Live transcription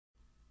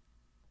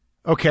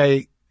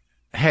Okay,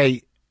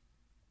 hey,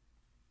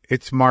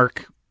 it's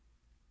Marc,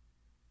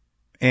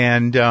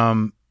 and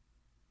I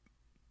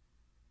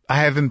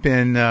haven't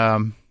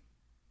been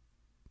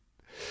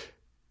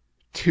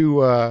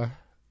too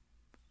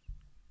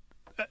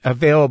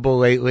available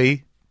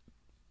lately,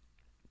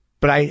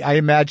 but I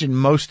imagine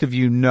most of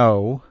you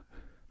know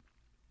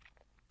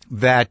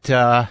that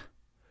that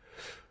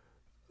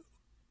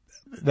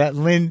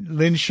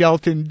Lynn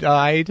Shelton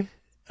died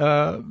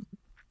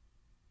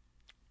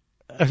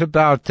at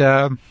about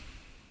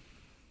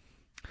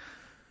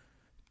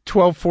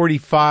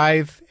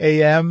 12:45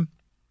 a.m.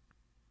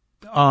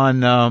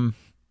 on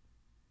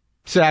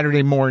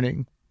Saturday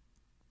morning.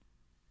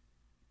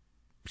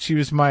 She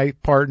was my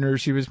partner.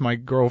 She was my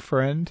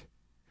girlfriend.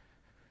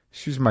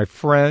 She was my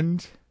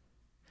friend.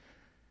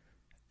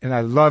 And I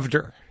loved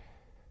her.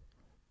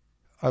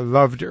 I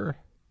loved her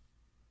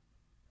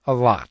a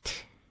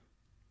lot.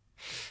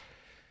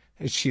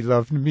 And she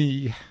loved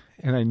me,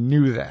 and I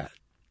knew that.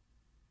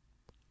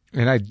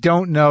 And I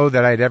don't know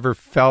that I'd ever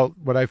felt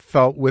what I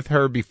felt with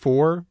her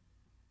before.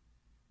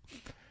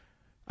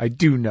 I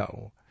do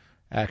know.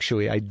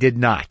 Actually, I did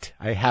not.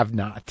 I have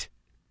not.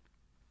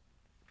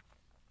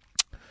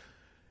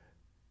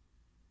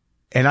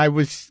 And I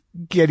was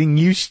getting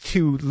used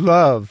to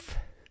love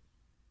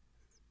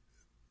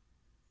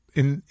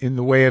in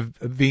the way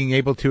of being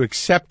able to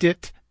accept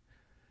it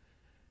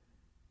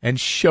and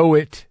show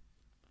it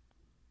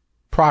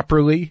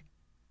properly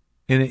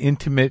in an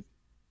intimate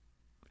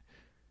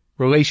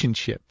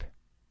relationship.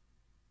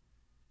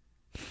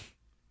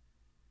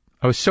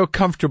 I was so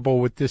comfortable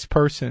with this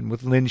person,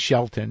 with Lynn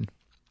Shelton.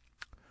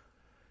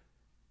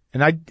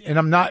 And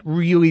I'm not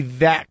really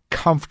that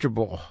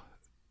comfortable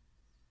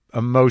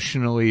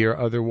emotionally or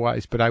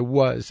otherwise, but I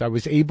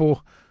was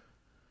able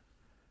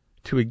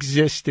to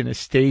exist in a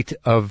state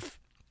of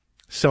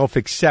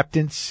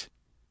self-acceptance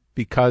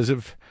because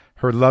of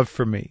her love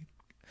for me.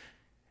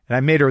 And I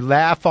made her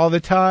laugh all the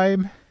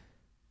time.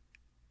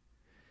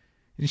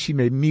 And she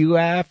made me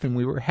laugh, and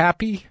we were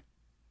happy.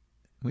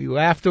 We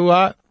laughed a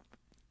lot.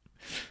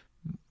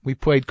 We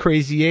played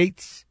Crazy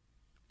Eights.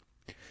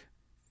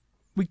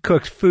 We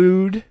cooked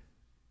food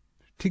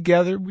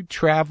together. We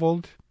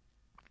traveled.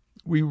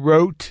 We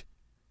wrote.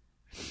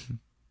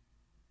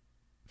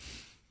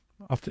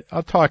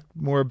 I'll talk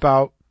more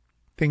about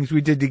things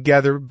we did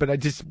together, but I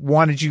just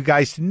wanted you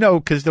guys to know,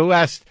 because the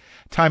last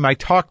time I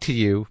talked to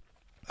you,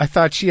 I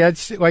thought she had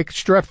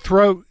strep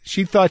throat.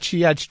 She thought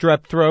she had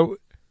strep throat.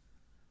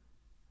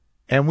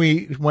 And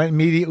she went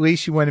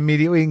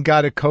immediately and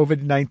got a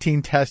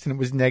COVID-19 test, and it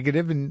was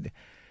negative, and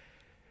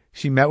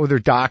she met with her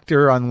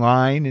doctor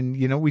online,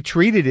 and, we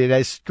treated it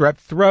as strep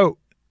throat.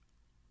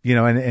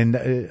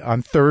 And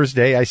on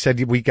Thursday I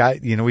said, we've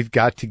got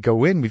to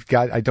go in.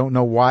 I don't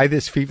know why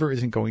this fever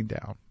isn't going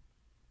down.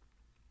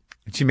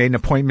 And she made an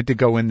appointment to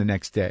go in the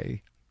next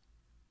day.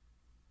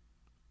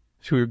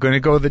 So we were going to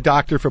go to the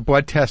doctor for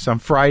blood tests on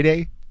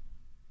Friday.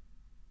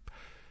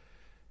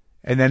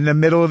 And then in the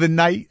middle of the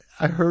night,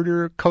 I heard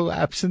her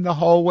collapse in the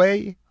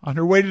hallway on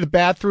her way to the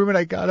bathroom, and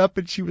I got up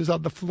and she was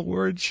on the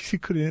floor and she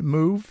couldn't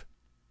move.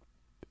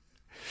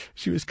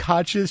 She was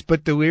conscious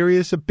but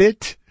delirious a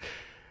bit.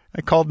 I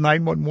called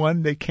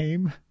 911. They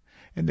came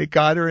and they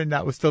got her, and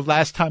that was the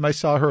last time I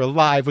saw her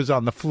alive, was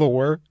on the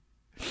floor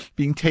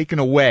being taken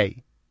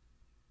away.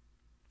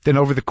 Then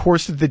over the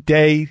course of the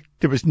day,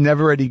 there was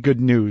never any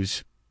good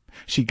news.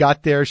 She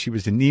got there. She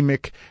was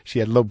anemic. She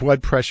had low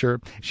blood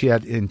pressure. She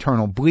had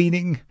internal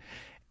bleeding.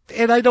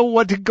 And I don't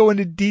want to go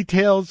into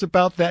details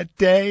about that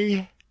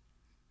day,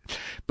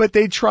 but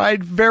they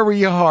tried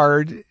very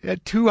hard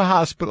at 2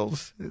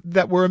 hospitals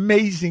that were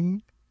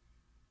amazing.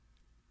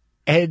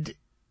 And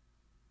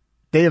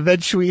they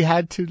eventually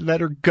had to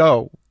let her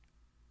go.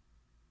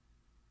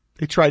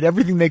 They tried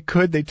everything they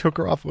could. They took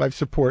her off life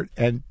support,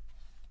 and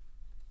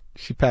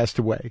she passed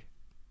away.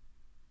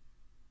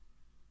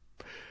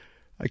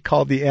 I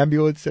called the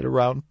ambulance at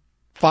around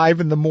 5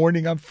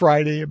 a.m. on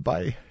Friday, and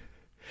by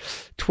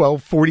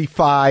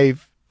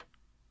 12:45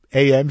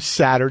 a.m.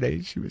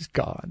 Saturday, she was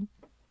gone.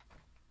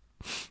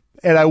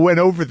 And I went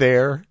over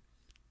there.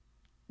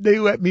 They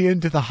let me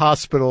into the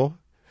hospital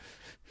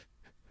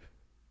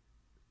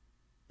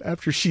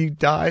after she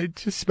died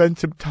to spend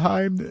some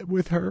time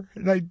with her,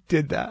 and I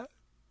did that.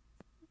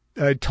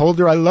 I told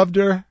her I loved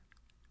her.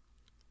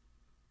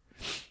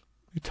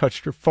 I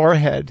touched her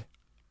forehead,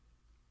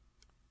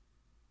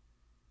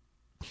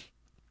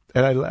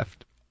 and I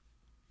left.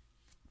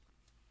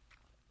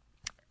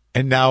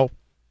 And now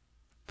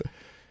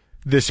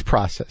this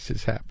process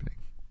is happening.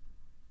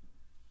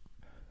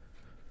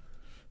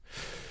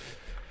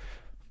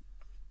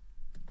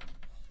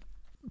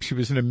 She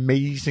was an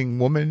amazing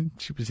woman.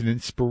 She was an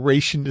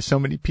inspiration to so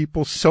many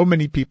people. So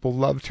many people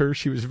loved her.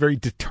 She was a very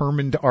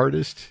determined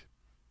artist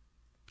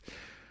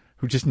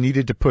who just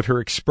needed to put her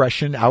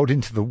expression out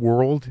into the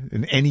world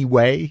in any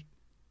way.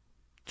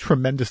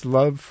 Tremendous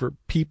love for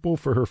people,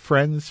 for her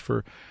friends,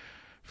 for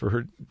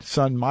her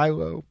son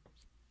Milo.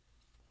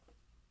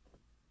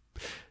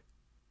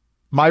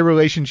 My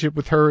relationship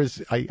with her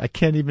is, I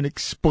can't even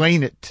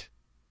explain it.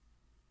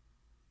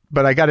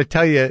 But I got to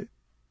tell you,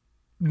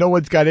 no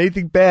one's got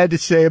anything bad to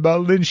say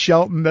about Lynn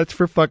Shelton. That's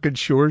for fucking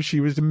sure. She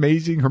was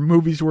amazing. Her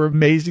movies were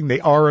amazing. They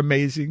are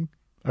amazing.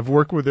 I've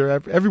worked with her.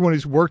 Everyone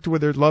who's worked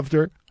with her loved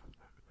her.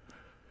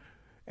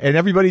 And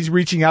everybody's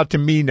reaching out to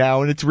me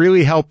now, and it's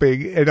really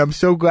helping. And I'm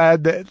so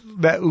glad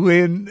that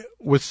Lynn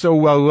was so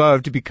well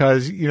loved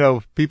because,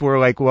 people are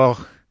like,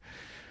 well,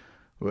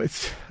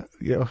 let's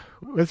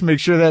make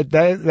sure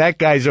that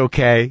guy's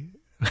okay.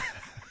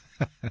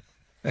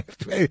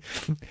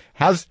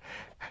 How's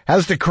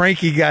the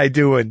cranky guy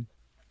doing?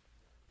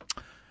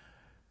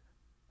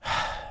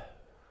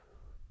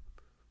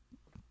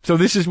 So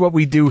this is what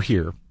we do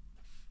here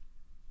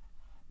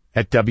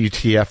at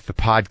WTF, the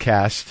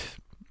podcast.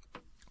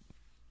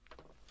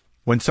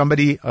 When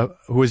somebody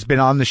who has been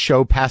on the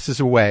show passes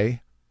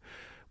away,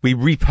 we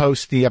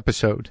repost the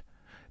episode.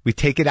 We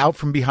take it out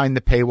from behind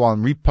the paywall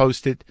and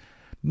repost it,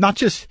 not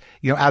just,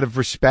 out of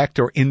respect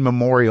or in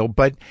memorial,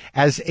 but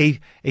as a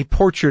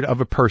portrait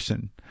of a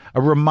person, a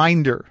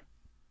reminder,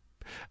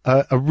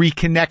 a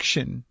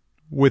reconnection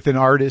with an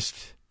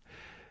artist,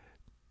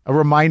 a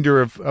reminder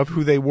of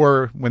who they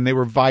were when they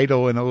were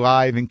vital and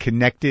alive and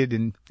connected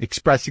and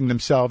expressing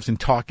themselves and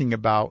talking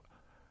about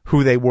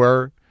who they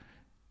were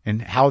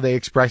and how they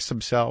expressed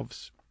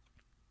themselves.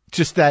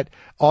 Just that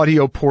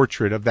audio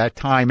portrait of that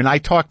time. And I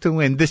talked to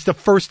Lynn. The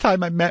first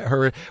time I met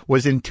her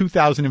was in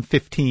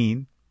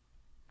 2015.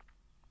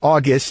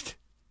 August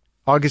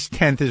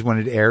 10th is when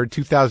it aired,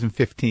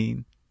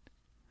 2015.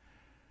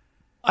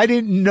 I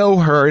didn't know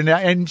her,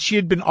 and she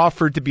had been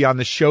offered to be on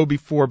the show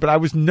before, but I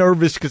was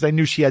nervous because I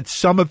knew she had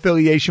some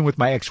affiliation with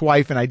my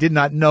ex-wife, and I did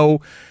not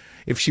know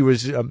if she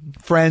was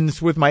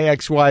friends with my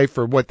ex-wife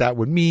or what that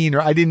would mean,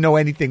 or I didn't know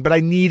anything, but I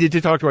needed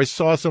to talk to her. I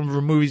saw some of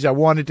her movies. I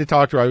wanted to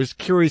talk to her. I was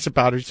curious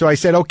about her. So I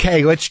said,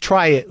 okay, let's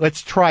try it.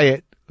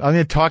 I'm going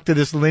to talk to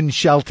this Lynn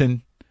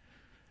Shelton.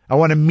 I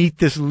want to meet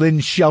this Lynn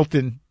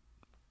Shelton.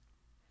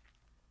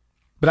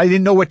 But I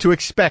didn't know what to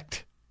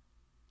expect.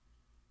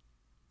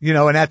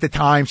 And at the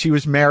time she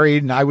was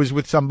married and I was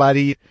with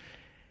somebody.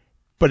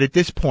 But at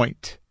this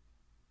point,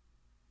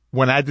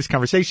 when I had this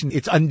conversation,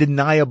 it's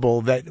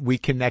undeniable that we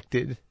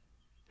connected.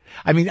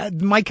 I mean,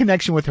 my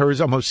connection with her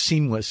is almost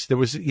seamless. There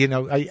was,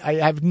 I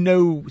have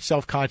no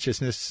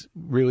self-consciousness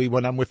really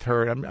when I'm with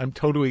her. I'm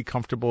totally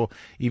comfortable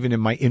even in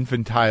my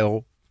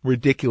infantile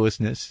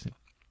ridiculousness.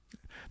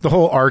 The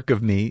whole arc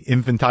of me,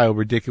 infantile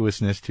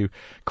ridiculousness to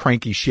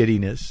cranky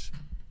shittiness.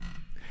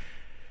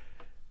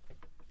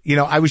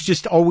 I was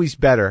just always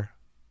better.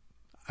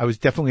 I was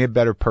definitely a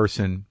better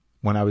person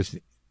when I was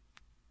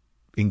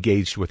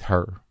engaged with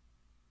her.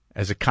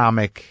 As a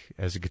comic,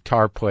 as a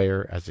guitar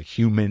player, as a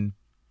human,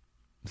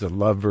 as a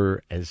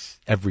lover, as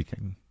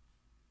everything.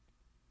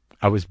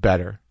 I was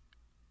better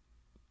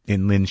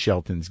in Lynn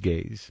Shelton's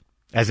gaze.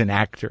 As an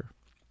actor.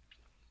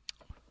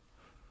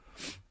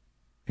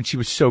 And she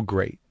was so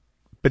great.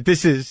 But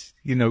this is,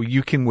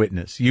 you can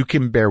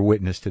bear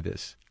witness to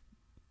this.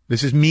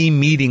 This is me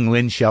meeting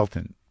Lynn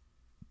Shelton.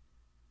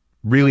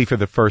 Really for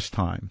the first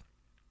time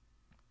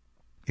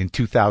in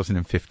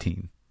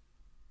 2015,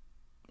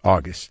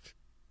 August.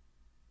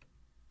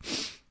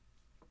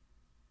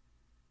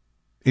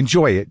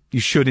 Enjoy it. You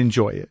should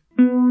enjoy it.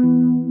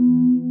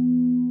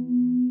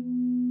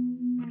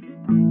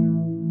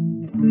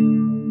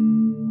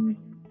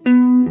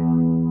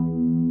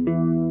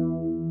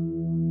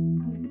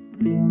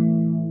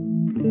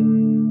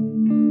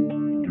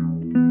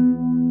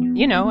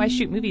 I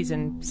shoot movies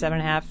in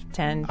 7.5,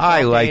 10, 12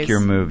 I like days.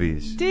 your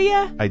movies. Do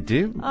ya? I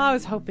do. Oh, I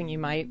was hoping you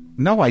might.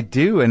 No, I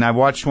do. And I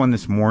watched one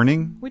this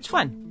morning. Which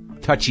one?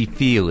 Touchy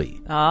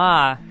Feely.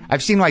 Ah.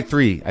 I've seen like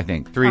three, I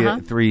think.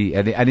 Three.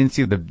 I didn't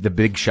see the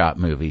Big Shot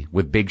movie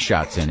with big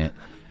shots in it.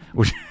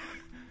 Which,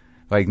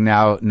 like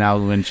now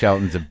Lynn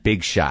Shelton's a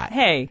big shot.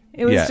 Hey,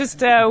 it was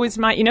just, it was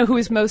my, who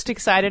was most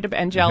excited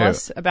and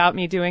jealous about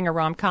me doing a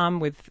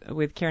rom-com with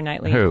Keira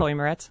Knightley and Chloe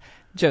Moretz?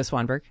 Joe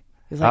Swanberg.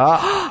 He was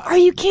like, are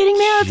you kidding,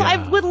 man?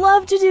 I would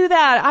love to do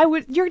that.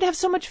 You're going to have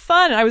so much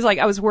fun. And I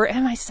was worried,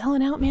 am I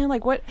selling out, man?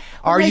 Like, what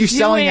are you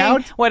selling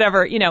out?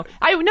 Whatever,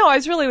 I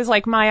was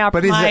like,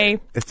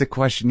 it's a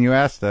question you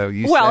asked, though.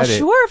 Well, said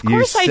sure, of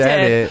course I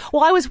did. It.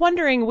 Well, I was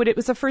wondering, it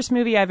was the first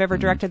movie I've ever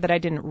directed that I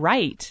didn't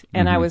write.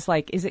 And I was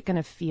like, is it going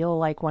to feel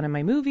like one of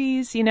my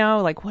movies?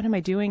 Like, what am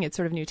I doing? It's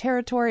sort of new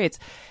territory. It's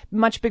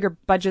much bigger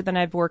budget than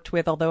I've worked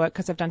with, although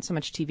because I've done so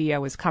much TV, I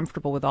was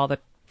comfortable with all the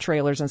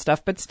trailers and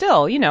stuff, but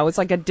still, it's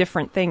like a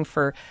different thing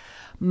for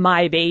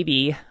my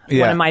baby,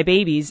 one of my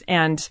babies.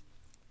 And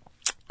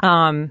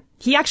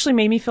he actually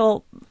made me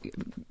feel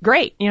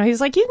great. He's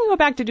like, you can go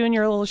back to doing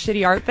your little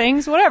shitty art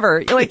things,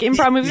 whatever, like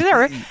improv movies,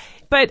 whatever.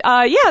 But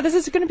this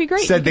is going to be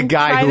great. Said the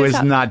guy who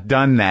has not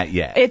done that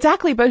yet.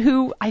 Exactly, but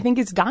who I think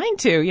is dying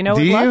to,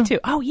 would love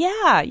to. Oh,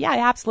 yeah,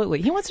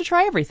 absolutely. He wants to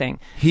try everything.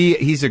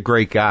 He's a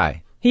great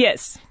guy. He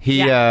is.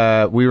 We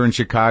were in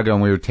Chicago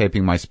and we were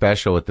taping my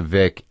special at the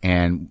Vic,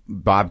 and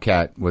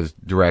Bobcat was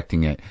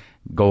directing it.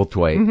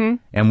 Goldthwait,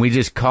 and we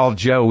just called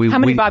Joe. How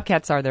many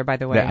Bobcats are there, by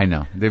the way? I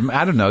know.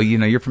 I don't know.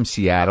 You're from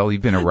Seattle.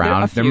 You've been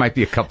around. There might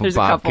be a couple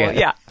Bobcats.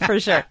 Yeah, for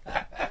sure.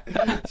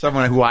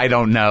 Someone who I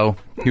don't know,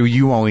 who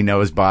you only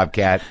know as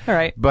Bobcat. All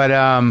right.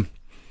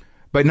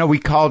 But no, we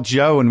called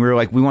Joe and we were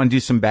like, we want to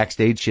do some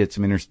backstage shit,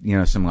 some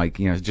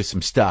just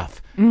some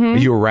stuff. Are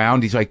you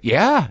around? He's like,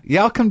 yeah,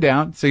 I'll come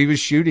down. So he was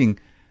shooting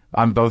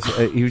on both.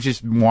 He was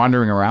just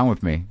wandering around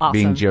with me,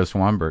 being Joe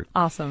Swanberg.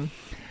 Awesome.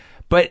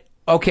 But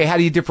okay, how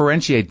do you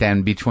differentiate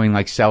then between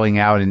like selling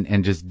out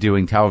and just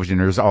doing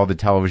television? Or is all the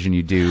television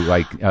you do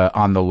like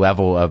on the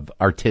level of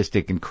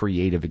artistic and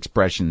creative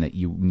expression that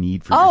you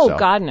need for yourself? Oh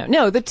God, no.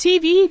 No, the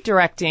TV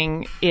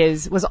directing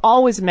was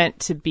always meant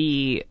to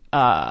be,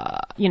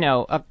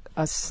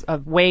 a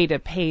way to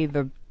pay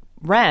the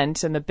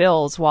rent and the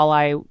bills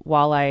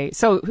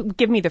so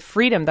give me the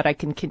freedom that I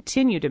can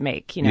continue to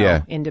make,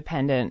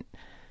 independent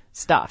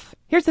stuff.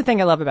 Here's the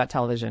thing I love about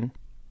television.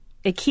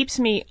 It keeps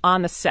me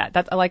on the set.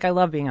 I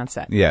love being on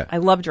set. Yeah. I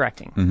love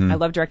directing. I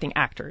love directing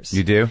actors.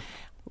 You do?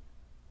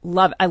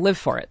 I live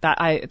for it.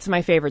 It's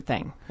my favorite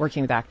thing,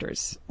 working with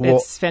actors.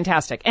 It's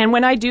fantastic. And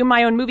when I do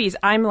my own movies,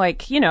 I'm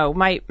like,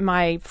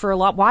 for a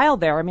while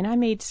there, I mean, I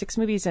made 6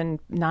 movies in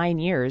 9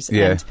 years.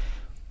 Yeah.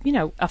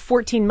 And,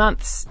 14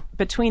 months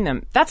between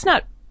them. That's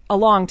not a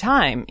long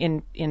time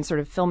in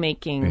sort of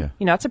filmmaking.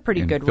 Yeah. That's a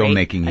pretty good rate.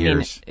 Filmmaking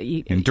years.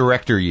 In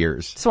director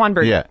years.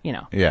 Swanberg,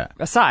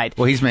 aside.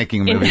 Well, he's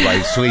making a movie while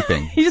he's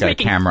sleeping. He's got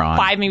making a camera on.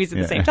 5 movies at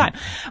the same time.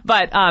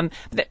 But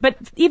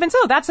even so,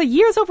 that's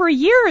over a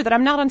year that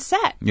I'm not on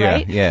set,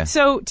 right? Yeah.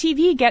 So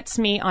TV gets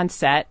me on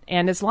set,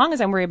 and as long as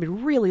I'm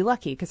really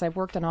lucky, because I've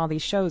worked on all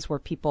these shows where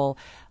people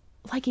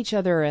like each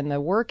other and the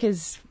work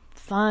is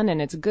fun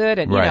and it's good,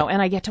 and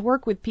and I get to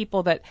work with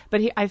people I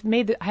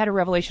had a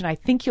revelation I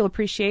think you'll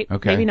appreciate.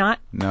 Okay. Maybe not.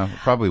 No,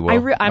 probably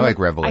will. I like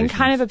revelations. I'm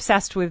kind of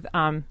obsessed with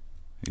a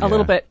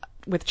little bit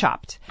with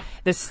Chopped,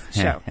 this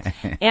show,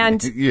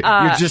 and you're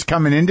just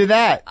coming into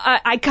that.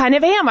 I kind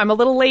of am. I'm a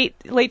little late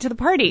to the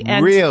party.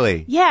 And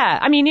really? Yeah.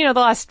 I mean, the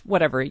last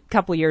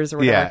couple of years or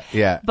whatever.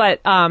 Yeah.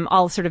 But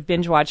I'll sort of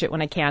binge watch it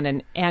when I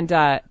can, and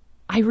I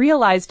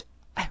realized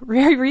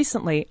very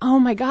recently, oh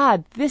my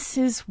God, this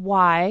is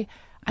why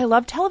I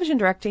love television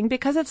directing,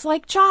 because it's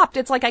like Chopped.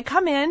 It's like I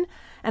come in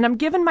and I'm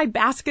given my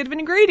basket of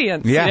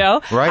ingredients. Yeah,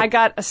 right. I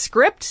got a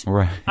script.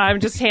 Right. I'm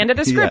just handed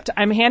a script.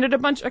 I'm handed a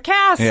bunch of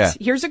cast. Yeah.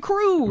 Here's a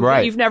crew right.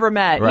 that you've never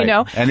met. Right.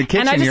 And a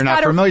kitchen you're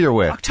not familiar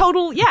with.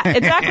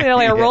 Exactly.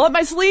 I roll up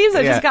my sleeves.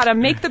 I just got to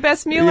make the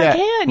best meal I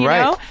can. You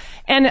know.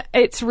 And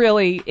it's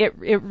really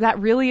that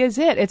really is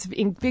it. It's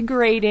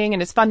invigorating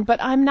and it's fun.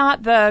 But I'm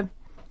not the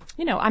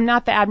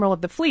admiral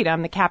of the fleet.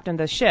 I'm the captain of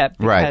the ship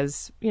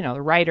because,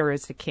 the writer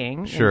is the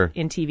king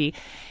in TV.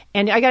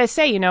 And I got to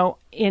say,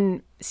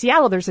 in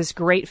Seattle, there's this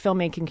great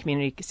filmmaking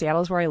community.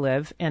 Seattle is where I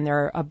live, and there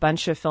are a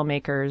bunch of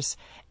filmmakers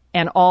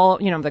and all,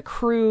 the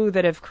crew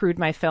that have crewed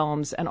my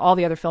films and all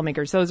the other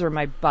filmmakers. Those are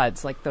my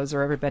buds. Like, those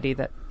are everybody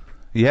that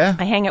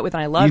I hang out with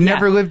and I love. You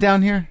never lived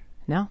down here?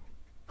 No.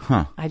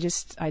 Huh. I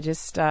just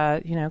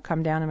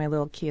come down in my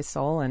little Kia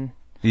Soul and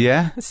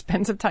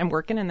spend some time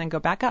working and then go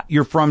back up.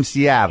 You're from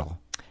Seattle.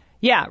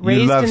 Yeah,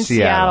 raised in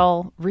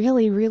Seattle.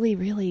 Really, really,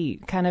 really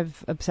kind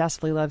of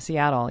obsessively love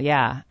Seattle.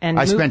 Yeah. And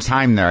I spent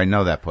time there. I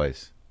know that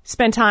place.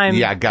 Spent time?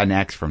 Yeah, I got an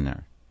ex from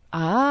there.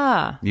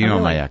 Ah. You know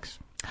my ex.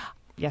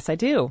 Yes, I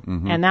do.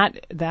 Mm-hmm. And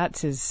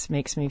that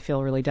makes me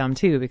feel really dumb,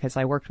 too, because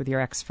I worked with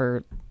your ex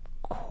for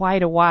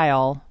quite a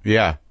while.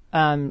 Yeah.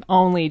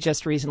 Only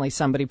just recently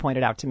somebody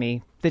pointed out to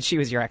me that she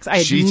was your ex. I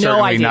had She's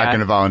no idea. She's certainly not going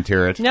to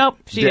volunteer it. Nope,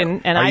 she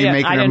didn't. And Are you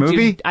making a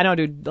movie? I don't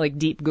do like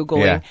deep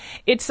Googling. Yeah.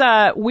 It's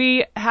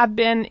we have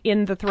been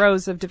in the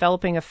throes of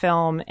developing a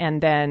film,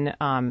 and then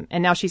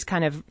and now she's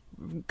kind of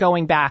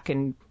going back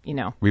and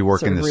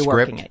reworking the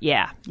script. It.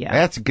 Yeah.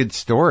 That's a good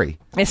story.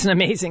 It's an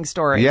amazing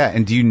story. Yeah,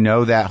 and do you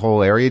know that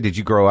whole area? Did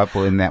you grow up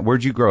in that?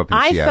 Where'd you grow up in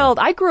Seattle?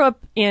 I grew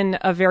up in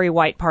a very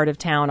white part of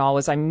town.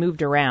 Always, I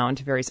moved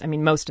around.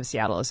 Most of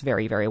Seattle is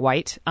very, very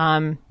white.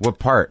 What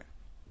part?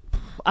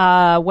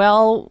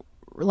 Well,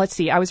 let's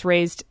see. I was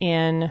raised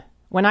when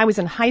I was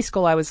in high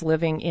school, I was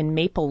living in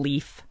Maple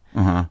Leaf,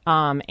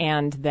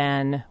 and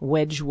then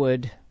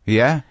Wedgwood.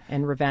 Yeah?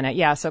 And Ravenna.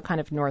 Yeah, so kind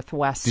of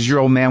northwest. Did your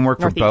old man work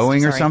Northeast, for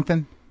Boeing or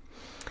something?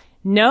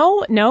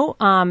 No,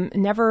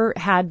 never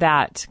had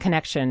that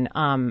connection.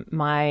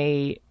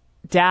 My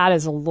dad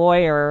is a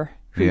lawyer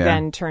who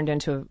then turned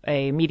into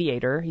a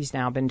mediator. He's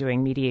now been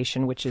doing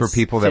mediation, which is for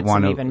people that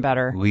want to even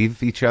better.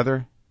 Leave each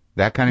other?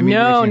 That kind of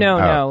mediation?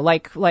 No.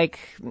 Like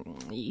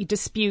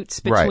disputes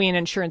between an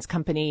insurance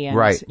company and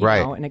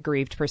an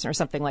aggrieved person or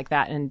something like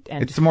that. And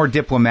it's a more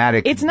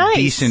diplomatic, it's nice,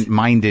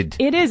 decent-minded.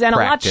 It is, and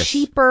practice. A lot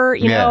cheaper.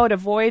 It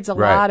avoids a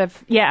lot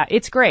of. Yeah,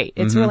 it's great.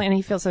 It's really, and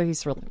he feels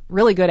he's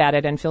really good at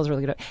it and feels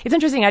really good. It's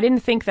interesting. I didn't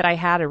think that I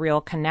had a real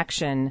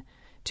connection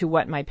to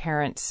what my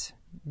parents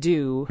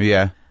do.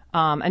 Yeah.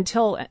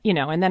 Until,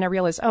 and then I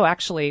realized,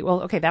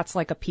 that's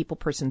like a people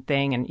person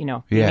thing and,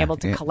 being able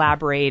to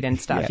collaborate and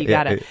stuff. You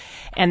gotta,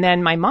 and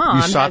then my mom.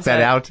 You sought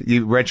that out?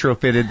 You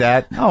retrofitted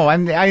that? Oh,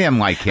 I am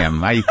like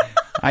him. I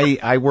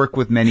I work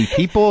with many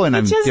people, and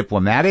I'm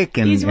diplomatic.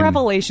 And these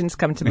revelations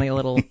come to me a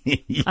little.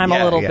 I'm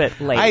a little bit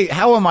late.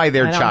 How am I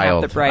their I don't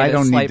child? Have the brightest I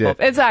don't need to.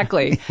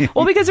 Exactly.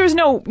 Well, because there's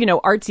no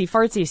artsy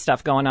fartsy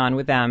stuff going on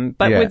with them,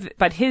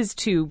 but his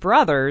two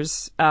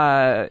brothers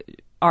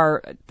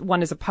are,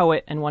 one is a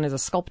poet and one is a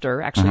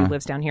sculptor, actually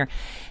lives down here.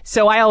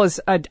 So I always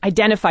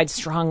identified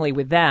strongly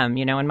with them,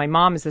 and my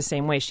mom is the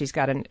same way. She's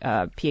got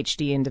a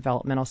PhD in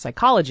developmental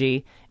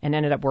psychology and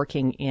ended up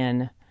working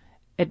in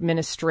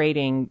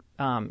administrating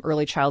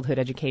early childhood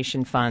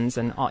education funds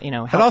and all,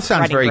 That all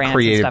sounds very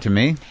creative to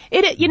me.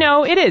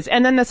 It is.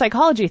 And then the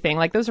psychology thing,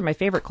 like those are my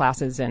favorite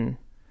classes in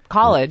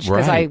college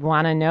because I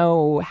want to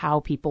know how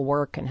people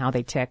work and how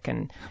they tick.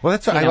 And well,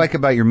 that's what I like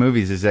about your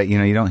movies is that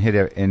you don't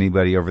hit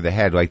anybody over the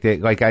head.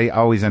 Like I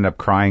always end up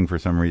crying for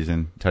some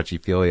reason, touchy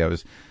feely. I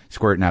was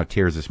squirting out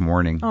tears this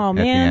morning. Oh at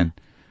man, the end.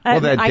 Well,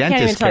 that I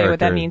can't even tell you what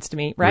that character- means to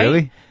me. Right?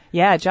 Really?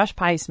 Yeah, Josh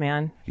Pais,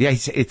 man. Yeah,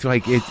 it's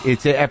like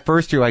it's at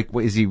first you're like,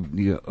 what, is he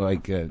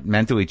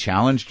mentally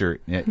challenged or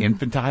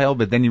infantile?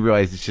 But then you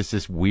realize it's just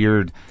this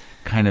weird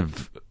kind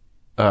of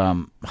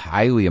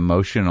highly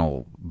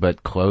emotional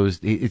but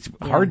closed. It's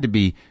hard to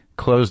be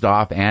closed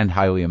off and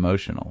highly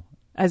emotional.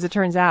 As it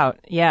turns out,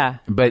 yeah.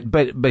 But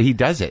he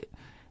does it.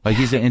 Like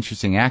he's an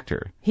interesting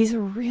actor. He's a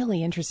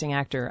really interesting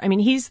actor. I mean,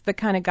 he's the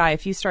kind of guy,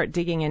 if you start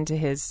digging into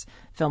his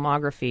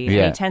filmography,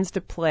 and he tends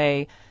to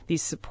play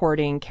these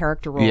supporting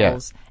character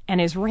roles, and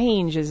his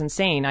range is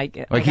insane.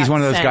 He's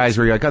one of those guys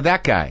where you're like, oh,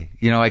 that guy.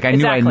 I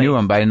knew I knew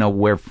him, but I didn't know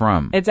where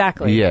from.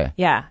 Exactly. Yeah.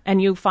 Yeah.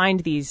 And you find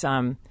these,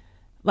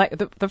 like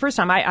the first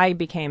time I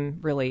became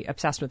really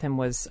obsessed with him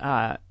was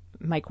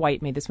Mike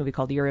White made this movie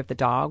called Year of the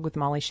Dog with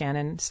Molly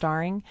Shannon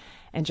starring,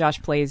 and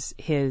Josh plays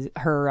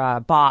her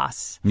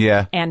boss.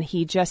 Yeah. And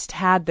he just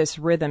had this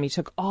rhythm. He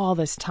took all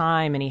this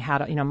time, and he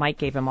had, Mike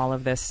gave him all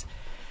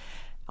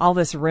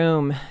this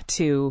room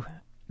to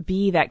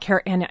be that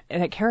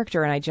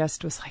character, and I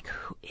just was like,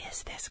 who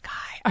is this guy?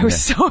 I was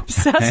so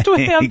obsessed with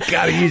him. You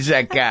gotta use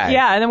that guy.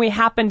 Yeah, and then we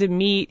happened to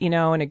meet, in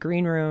a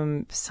green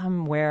room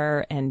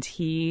somewhere, and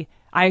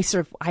I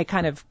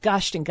kind of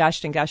gushed and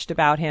gushed and gushed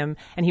about him,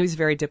 and he was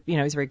very, he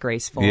was very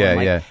graceful. Yeah,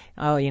 and yeah.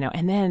 Oh,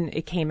 and then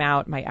it came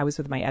out. I was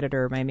with my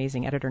editor, my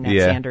amazing editor, Nat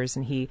Sanders,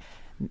 and he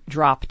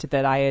dropped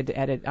that I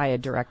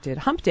had directed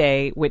Hump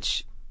Day,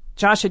 which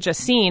Josh had just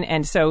seen,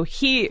 and so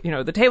he,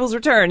 the tables were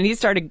turned, and he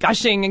started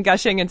gushing and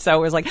gushing, and so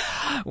it was like,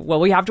 well,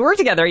 we have to work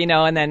together,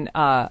 and then,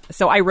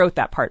 so I wrote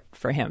that part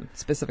for him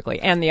specifically,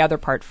 and the other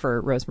part for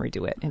Rosemary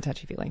DeWitt in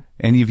Touchy Feely.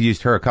 And you've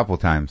used her a couple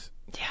times.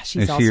 Yeah,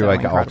 she's also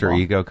like an alter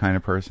ego kind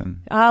of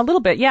person? A little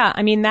bit, yeah.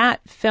 I mean,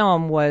 that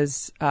film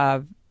was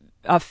a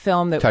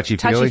film that Touchy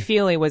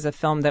Feely was a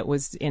film that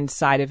was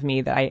inside of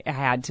me that I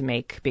had to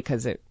make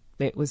because it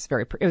was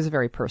a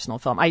very personal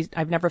film.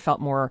 I've never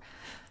felt more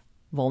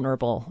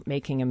vulnerable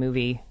making a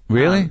movie.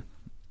 Really?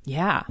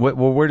 Yeah. Well,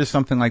 where does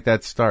something like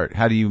that start?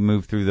 How do you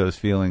move through those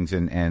feelings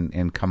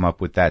and come up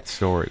with that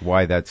story?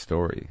 Why that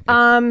story?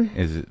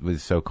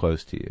 Was so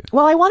close to you?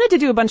 Well, I wanted to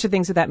do a bunch of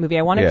things with that movie.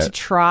 I wanted to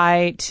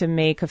try to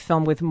make a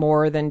film with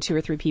more than 2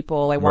 or 3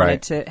 people. I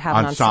wanted to have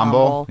an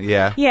ensemble.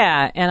 Yeah.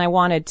 Yeah, and I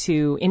wanted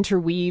to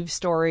interweave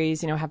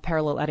stories, have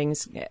parallel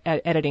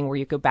editing where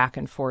you go back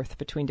and forth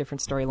between different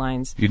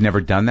storylines. You'd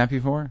never done that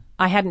before?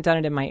 I hadn't done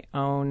it in my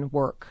own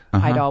work.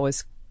 I'd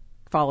always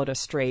followed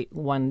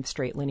one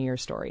straight linear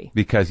story.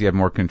 Because you had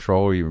more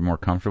control, or you were more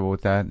comfortable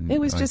with that? It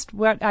was just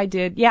what I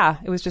did. Yeah,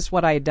 it was just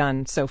what I had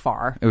done so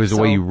far. It was the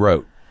way you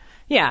wrote.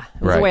 Yeah,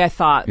 it was the way I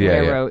thought, the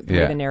way I wrote, the way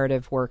yeah. the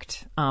narrative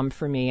worked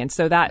for me. And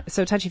so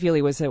Touchy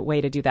Feely was a way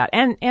to do that.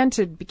 And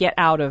to get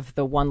out of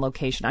the one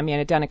location. I mean,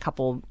 I'd done a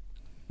couple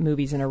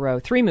movies in a row,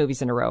 3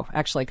 movies in a row,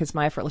 actually, because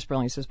My Effortless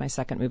Brilliance was my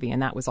second movie,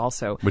 and that was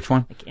also... Which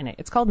one? In it.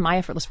 It's called My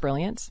Effortless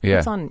Brilliance. Yeah.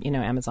 It's on,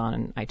 Amazon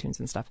and iTunes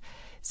and stuff.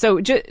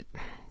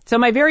 So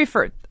my very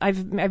first,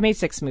 I've made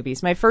 6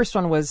 movies. My first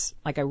one was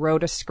like I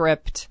wrote a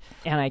script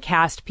and I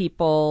cast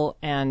people,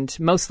 and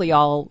mostly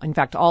all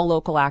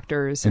local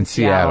actors in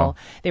Seattle.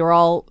 They were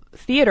all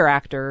theater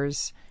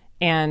actors,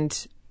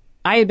 and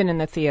I had been in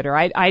the theater.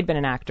 I'd been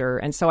an actor,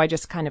 and so I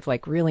just kind of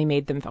like really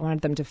I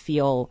wanted them to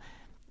feel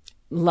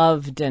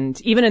loved, and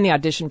even in the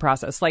audition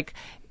process, like,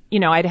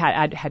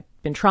 I'd had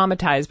been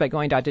traumatized by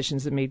going to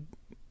auditions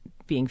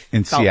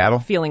and Seattle,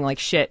 feeling like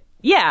shit.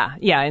 Yeah,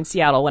 in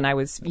Seattle when I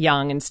was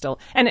young and still,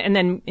 and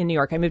then in New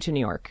York. I moved to New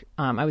York.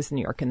 I was in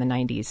New York in the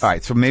 90s. All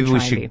right, so maybe we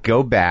should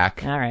go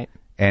back. All right.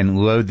 And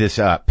load this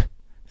up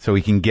so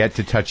we can get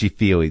to Touchy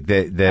Feely,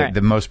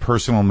 the most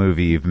personal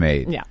movie you've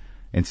made. Yeah.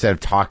 Instead of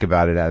talk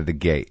about it out of the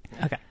gate.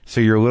 Okay. So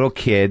you're a little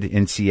kid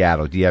in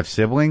Seattle. Do you have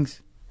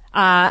siblings?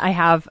 I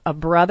have a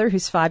brother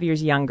who's 5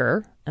 years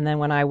younger, and then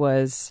when I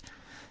was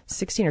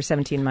 16 or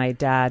 17, my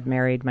dad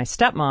married my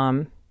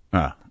stepmom.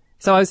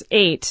 So I was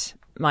 8.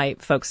 My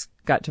folks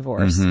got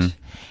divorced,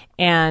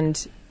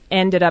 and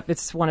ended up.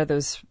 It's one of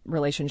those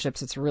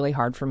relationships. It's really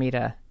hard for me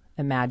to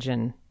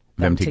imagine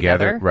them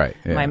together. Right.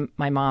 Yeah.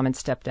 My mom and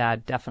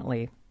stepdad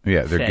definitely.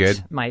 Yeah, they're fit.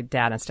 good. My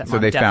dad and stepmom. So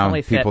they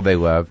definitely found people fit. they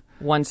love.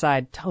 One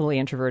side totally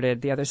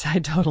introverted, the other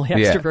side totally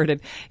extroverted.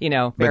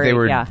 But they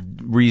were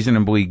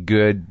reasonably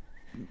good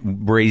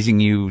raising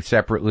you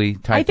separately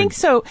type I think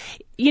so.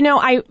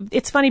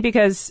 It's funny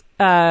because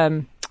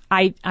I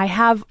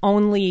have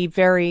only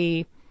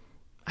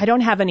I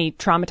don't have any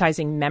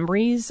traumatizing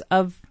memories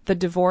of the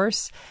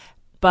divorce,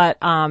 but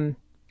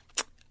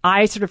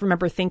I sort of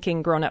remember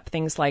thinking growing up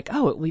things like,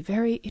 oh, it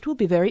will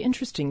be very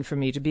interesting for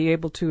me to be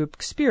able to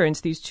experience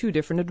these two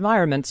different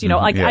environments.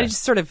 I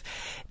just sort of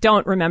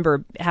don't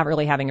remember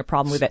really having a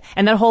problem with it.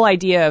 And that whole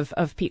idea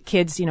of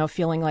kids,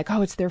 feeling like,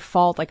 oh, it's their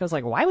fault. Like I was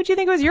like, why would you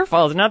think it was your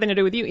fault? It's nothing to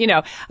do with you.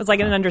 I was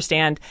like, I didn't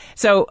understand.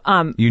 So,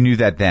 you knew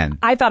that then.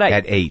 I thought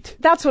at 8.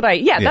 That's what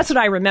that's what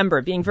I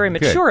remember, being very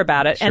mature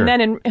about it. Sure. And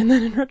then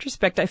in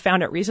retrospect, I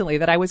found out recently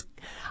that I was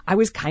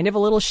kind of a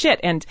little shit.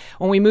 And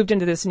when we moved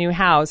into this new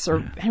house, or I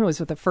don't know, it was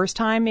with the first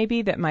time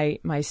maybe that my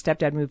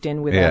stepdad moved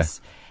in with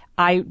us,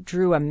 I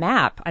drew a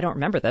map. I don't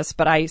remember this,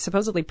 but I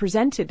supposedly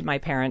presented my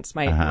parents,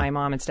 my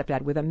mom and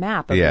stepdad, with a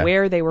map of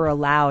where they were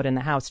allowed in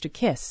the house to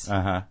kiss.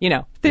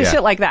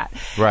 Shit like that.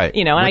 Right.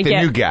 And with the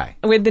new guy.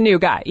 With the new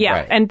guy,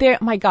 yeah. Right. And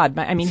my God,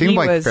 seemed he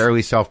like was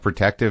fairly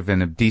self-protective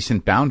and a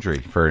decent boundary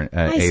for an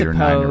 8 or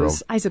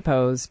 9-year-old. I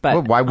suppose, but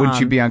well, why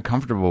wouldn't you be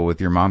uncomfortable with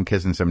your mom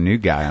kissing some new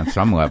guy on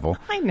some level?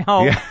 I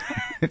know. Yeah.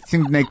 It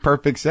seemed to make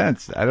perfect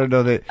sense. I don't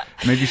know that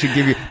maybe you should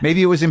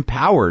maybe it was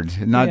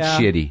empowered, not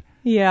shitty.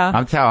 Yeah.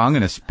 That's how I'm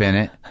going to spin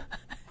it.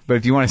 But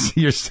if you want to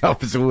see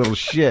yourself as a little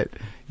shit,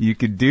 you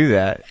could do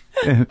that.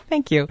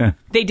 Thank you.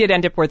 They did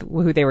end up with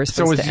who they were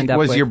supposed to end up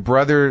with. Was your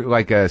brother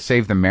like a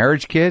save the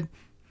marriage kid?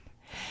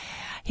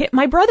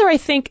 My brother, I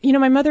think,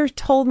 my mother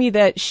told me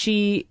that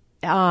she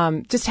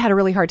just had a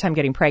really hard time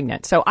getting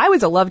pregnant. So I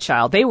was a love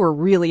child. They were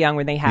really young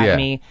when they had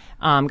me.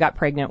 Got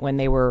pregnant when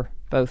they were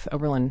both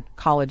Oberlin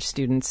College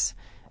students.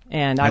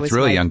 And That's I was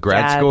really young.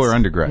 Grad school or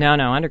undergrad? No,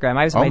 undergrad.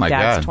 I was Oh my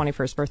dad's God.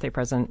 21st birthday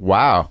present.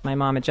 Wow. My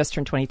mom had just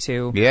turned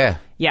 22. Yeah.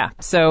 Yeah.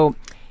 So,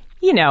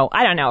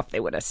 I don't know if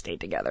they would have stayed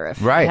together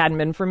if it hadn't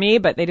been for me,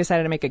 but they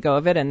decided to make a go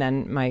of it. And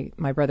then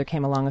my brother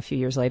came along a few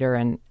years later,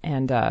 and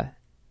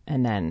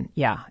then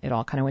it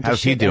all kind of went to shit.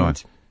 How's he doing?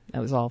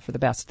 That was all for the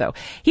best, though.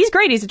 He's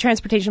great. He's a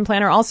transportation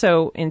planner,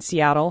 also in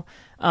Seattle,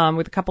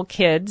 with a couple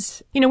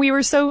kids.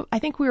 I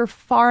think we were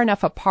far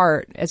enough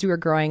apart as we were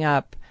growing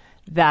up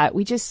that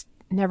we just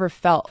never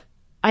felt.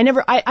 I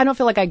don't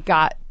feel like I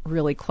got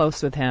really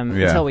close with him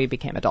until we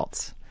became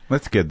adults.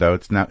 That's good though.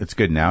 It's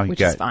good now. Which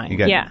is fine. You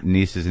got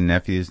nieces and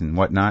nephews and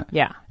whatnot.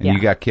 Yeah. And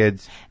you got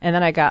kids. And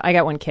then I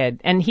got one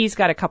kid, and he's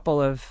got a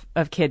couple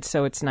of kids,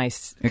 so it's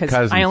nice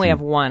because I only have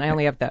one. I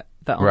only have the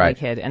only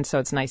kid, and so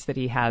it's nice that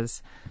he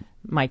has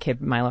my kid.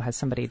 Milo has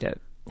somebody to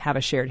have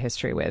a shared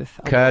history with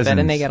a little bit,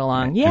 and they get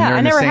along. Yeah,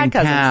 I never had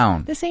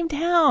cousins. The same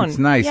town. It's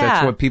nice. Yeah.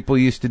 That's what people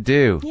used to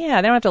do.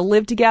 Yeah, they don't have to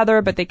live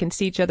together, but they can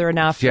see each other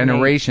enough.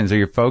 Generations. Are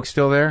your folks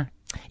still there?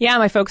 Yeah,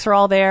 my folks are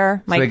all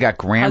there. So they got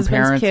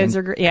grandparents, kids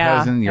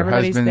and your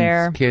husband's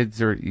there.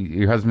 kids, or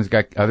your husband's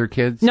got other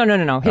kids?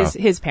 No.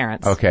 His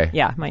parents. Okay.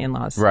 Yeah, my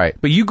in-laws. Right.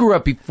 But you grew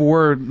up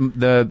before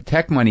the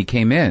tech money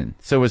came in,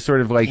 so it was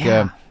sort of like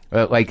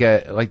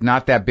like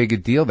not that big a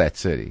deal, that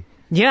city.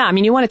 Yeah,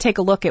 you want to take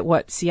a look at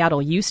what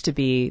Seattle used to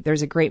be.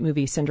 There's a great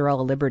movie,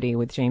 Cinderella Liberty,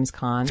 with James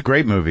Caan. It's a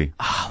great movie.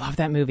 Oh, I love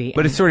that movie.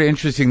 But it's sort of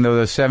interesting, though,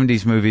 those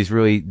 70s movies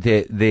really,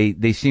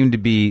 they seem to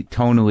be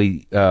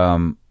tonally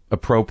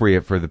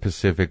appropriate for the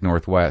Pacific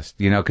Northwest,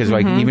 because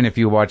like even if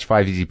you watch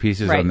Five Easy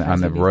Pieces on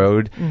the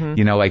road,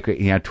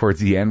 towards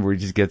the end where he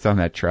just gets on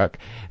that truck,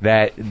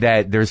 that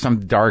there's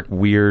some dark,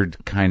 weird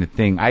kind of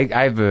thing.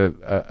 I have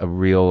a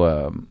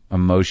real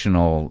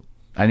emotional.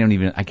 I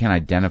can't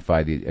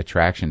identify the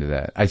attraction to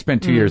that. I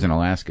spent 2 years in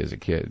Alaska as a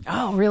kid.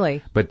 Oh,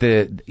 really? But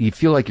you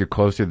feel like you're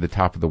closer to the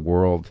top of the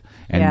world,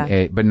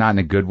 but not in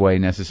a good way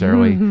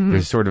necessarily.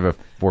 There's sort of a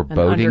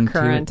foreboding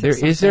to it.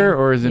 Is there,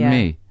 or is it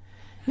me?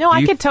 No,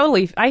 I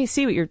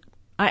see what you're.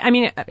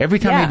 Every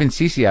time I even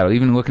see Seattle,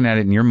 even looking at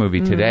it in your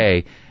movie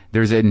today,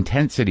 there's an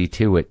intensity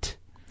to it.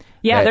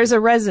 Yeah, there's a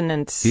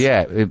resonance.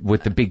 Yeah,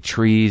 with the big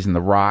trees and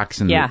the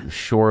rocks and the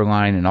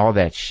shoreline and all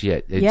that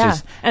shit.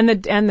 And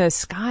the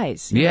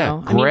skies.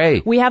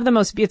 Gray. We have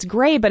it's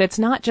gray, but it's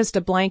not just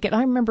a blanket.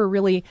 I remember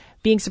really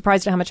being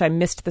surprised at how much I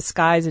missed the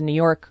skies in New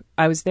York.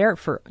 I was there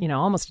for,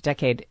 almost a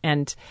decade.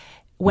 And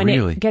when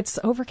it gets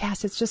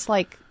overcast, it's just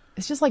like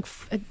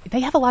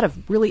they have a lot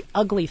of really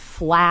ugly,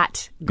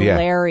 flat,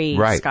 glary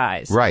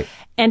skies. Right.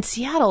 And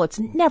Seattle, it's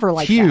never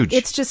like huge. That.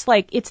 It's just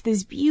like, it's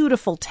these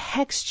beautiful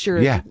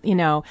textures,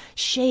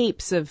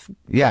 shapes of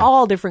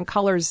all different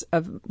colors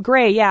of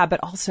gray, but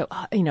also,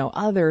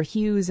 other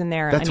hues in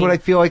there. That's what I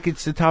feel like.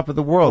 It's the top of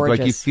the world. Gorgeous.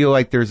 Like you feel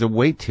like there's a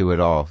weight to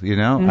it all,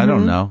 I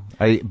don't know.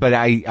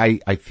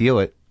 I feel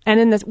it.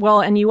 And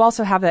and you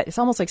also have that, it's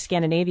almost like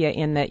Scandinavia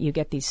in that you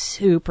get these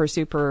super,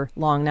 super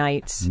long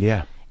nights.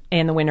 Yeah.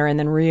 In the winter, and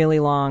then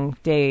really long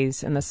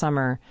days in the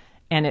summer.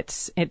 And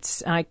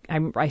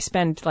I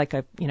spend like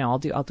I'll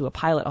do a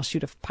pilot. I'll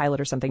shoot a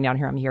pilot or something down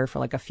here. I'm here for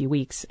like a few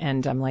weeks,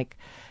 and I'm like,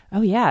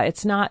 oh yeah,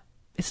 it's not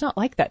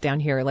like that down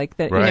here. Like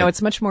that,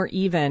 it's much more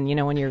even.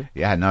 When you're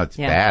it's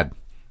bad.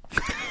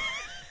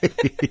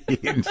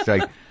 It's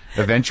like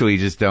eventually you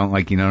just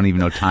don't you don't even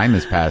know time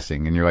is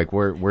passing, and you're like,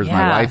 where's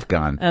my life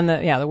gone? And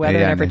the weather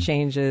never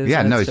changes.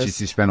 Yeah, no, it's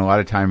just you spend a lot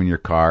of time in your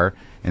car,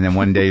 and then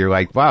one day you're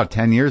like, wow,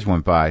 10 years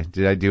went by.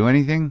 Did I do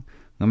anything?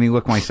 Let me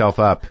look myself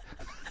up.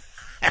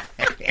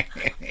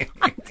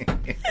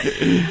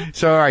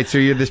 So, all right, so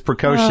you're this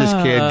precocious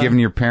kid, giving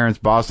your parents,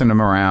 bossing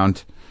them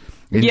around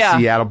in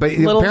Seattle. But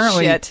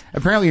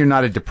apparently you're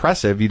not a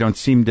depressive. You don't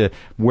seem to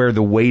wear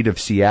the weight of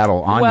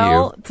Seattle on you.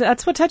 Well,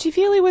 that's what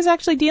Touchy-Feely was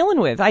actually dealing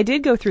with. I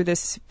did go through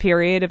this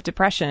period of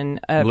depression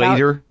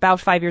about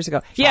 5 years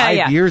ago.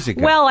 5 years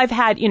ago. Well, I've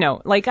had,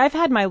 I've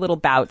had my little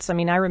bouts. I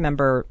mean, I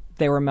remember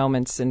there were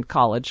moments in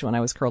college when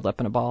I was curled up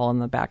in a ball in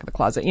the back of the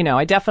closet.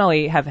 I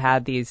definitely have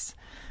had these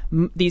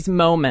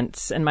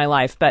moments in my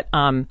life, but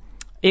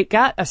it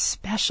got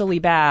especially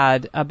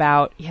bad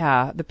about,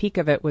 the peak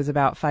of it was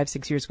about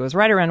 5-6 years ago. It was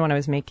right around when I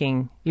was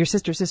making Your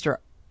Sister,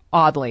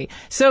 oddly.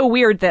 So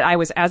weird that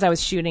as I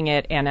was shooting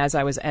it and as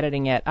I was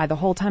editing it, the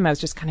whole time I was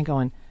just kind of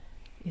going,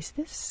 is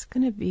this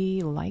going to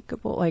be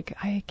likable? Like,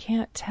 I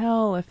can't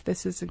tell if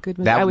this is a good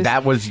movie.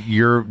 That was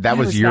your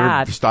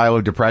style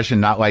of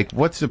depression, not like,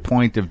 what's the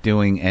point of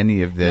doing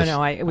any of this?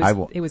 No, it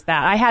was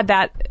that. I had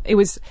that. It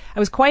was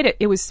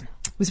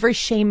very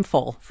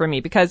shameful for me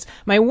because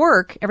my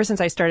work, ever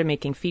since I started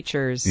making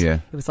features,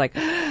 it was like,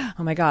 oh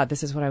my God,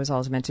 this is what I was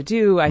always meant to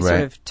do. I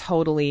sort of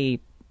totally,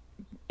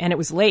 and it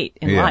was late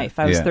in life.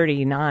 I was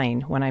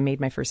 39 when I made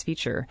my first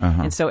feature.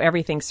 And so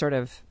everything sort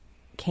of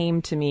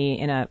came to me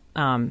in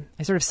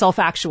I sort of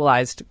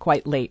self-actualized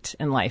quite late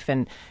in life.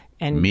 And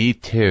me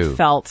too.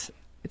 Felt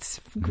it's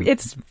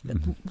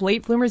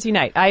late bloomers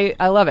unite.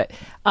 I love it.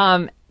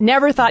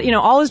 Never thought,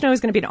 always knew I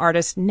was going to be an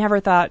artist. Never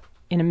thought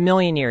in a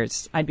million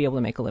years I'd be able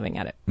to make a living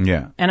at it.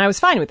 Yeah. And I was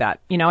fine with that.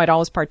 I'd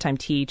always part-time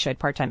teach, I'd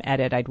part-time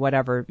edit, I'd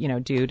whatever,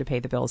 do to pay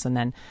the bills and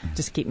then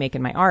just keep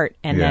making my art.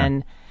 And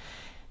then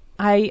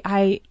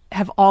I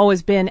have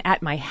always been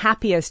at my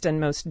happiest and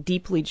most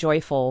deeply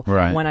joyful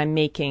when I'm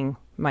making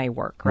my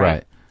work.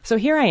 Right. So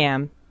here I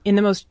am in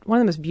one of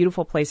the most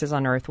beautiful places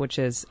on earth, which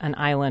is an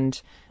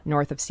island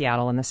north of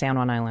Seattle in the San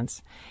Juan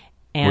Islands.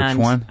 And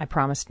which one? I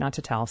promised not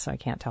to tell, so I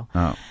can't tell.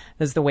 Oh.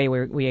 This is the way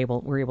we're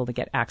able to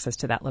get access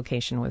to that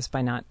location, was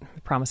by not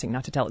promising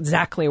not to tell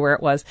exactly where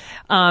it was.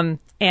 And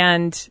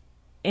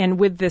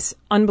with this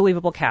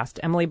unbelievable cast,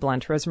 Emily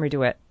Blunt, Rosemary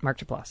DeWitt, Marc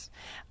Duplass,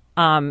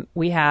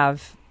 we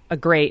have a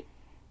great,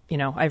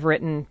 I've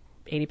written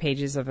 80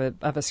 pages of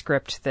a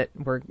script that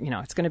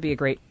it's going to be a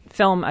great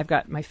film. I've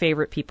got my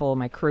favorite people,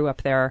 my crew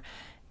up there.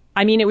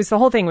 I mean, the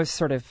whole thing was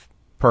sort of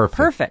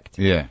perfect.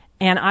 Yeah.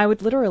 And I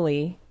would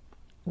literally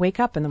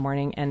wake up in the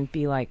morning and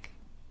be like,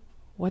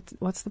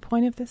 what's the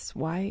point of this?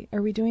 Why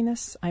are we doing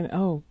this?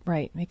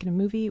 Making a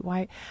movie.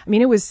 Why? I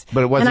mean, it was,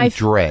 but it wasn't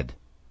dread.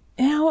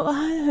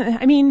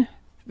 I mean,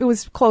 it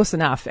was close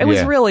enough. It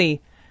was really,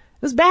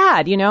 it was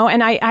bad,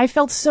 and I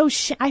felt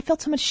I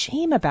felt so much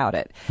shame about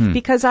it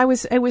because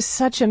it was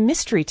such a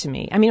mystery to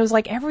me. I mean, it was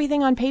like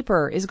everything on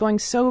paper is going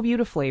so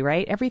beautifully,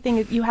 right?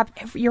 Everything you have,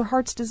 your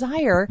heart's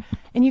desire,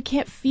 and you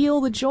can't feel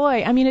the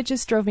joy. I mean, it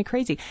just drove me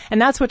crazy.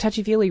 And that's what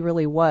Touchy-Feely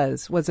really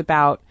was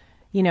about,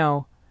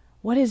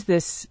 what is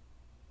this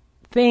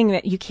thing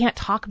that you can't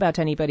talk about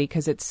to anybody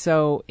because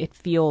it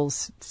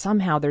feels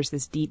somehow there's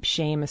this deep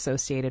shame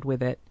associated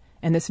with it.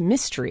 And this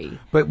mystery.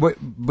 But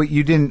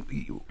you didn't,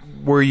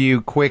 were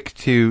you quick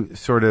to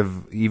sort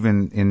of,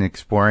 even in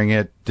exploring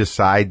it,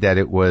 decide that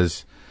it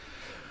was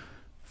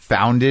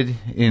founded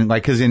in,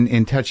 because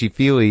in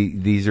Touchy-Feely,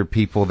 these are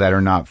people that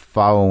are not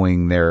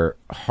following their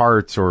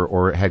hearts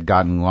or had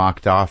gotten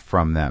locked off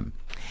from them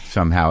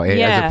somehow,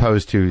 as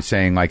opposed to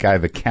saying, I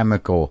have a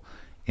chemical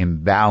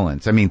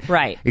imbalance. I mean,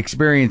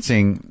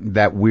 experiencing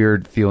that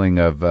weird feeling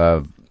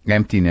of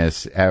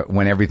emptiness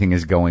when everything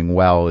is going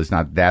well is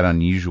not that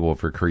unusual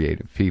for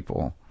creative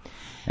people.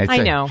 I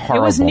know. It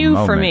was new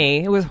for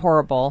me. It was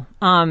horrible.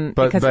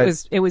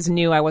 Because it was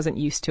new. I wasn't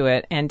used to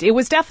it. And it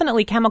was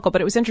definitely chemical, but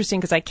it was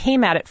interesting because I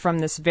came at it from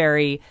this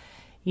very,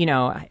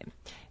 I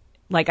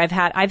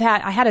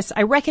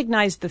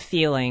recognized the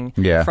feeling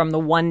from the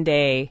one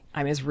day.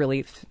 I was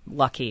really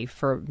lucky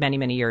for many,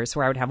 many years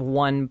where I would have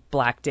one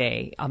black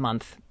day a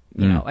month.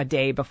 A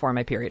day before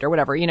my period or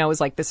whatever, it was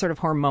like this sort of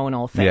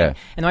hormonal thing. Yeah.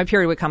 And my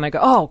period would come and I go,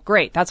 oh,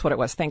 great. That's what it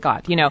was. Thank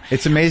God.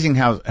 It's amazing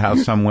how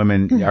some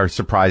women are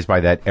surprised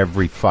by that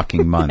every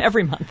fucking month.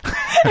 Every month.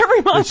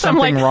 Every month. There's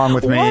something wrong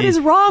with me. What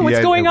is wrong? What's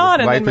going on?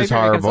 And life then is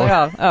horrible.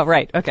 Like, oh,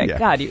 right. Okay. Yeah.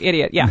 God, you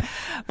idiot. Yeah.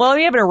 Well,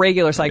 you have an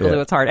irregular cycle too.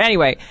 It's hard.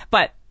 Anyway,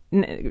 but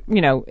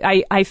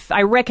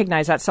I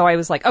recognize that. So I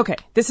was like, okay,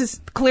 this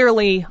is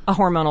clearly a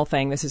hormonal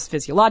thing. This is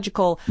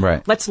physiological.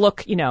 Right. Let's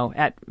look,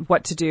 at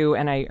what to do.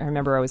 And I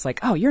remember I was like,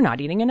 oh, you're not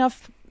eating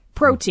enough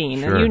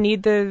protein and you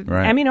need the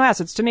amino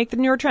acids to make the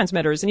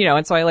neurotransmitters.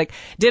 And so I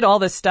did all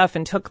this stuff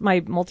and took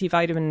my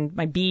multivitamin,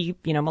 my B,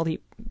 multi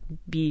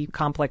B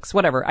complex,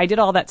 whatever. I did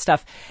all that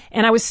stuff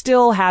and I was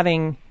still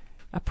having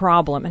a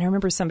problem. And I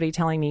remember somebody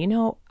telling me,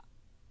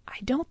 I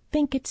don't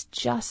think it's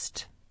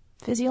just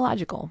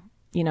physiological.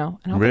 I don't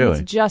think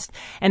it's just,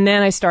 and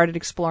then I started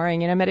exploring,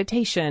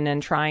 meditation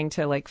and trying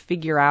to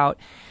figure out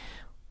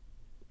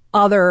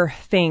other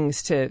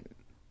things to,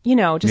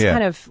 just Yeah.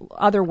 kind of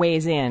other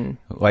ways in.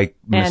 Like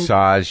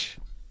massage,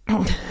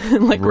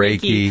 Like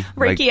Reiki,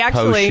 like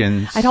actually.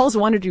 potions. I'd always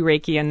wanted to do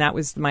Reiki, and that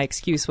was my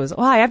excuse was,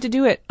 I have to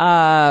do it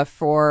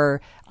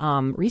for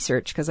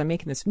research because I'm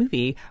making this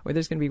movie where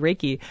there's going to be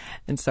Reiki,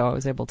 and so I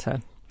was able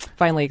to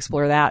finally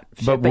explore that.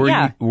 But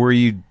were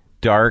you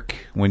dark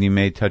when you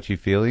made Touchy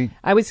Feely?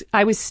 I was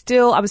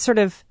sort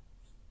of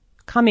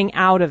coming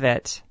out of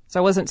it, so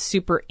I wasn't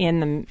super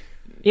in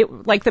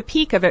the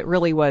peak of it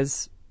really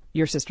was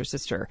Your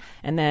Sister,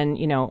 and then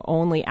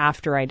only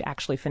after I'd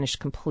actually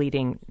finished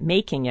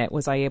making it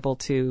was I able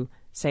to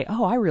say,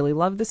 I really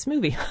love this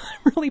movie.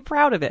 I'm really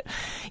proud of it.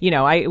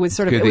 It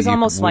was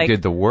almost like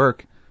did the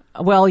work.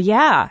 Well,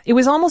 yeah, it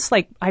was almost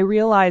like I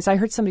realized I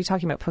heard somebody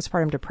talking about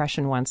postpartum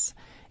depression once,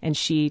 and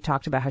she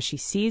talked about how she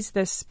sees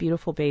this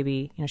beautiful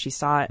baby. She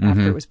saw it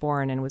after it was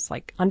born and was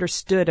like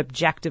understood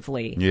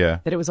objectively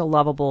that it was a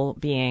lovable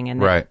being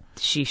and that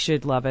she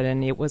should love it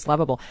and it was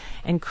lovable,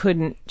 and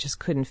couldn't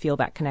feel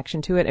that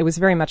connection to it. It was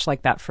very much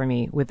like that for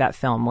me with that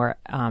film where,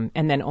 and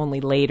then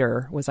only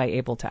later was I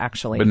able to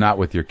actually. But not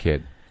with your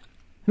kid.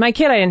 My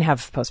kid, I didn't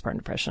have postpartum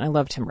depression. I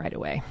loved him right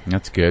away.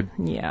 That's good.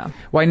 Yeah.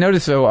 Well, I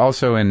noticed though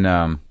also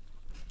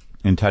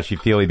in Touchy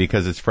Feely,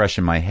 because it's fresh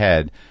in my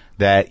head,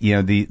 that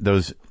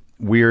those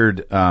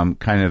weird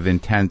kind of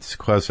intense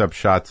close-up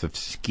shots of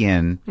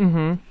skin,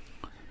 and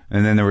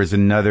then there was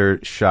another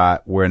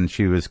shot when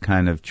she was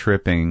kind of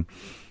tripping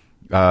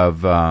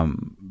of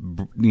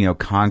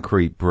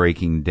concrete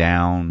breaking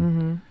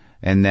down,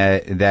 and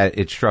that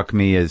it struck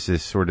me as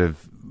this sort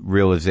of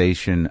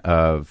realization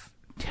of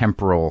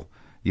temporal.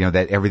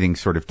 That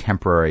everything's sort of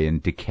temporary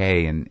and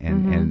decay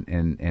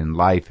and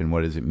life, and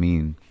what does it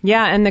mean?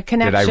 Yeah, and the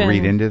connection. Did I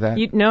read into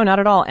that? No, not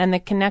at all. And the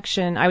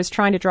connection, I was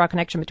trying to draw a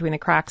connection between the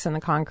cracks and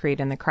the concrete,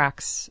 and the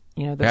cracks,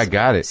 those I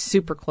got it.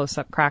 super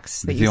close-up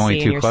cracks that It's you the only see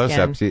in two your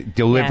close-ups. skin.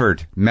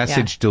 Delivered.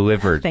 Message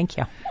delivered. Thank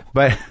you.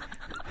 But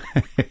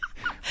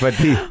But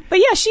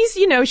yeah,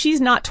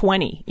 she's not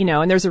 20,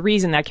 and there's a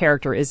reason that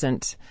character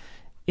isn't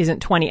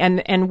 20.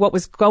 And what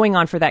was going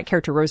on for that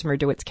character, Rosemary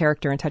DeWitt's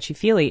character in Touchy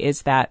Feely,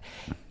 is that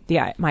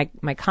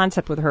my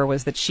concept with her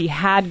was that she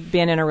had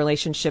been in a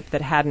relationship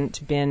that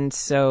hadn't been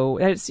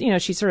so,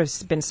 she's sort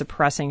of been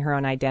suppressing her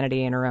own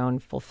identity and her own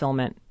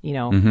fulfillment, in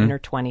her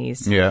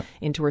 20s,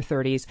 into her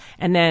 30s,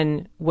 and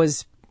then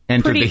was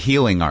entered the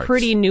healing arts,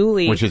 pretty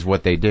newly, which is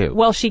what they do.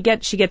 Well, she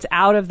gets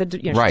out of the, she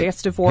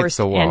gets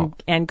divorced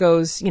and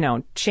goes,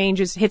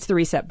 changes, hits the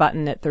reset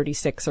button at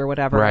 36 or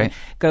whatever, and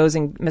goes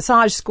in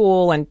massage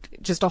school and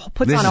just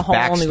puts on a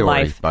whole new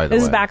life.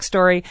 This is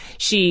backstory.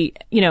 She,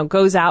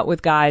 goes out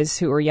with guys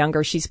who are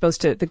younger. She's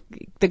supposed to,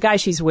 the guy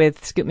she's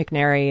with, Scoot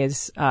McNairy,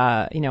 is,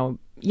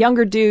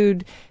 younger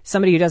dude,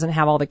 somebody who doesn't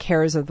have all the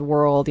cares of the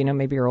world,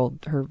 maybe her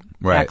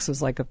ex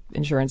was like an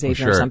insurance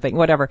agent or something,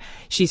 whatever.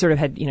 She sort of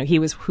had, he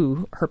was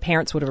who her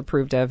parents would have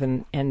approved of,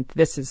 and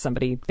this is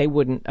somebody they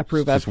wouldn't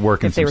approve of. Just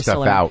working if they some were stuff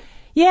still out.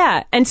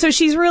 Yeah. And so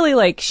she's really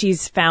like,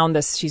 she's found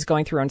this, she's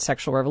going through her own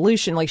sexual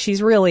revolution. Like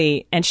she's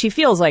really, and she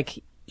feels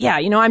like,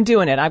 I'm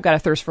doing it. I've got a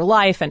thirst for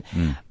life. And,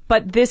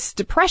 but this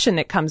depression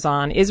that comes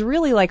on is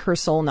really like her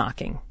soul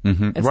knocking.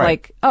 It's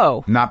like,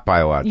 not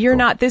biological. You're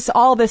not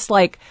all this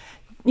like,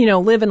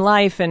 living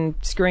life and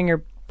screwing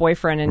your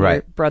boyfriend in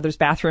your brother's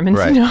bathroom and,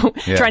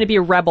 trying to be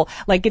a rebel.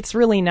 Like, it's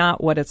really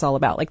not what it's all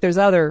about. Like, there's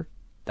other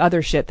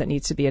shit that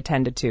needs to be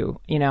attended to,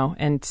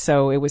 and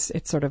so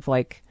it's sort of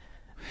like.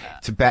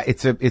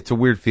 It's a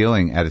weird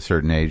feeling at a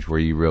certain age where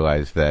you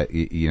realize that,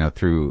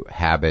 through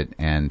habit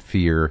and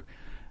fear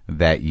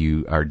that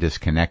you are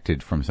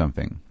disconnected from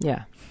something.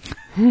 Yeah.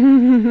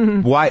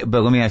 Why?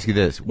 But let me ask you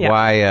this. Yeah.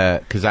 Why?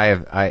 Because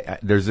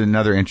there's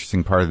another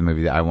interesting part of the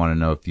movie that I want to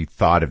know if you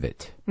thought of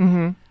it.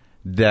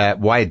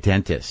 Why a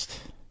dentist?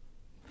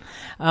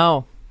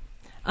 Oh,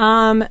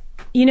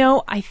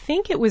 I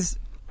think it was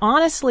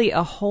honestly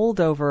a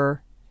holdover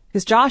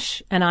because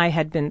Josh and I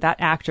that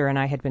actor and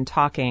I had been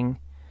talking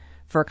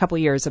for a couple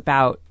of years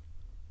about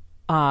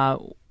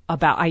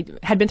I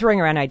had been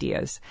throwing around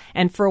ideas,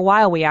 and for a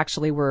while we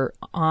actually were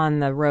on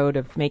the road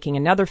of making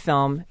another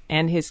film,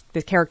 and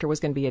the character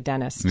was going to be a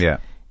dentist. Yeah,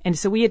 and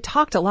so we had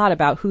talked a lot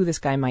about who this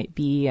guy might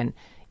be, and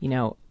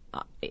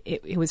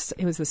it was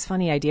this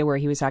funny idea where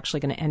he was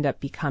actually going to end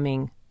up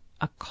becoming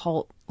a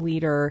cult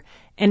leader,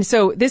 and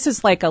so this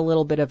is like a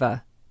little bit of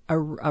a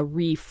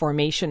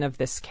reformation of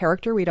this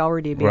character we'd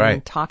already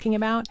been talking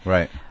about.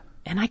 Right.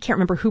 And I can't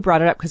remember who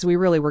brought it up because we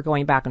really were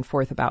going back and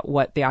forth about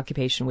what the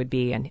occupation would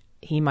be, and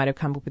he might have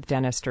come up with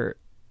dentist or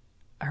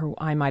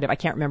I might have. I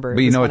can't remember.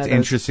 But what's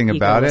interesting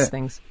about it?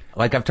 Things.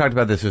 Like I've talked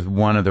about this with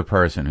one other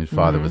person whose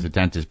father was a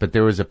dentist, but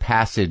there was a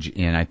passage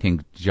in I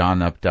think John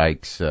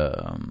Updike's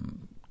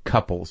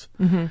Couples,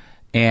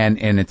 and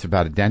it's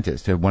about a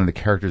dentist. One of the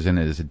characters in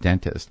it is a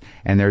dentist,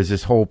 and there's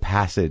this whole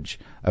passage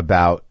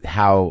about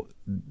how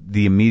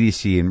the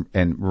immediacy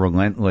and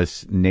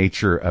relentless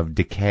nature of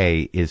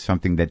decay is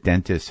something that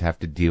dentists have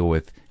to deal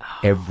with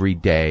every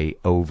day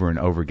over and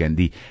over again.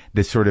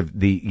 The sort of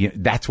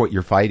that's what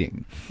you're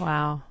fighting.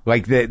 Wow.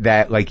 Like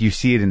that like you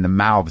see it in the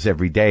mouths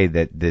every day,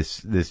 that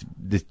this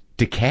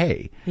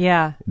decay.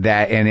 Yeah.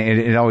 That, and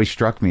it always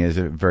struck me as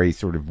a very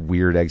sort of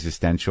weird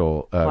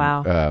existential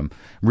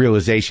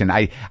realization.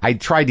 I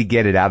tried to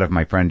get it out of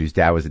my friend whose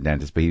dad was a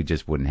dentist, but he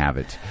just wouldn't have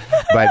it.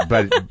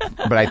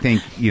 But I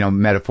think,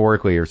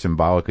 metaphorically or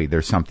symbolically,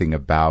 there's something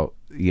about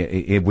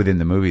within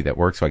the movie that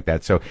works like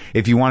that. So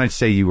if you wanted to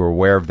say you were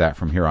aware of that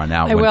from here on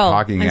out, I will.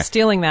 I'm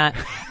stealing that.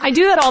 I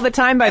do that all the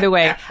time, by the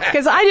way,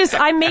 because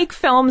I make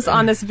films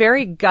on this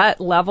very gut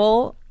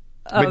level.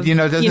 But doesn't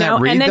that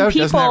read, and then though?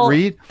 People, doesn't that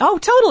read? Oh,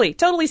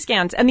 totally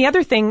scans. And the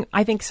other thing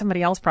I think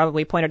somebody else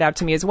probably pointed out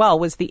to me as well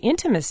was the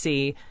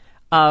intimacy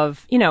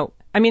of,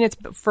 it's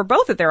for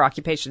both of their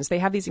occupations. They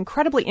have these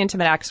incredibly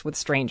intimate acts with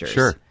strangers.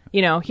 Sure.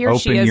 Here open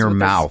she is your with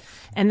mouth.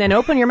 This, and then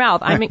open your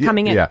mouth. I'm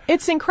coming in. Yeah.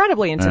 It's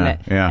incredibly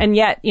intimate. Yeah. And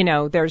yet,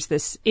 there's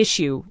this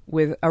issue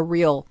with a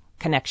real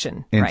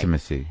connection.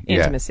 Intimacy. Right? Yeah.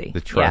 Intimacy.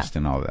 The trust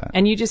and all that.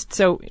 And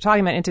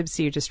talking about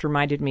intimacy, you just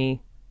reminded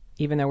me,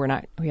 even though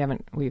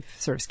we've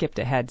sort of skipped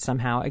ahead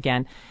somehow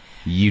again.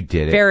 You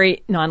did it.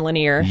 Very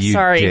nonlinear. You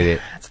Sorry. did it.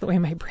 That's the way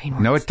my brain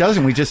works. No, it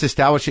doesn't. We just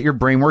established that your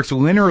brain works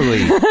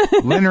linearly.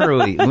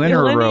 Linearly.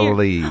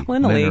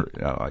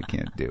 Oh, I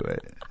can't do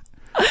it.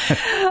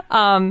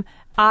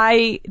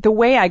 The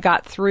way I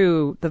got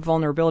through the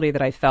vulnerability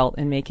that I felt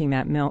in making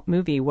that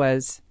movie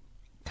was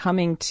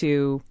coming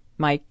to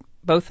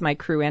both my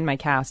crew and my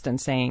cast and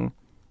saying,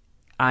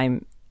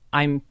 I'm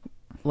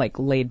like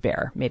laid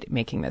bare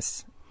making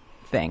this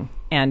thing.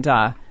 And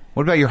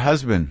what about your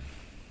husband?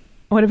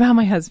 What about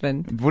my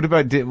husband? What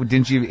about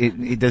didn't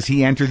you? Does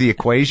he enter the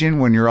equation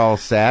when you're all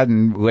sad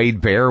and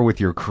laid bare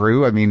with your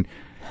crew? I mean,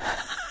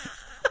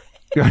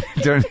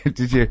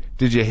 did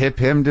you hip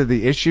him to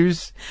the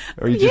issues?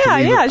 Or you just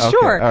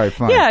sure. Okay, all right,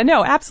 fine. Yeah,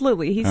 no,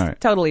 absolutely. He's right.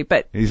 Totally,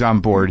 but he's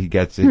on board. He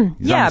gets it.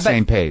 He's on the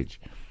same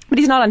page. But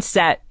he's not on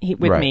set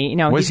with me.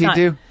 What does he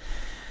do?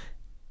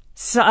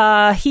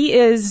 So, he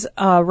is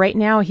right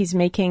now. He's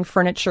making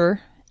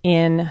furniture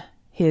in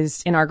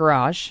our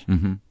garage.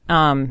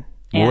 Mm-hmm.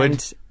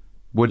 And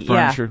wood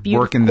furniture,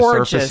 working the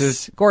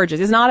surfaces. Gorgeous.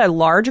 It's not a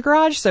large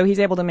garage, so he's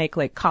able to make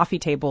like coffee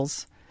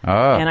tables.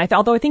 Oh. And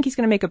although I think he's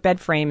going to make a bed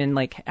frame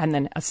and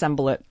then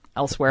assemble it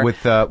elsewhere. With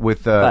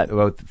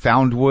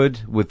found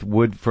wood, with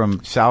wood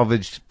from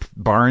salvaged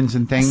barns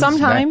and things.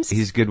 Sometimes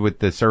he's good with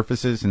the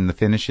surfaces and the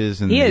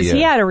finishes. And he is.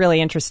 He had a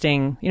really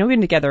interesting. We've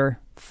been together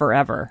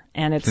forever,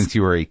 and it's since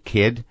you were a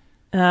kid.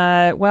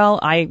 Well,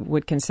 I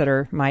would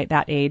consider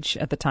that age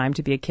at the time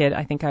to be a kid.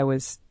 I think I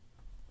was.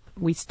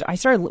 We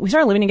started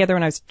living together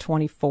when I was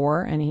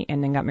 24, and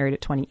then got married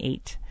at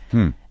 28.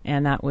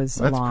 And that was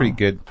that's pretty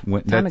good.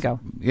 Time ago.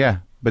 Yeah,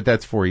 but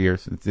that's 4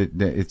 years.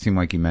 It seemed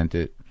like you meant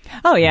it.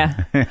 Oh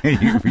yeah,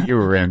 you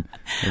were in.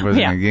 It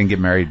wasn't. You didn't get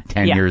married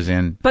 10 years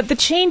in. But the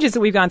changes that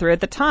we've gone through at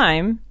the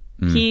time.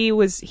 He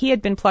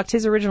had been plucked.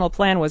 His original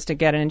plan was to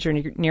get an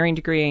engineering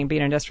degree and be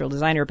an industrial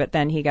designer, but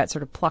then he got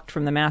sort of plucked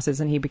from the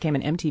masses and he became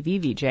an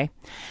MTV VJ.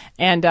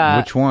 And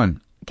which one?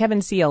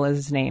 Kevin Seal is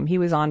his name. He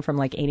was on from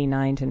like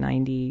 87 to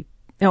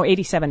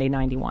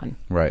 91.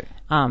 Right.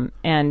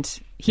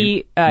 And he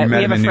you met we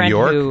have him a in friend New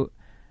York? who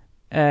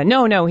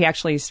no, he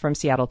actually is from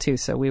Seattle too,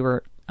 so we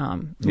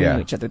knew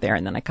each other there,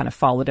 and then I kind of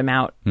followed him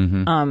out.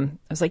 Mm-hmm. I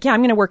was like,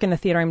 I'm going to work in the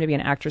theater. I'm going to be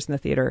an actress in the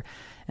theater.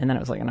 And then I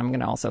was like, and I'm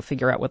going to also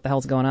figure out what the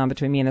hell's going on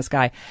between me and this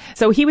guy.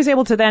 So he was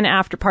able to then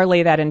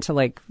parlay that into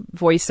like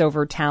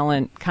voiceover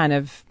talent kind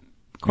of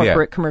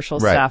corporate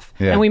commercial stuff.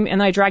 Yeah.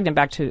 And I dragged him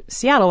back to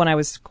Seattle when I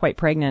was quite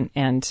pregnant,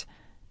 and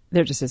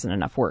there just isn't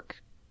enough work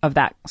of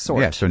that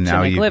sort so now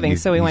to make a living.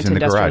 So he went to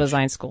industrial garage.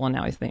 Design school, and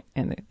now he's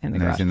in the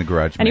garage. He's in the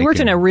garage. And he worked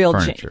in a real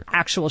furniture.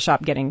 actual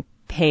shop getting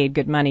paid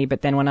good money.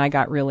 But then when I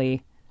got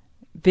really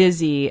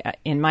busy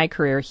in my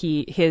career,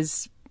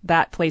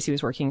 that place he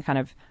was working kind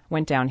of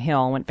went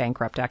downhill, went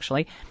bankrupt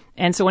actually.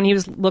 And so when he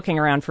was looking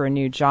around for a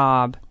new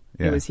job,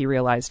 we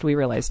realized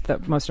the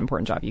most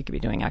important job you could be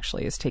doing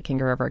actually is taking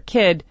care of our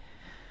kid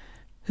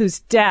who's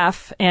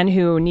deaf and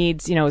who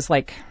needs, was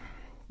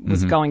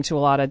going to a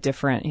lot of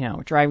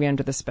different, driving him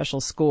to the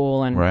special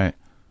school. And right.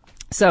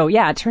 So,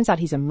 it turns out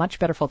he's a much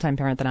better full-time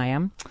parent than I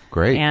am.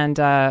 Great. And,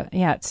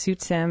 it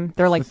suits him.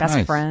 They're like best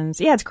nice.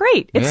 friends. Yeah, it's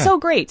great. It's so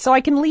great. So I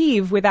can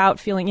leave without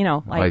feeling,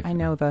 I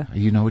know the...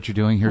 You know what you're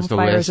doing? Here's the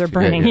fires list. are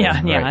burning. Yeah.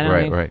 I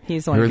know. Right.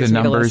 He's the one Here who are gives the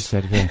me the numbers.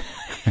 list.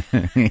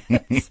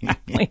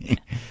 Exactly.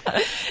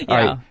 All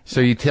right.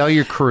 So you tell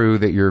your crew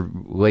that you're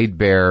laid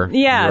bare.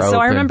 Yeah. So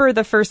I open. remember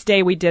the first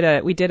day we did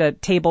a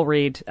table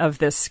read of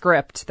this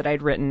script that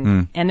I'd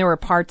written, and there were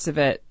parts of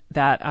it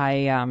that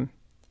I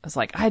was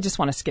like, I just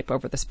want to skip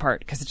over this part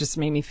because it just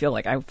made me feel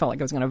like I felt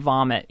like I was going to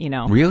vomit,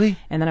 Really?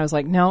 And then I was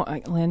like, no,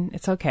 Lynn,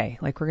 it's okay.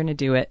 Like, we're going to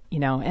do it,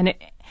 And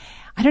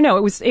I don't know.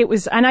 It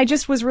was, and I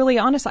just was really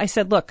honest. I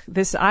said, look,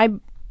 the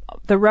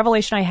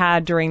revelation I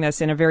had during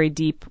this in a very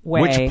deep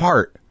way. Which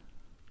part?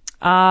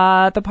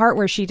 The part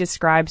where she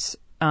describes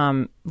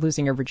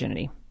losing her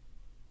virginity.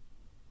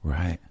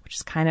 Right. which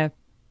is kind of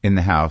In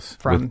the house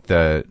from with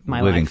the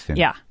my Livingston.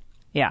 life.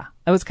 Yeah.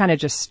 It was kind of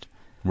just,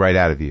 Right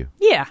out of you.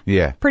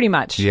 Yeah. pretty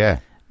much. Yeah.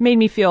 Made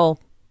me feel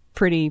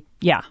pretty,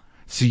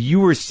 So you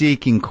were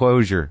seeking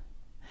closure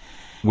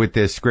with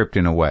this script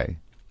in a way,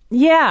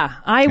 Yeah,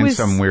 in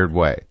some weird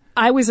way.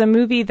 I was a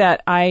movie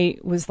that I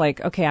was like,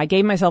 okay, I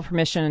gave myself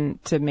permission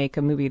to make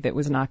a movie that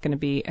was not going to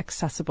be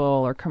accessible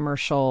or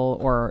commercial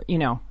or,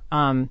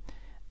 one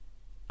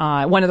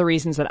of the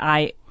reasons that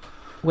I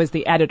was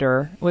the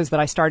editor was that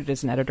I started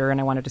as an editor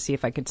and I wanted to see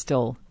if I could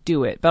still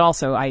do it. But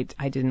also I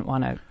didn't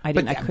want to, I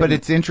couldn't. But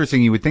it's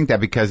interesting you would think that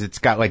because it's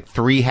got like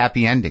 3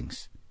 happy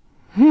endings.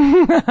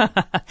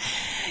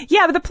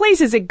 Yeah, but the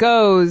places it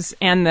goes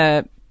and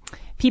the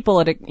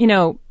people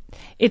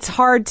it's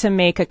hard to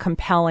make a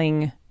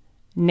compelling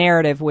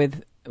narrative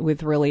with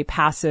really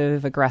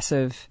passive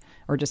aggressive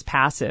or just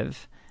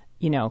passive,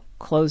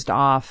 closed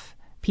off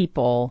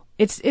people.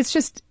 It's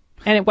just,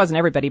 and it wasn't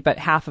everybody, but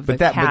half of the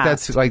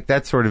cast. But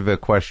that's sort of a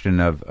question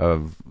of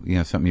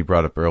something you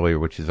brought up earlier,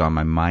 which is on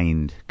my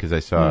mind because I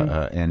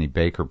saw Annie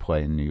Baker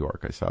play in New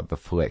York. I saw The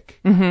Flick.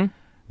 Mm-hmm.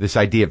 This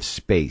idea of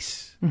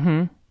space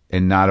and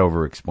not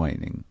over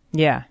explaining.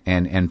 Yeah.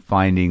 And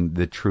finding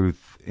the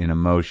truth in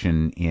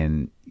emotion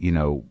in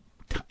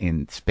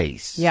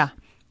space. Yeah.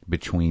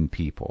 Between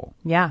people.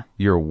 Yeah.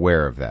 You're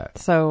aware of that.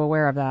 So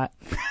aware of that.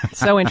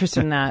 So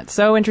interested in that.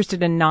 So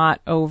interested in not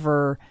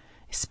over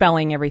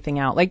spelling everything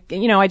out. Like,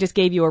 I just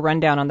gave you a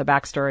rundown on the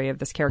backstory of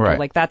this character. Right.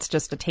 Like, that's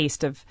just a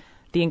taste of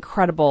the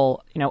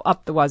incredible,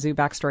 up the wazoo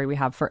backstory we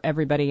have for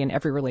everybody in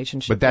every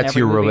relationship. But that's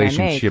your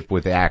relationship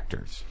with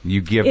actors.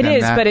 You give them that? It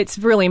is, but it's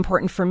really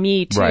important for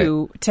me, too,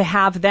 Right. to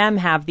have them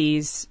have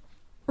these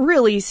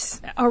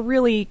a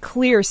really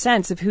clear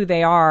sense of who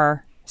they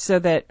are so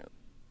that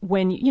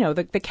when,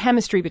 the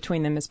chemistry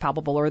between them is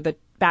palpable or the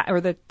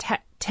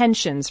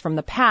tensions from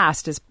the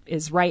past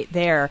is right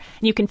there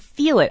and you can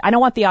feel it. I don't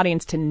want the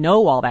audience to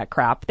know all that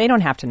crap. They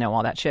don't have to know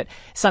all that shit.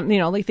 Some,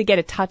 if they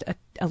get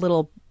a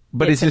little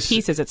bits and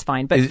pieces, it's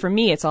fine. But for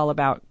me, it's all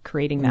about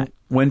creating that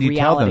When do you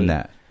reality. tell them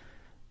that?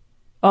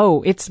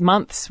 Oh, it's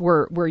months.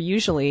 We're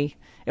usually,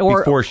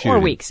 or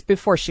weeks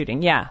before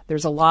shooting. Yeah.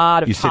 There's a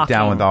lot of You talking. sit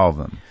down with all of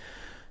them.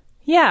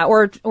 Yeah,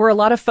 or a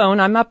lot of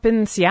phone. I'm up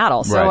in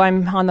Seattle, so Right.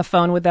 I'm on the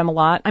phone with them a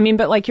lot. I mean,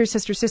 but like your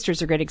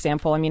sister's a great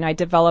example. I mean, I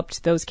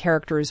developed those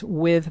characters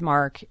with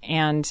Marc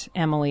and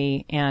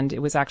Emily, and it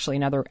was actually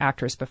another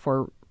actress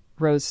before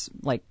Rose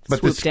But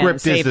swooped in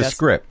and saved us.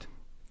 script.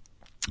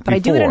 But I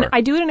do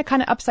it in a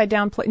kind of upside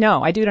down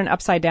No, I do it in an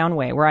upside down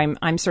way where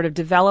I'm sort of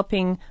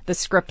developing the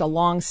script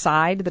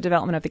alongside the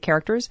development of the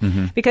characters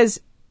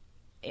because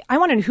I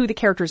want to know who the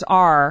characters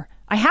are.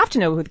 I have to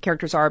know who the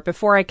characters are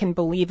before I can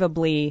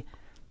believably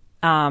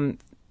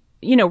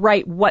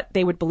write what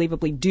they would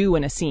believably do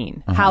in a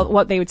scene,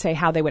 what they would say,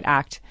 how they would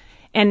act.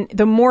 And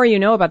the more you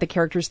know about the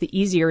characters, the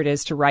easier it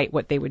is to write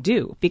what they would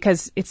do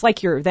because it's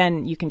like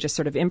then you can just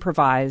sort of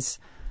improvise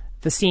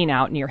the scene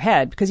out in your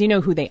head because you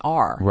know who they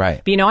are.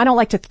 Right. But I don't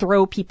like to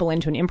throw people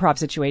into an improv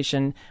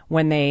situation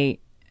when I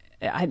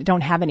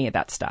don't have any of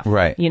that stuff.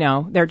 Right.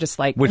 They're just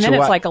like, Which and then a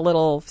it's lot- like a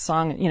little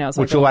song, it's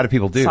like Which a lot of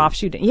people do. Soft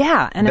shooting.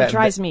 Yeah. And it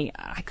drives me,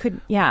 I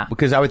couldn't, yeah.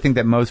 Because I would think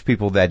that most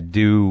people that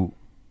do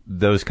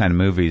those kind of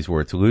movies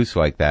where it's loose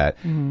like that,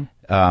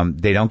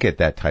 they don't get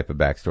that type of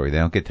backstory. They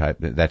don't get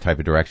that type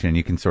of direction, and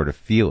you can sort of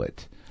feel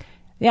it.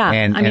 Yeah,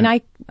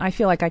 I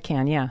feel like I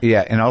can. Yeah.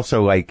 Yeah, and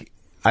also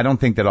I don't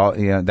think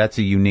that that's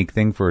a unique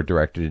thing for a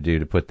director to do,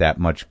 to put that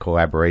much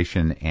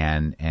collaboration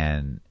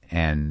and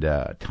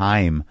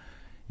time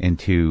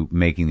into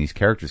making these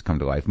characters come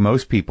to life.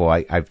 Most people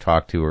I've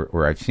talked to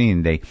or I've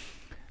seen,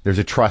 there's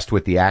a trust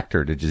with the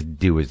actor to just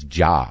do his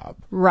job.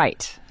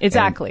 Right.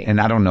 Exactly. And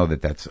I don't know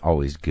that that's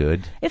always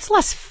good. It's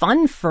less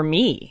fun for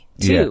me,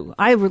 too.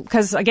 Yeah.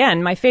 Because,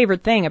 again, my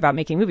favorite thing about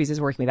making movies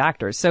is working with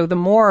actors. So the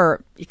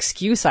more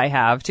excuse I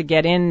have to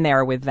get in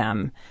there with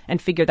them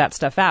and figure that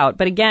stuff out.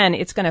 But again,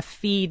 it's going to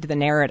feed the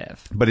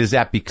narrative. But is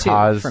that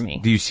because, for me.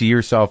 Do you see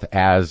yourself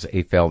as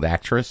a failed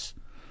actress?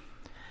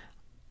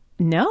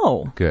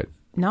 No. Good.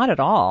 Not at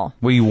all.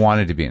 Well, you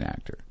wanted to be an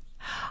actor.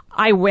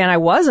 When I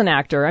was an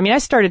actor, I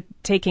started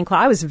taking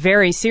I was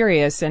very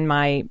serious in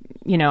my,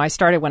 I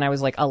started when I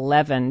was like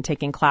 11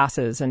 taking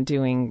classes and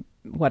doing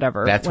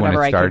whatever I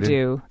could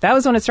do. That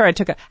was when it started. I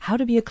took a how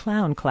to be a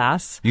clown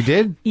class. You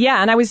did?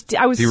 Yeah, and I was Do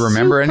you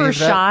remember super any of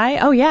that? shy.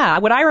 Oh yeah.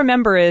 What I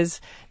remember is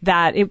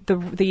that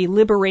the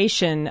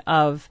liberation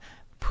of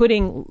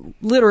putting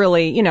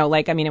literally,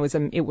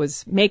 it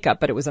was makeup,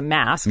 but it was a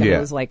mask and Yeah, it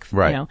was like,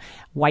 right.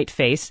 white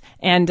face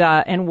and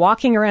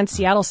walking around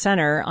Seattle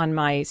Center on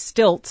my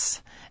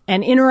stilts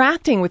and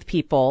interacting with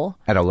people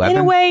At 11?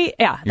 in a way,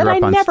 yeah, You're that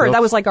up I on never, stilts?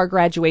 that was like our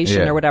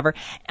graduation Yeah. or whatever.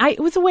 It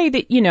was a way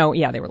that,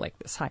 they were like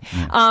this high,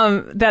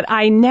 that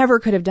I never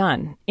could have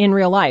done in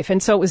real life.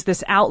 And so it was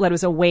this outlet, it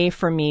was a way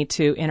for me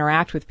to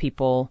interact with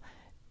people.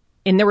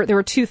 And there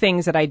were two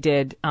things that I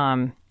did,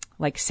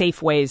 like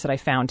safe ways that I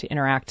found to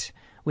interact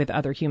with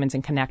other humans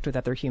and connect with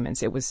other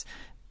humans. It was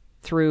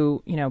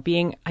through,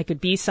 I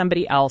could be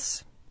somebody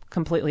else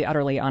completely,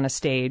 utterly on a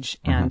stage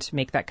and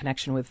make that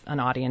connection with an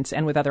audience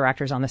and with other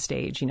actors on the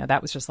stage.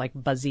 That was just like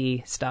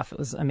buzzy stuff. It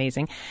was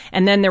amazing.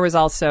 And then there was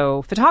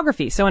also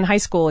photography. So in high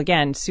school,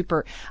 again,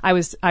 I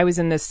was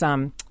in this,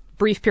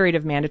 brief period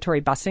of mandatory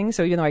busing.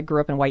 So even though I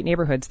grew up in white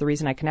neighborhoods, the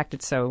reason I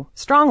connected so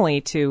strongly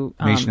to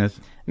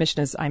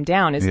Mishna's I'm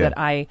Down is that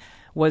I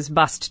was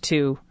bused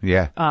to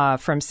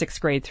from 6th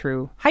grade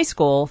through high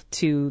school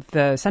to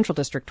the Central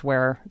District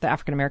where the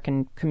African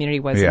American community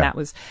was, and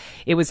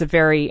it was a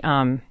very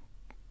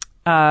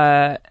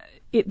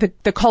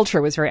the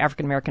culture was very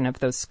African American of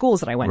those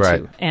schools that I went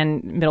to,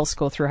 and middle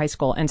school through high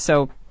school, and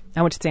so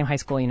I went to the same high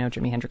school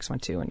Jimi Hendrix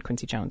went to, and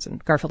Quincy Jones,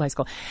 and Garfield High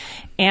School,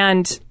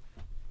 and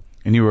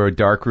you were a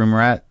darkroom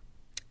rat.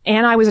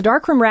 And I was a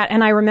darkroom rat,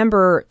 and I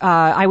remember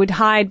I would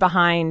hide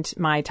behind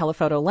my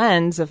telephoto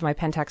lens of my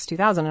Pentax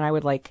 2000, and I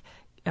would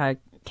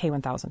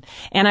K1000,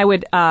 and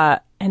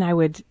I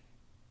would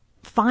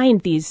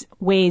find these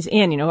ways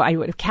in. I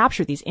would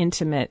capture these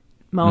intimate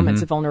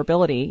moments of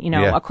vulnerability,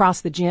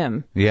 across the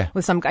gym,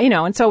 with some guy,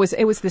 and so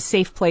it was the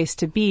safe place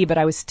to be. But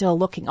I was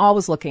still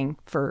always looking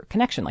for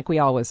connection, like we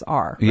always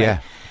are. Right?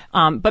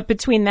 But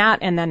between that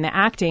and then the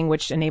acting,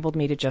 which enabled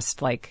me to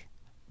just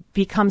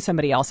become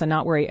somebody else and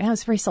not worry. I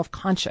was very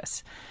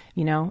self-conscious,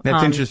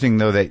 That's interesting,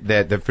 though,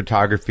 that the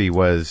photography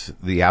was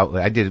the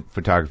outlet. I did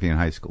photography in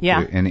high school, too,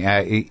 and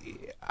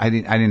I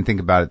didn't think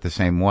about it the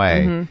same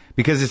way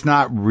because it's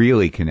not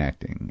really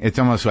connecting. It's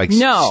almost like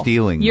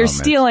stealing. You're moments.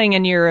 Stealing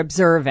and you're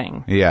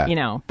observing.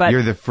 But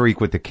you're the freak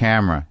with the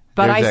camera.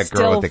 But There's that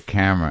girl with the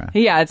camera.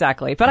 Yeah,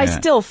 exactly. But I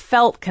still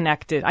felt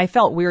connected. I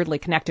felt weirdly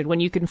connected when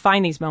you can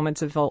find these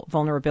moments of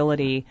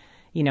vulnerability,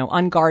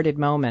 unguarded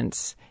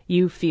moments.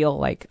 You feel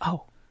like,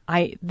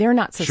 they're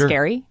not so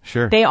scary.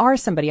 Sure. They are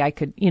somebody I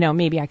could,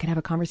 maybe I could have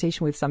a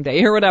conversation with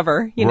someday or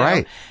whatever,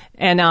 Right.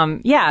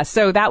 And,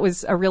 so that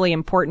was a really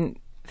important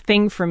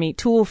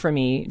tool for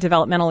me,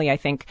 developmentally, I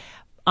think.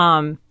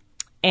 And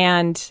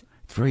it's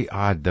very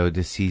odd, though,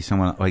 to see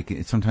someone,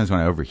 sometimes when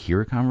I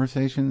overhear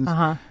conversations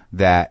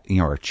that,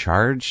 are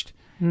charged,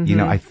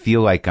 I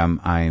feel like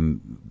I'm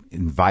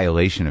in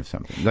violation of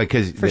something.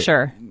 For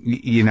sure.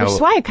 Which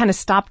is why I kind of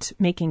stopped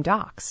making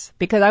docs,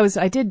 because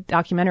I did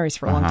documentaries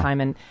for a long time,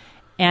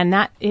 and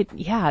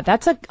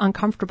that's an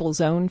uncomfortable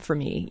zone for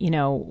me,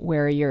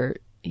 where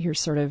you're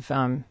sort of,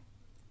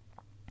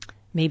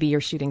 maybe you're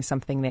shooting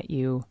something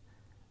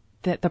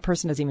that the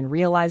person doesn't even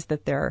realize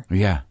that they're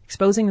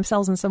exposing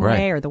themselves in some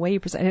way, or the way you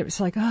present it. It's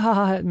like,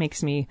 it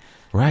makes me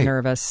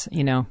nervous,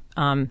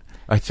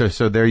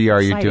 So there you are.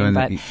 You're doing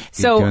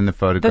the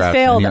photographs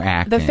and you're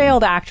acting. The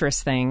failed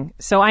actress thing.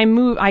 So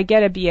I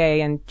get a BA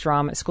in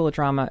drama, School of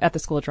Drama, at the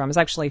School of Drama. It was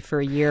actually for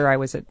a year. I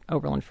was at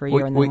Oberlin for a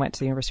year and then went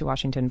to the University of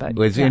Washington. But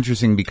it's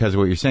interesting because of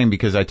what you're saying,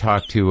 because I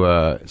talked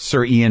to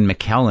Sir Ian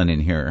McKellen in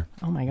here.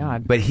 Oh my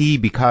God. But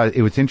because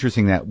it was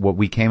interesting that what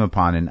we came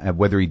upon, and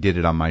whether he did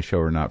it on my show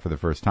or not for the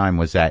first time,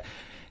 was that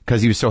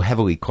because he was so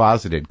heavily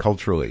closeted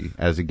culturally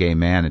as a gay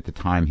man at the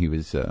time he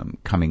was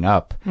coming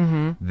up,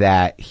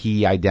 that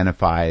he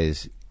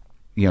identifies,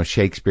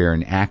 Shakespeare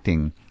and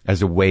acting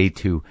as a way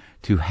to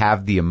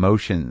have the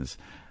emotions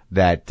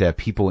that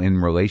people in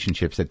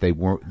relationships that they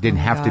didn't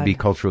have to be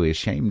culturally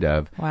ashamed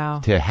of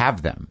to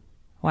have them.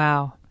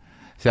 Wow.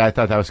 So I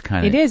thought that was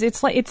kind of... It is.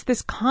 It's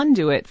this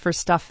conduit for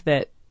stuff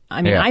that,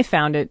 I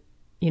found it,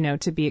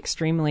 to be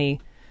extremely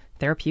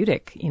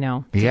therapeutic,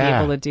 to be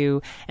able to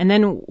do. And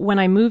then when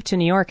I moved to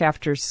New York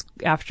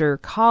after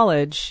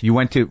college, you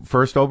went to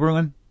first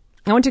Oberlin?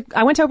 I went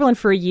to Oberlin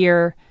for a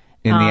year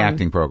in the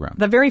acting program.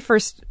 The very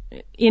first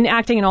in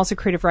acting and also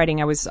creative writing.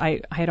 I was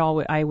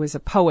a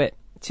poet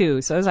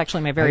too, so it was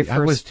actually my very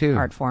first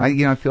art form.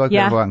 I feel like we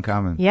have a lot in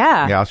common.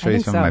 Yeah, I'll show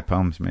you some of my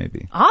poems,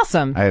 maybe.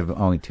 Awesome. I have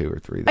only 2 or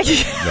 3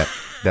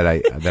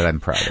 that I'm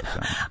proud of. So.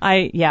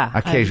 I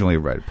occasionally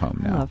write a poem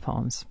now. I love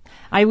poems.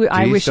 I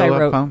wish I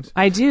wrote poems?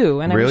 I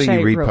do, and really? I wish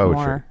I read wrote poetry?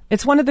 more.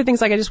 It's one of the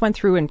things I just went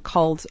through and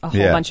culled a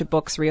whole bunch of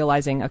books,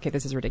 realizing, okay,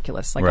 this is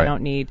ridiculous. I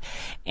don't need,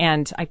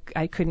 and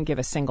I couldn't give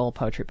a single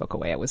poetry book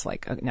away. It was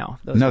like, no,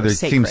 those are they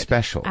sacred. seem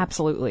special.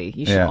 Absolutely,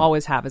 you should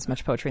always have as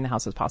much poetry in the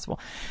house as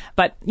possible.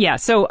 But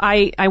so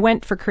I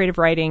went for creative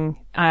writing.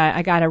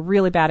 I got a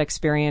really bad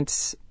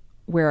experience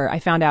where I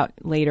found out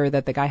later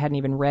that the guy hadn't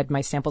even read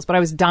my samples, but I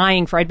was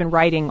dying I'd been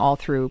writing all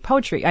through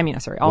poetry.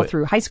 All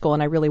through high school,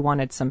 and I really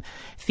wanted some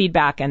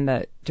feedback. And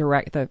the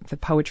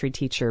poetry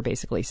teacher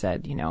basically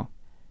said,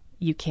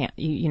 you can't,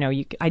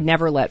 I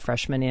never let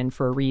freshmen in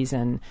for a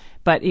reason.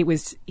 But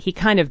he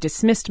kind of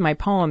dismissed my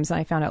poems, and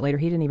I found out later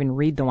he didn't even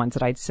read the ones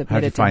that I'd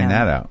submitted to him. How'd you find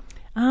that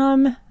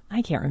out?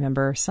 I can't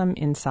remember, some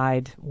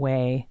inside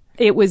way.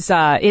 It was,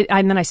 and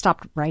then I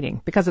stopped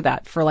writing because of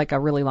that for like a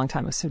really long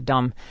time. It was so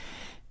dumb.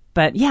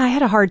 But I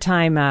had a hard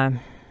time.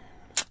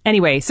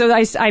 Anyway, so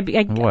I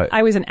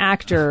was an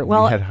actor.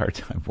 Well, you had a hard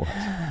time.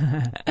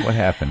 What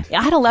happened?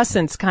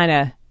 Adolescence kind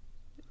of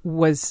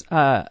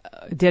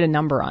did a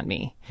number on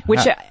me,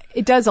 which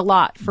it does a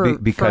lot for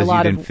a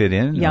lot you didn't of fit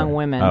in, young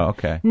women. Oh,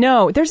 okay.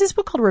 No, there's this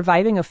book called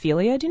Reviving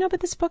Ophelia. Do you know about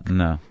this book?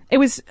 No. It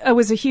was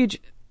a huge.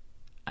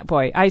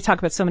 boy, I talk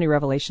about so many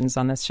revelations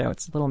on this show.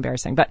 It's a little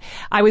embarrassing. But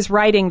I was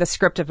writing the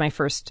script of my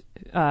first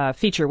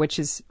feature, which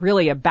is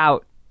really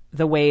about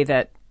the way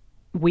that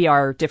we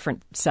are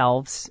different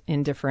selves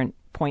in different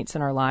points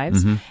in our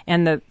lives.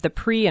 And the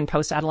pre and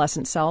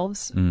post-adolescent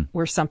selves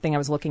were something I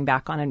was looking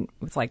back on and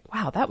was like,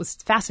 wow, that was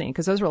fascinating,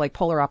 because those were like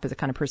polar opposite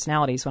kind of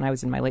personalities. When I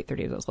was in my late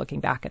 30s, I was looking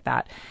back at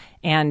that.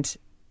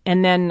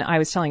 And then I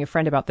was telling a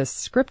friend about this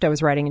script I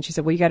was writing, and she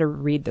said, well, you got to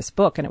read this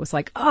book. And it was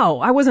like, oh,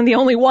 I wasn't the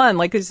only one.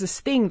 Like, there's this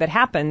thing that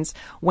happens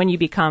when you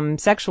become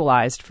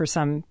sexualized for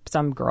some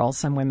girls,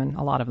 some women,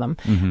 a lot of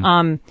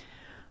them,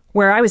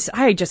 where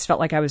I just felt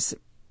like I was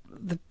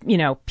the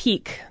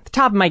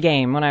top of my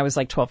game when I was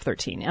like 12,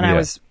 13. And I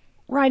was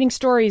writing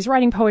stories,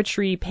 writing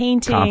poetry,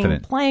 painting,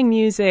 Confident. playing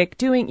music,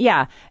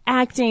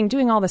 acting,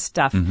 doing all this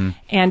stuff,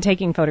 and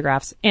taking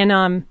photographs.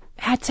 And,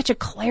 had such a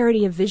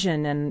clarity of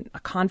vision and a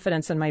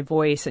confidence in my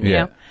voice, and you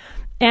know,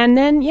 and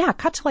then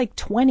cut to like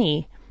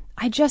 20.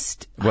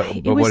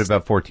 What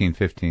about 14,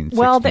 15, 16?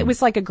 Well, that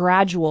was like a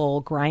gradual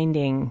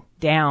grinding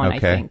down, I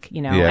think,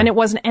 and it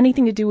wasn't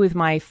anything to do with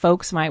my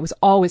folks. I was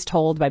always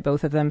told by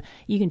both of them,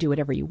 you can do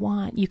whatever you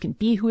want. You can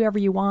be whoever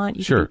you want.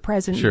 You can be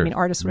present. You can be an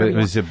artist, whatever But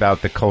it was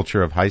about the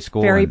culture of high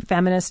school. Very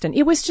feminist. And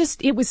it was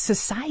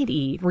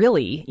society,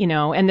 really,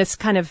 and this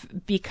kind of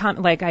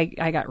like,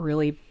 I got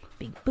really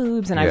big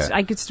boobs, and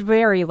I was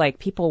very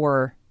like,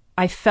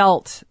 I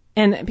felt,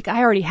 and I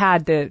already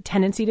had the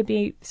tendency to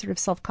be sort of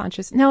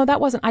self-conscious. No,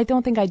 that wasn't, I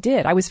don't think I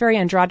did. I was very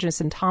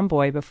androgynous and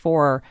tomboy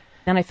before.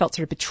 Then I felt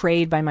sort of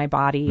betrayed by my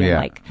body, and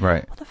like,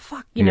 what the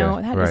fuck,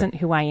 that isn't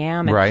who I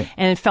am. And,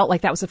 and it felt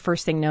like that was the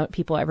first thing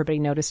everybody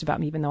noticed about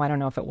me, even though I don't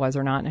know if it was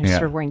or not. And I was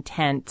sort of wearing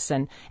tents,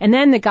 and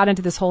then it got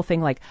into this whole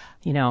thing like,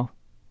 oh,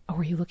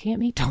 were you looking at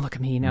me? Don't look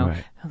at me,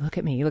 look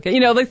at me, look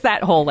at, like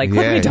that whole like,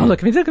 look at me, don't look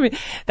at me, look at me.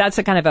 That's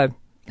a kind of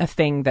a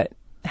thing that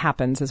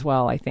happens as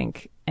well, I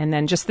think. And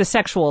then just the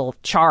sexual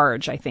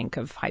charge, I think,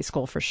 of high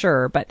school for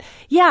sure. But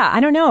I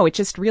don't know. It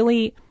just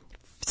really,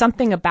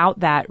 something about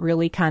that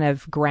really kind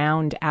of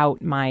ground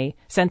out my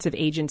sense of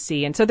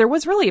agency. And so there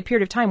was really a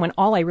period of time when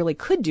all I really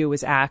could do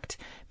was act,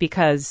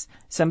 because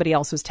somebody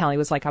else was telling, it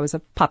was like I was a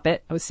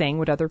puppet. I was saying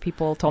what other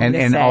people told me to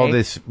say. And all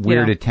this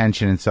weird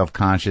attention and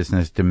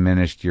self-consciousness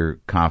diminished your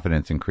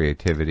confidence and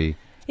creativity.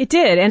 It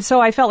did. And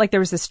so I felt like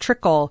there was this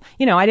trickle.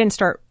 I didn't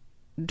start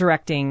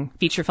directing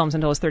feature films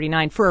until I was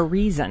 39 for a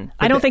reason.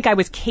 I don't think I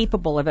was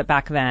capable of it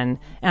back then,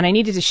 and I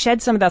needed to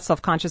shed some of that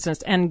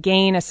self-consciousness and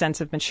gain a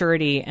sense of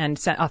maturity and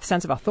a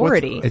sense of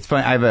authority. It's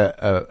funny. I have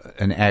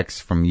an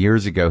ex from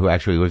years ago who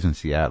actually lives in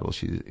Seattle.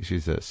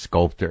 She's a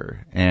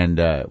sculptor, and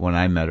when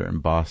I met her in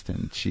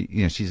Boston,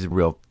 she's a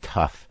real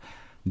tough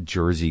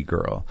Jersey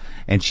girl,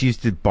 and she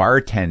used to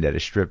bartend at a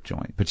strip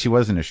joint, but she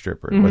wasn't a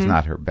stripper. It was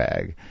not her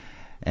bag,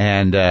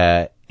 and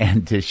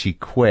she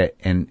quit,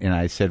 and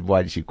I said,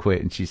 why did she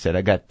quit? And she said,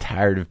 I got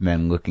tired of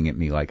men looking at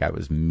me like I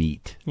was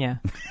meat. Yeah.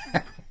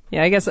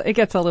 Yeah, I guess it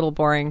gets a little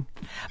boring.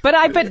 But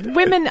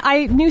women,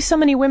 I knew so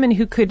many women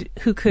who could,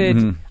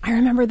 I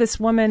remember this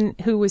woman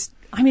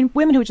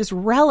women who would just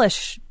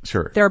relish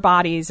their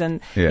bodies, and,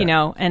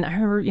 and I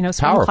remember,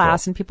 swim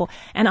class and people,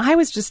 and I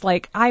was just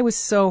like, I was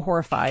so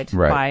horrified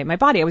by my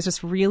body. I was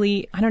just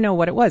really, I don't know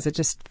what it was. It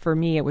just, for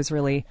me, it was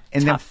really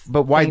tough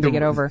to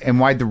get over. And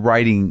why'd the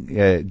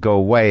writing go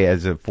away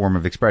as a form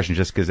of expression?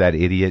 Just because that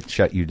idiot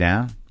shut you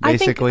down,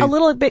 basically? I think a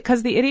little bit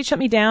because the idiot shut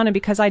me down, and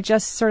because I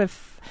just sort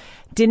of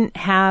didn't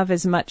have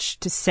as much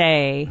to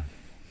say.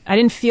 I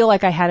didn't feel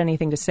like I had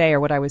anything to say, or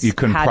what I was. You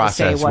couldn't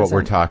process what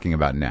we're talking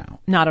about now.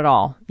 Not at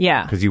all.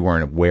 Yeah. Because you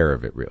weren't aware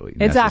of it really.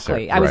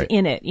 Exactly. I was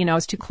in it. I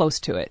was too close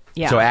to it.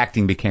 Yeah. So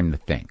acting became the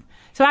thing.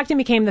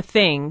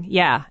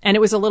 Yeah. And it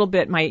was a little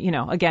bit my,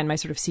 again, my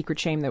sort of secret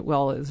shame that,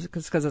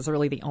 because it's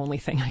really the only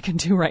thing I can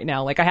do right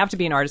now. Like, I have to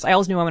be an artist. I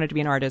always knew I wanted to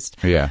be an artist.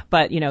 Yeah.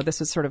 But, this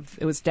was sort of,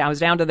 I was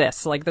down to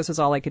this. Like, this was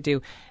all I could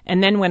do.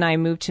 And then when I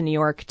moved to New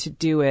York to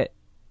do it,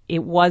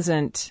 it was,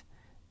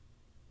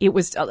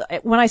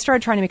 when I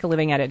started trying to make a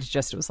living at it,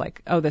 it was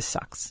like, oh, this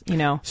sucks,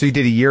 So you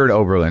did a year at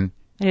Oberlin.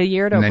 And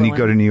then you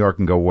go to New York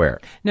and go where?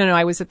 No,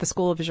 I was at the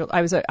School of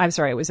I was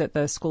at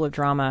the School of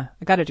Drama.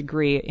 I got a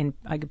degree in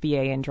a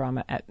BA in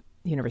drama at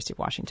the University of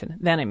Washington.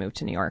 Then I moved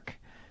to New York.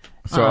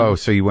 So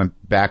you went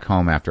back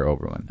home after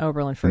Oberlin.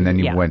 And then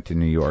you went to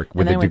New York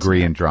with a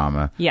degree in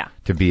drama. Yeah.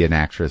 To be an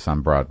actress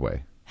on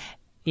Broadway.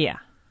 Yeah.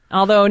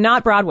 Although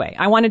not Broadway.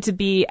 I wanted to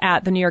be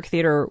at the New York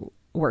Theater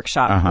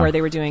Workshop where they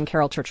were doing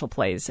Carol Churchill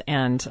plays,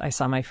 and I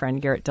saw my friend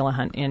Garrett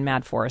Dillahunt in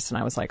Mad Forest, and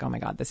I was like, oh my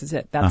God, this is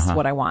it. That's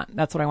what I want.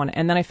 That's what I want.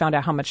 And then I found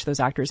out how much those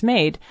actors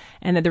made,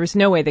 and that there was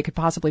no way they could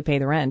possibly pay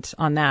the rent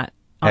on that,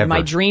 on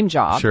my dream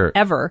job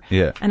ever.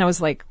 Yeah. And I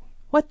was like,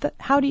 what the,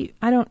 how do you,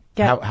 I don't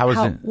get,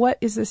 what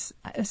is this?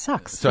 It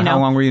sucks. So how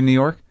long were you in New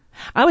York?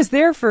 I was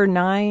there for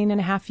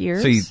 9.5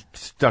 years. So you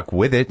stuck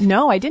with it.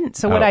 No, I didn't.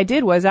 So what I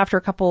did was, after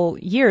a couple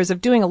years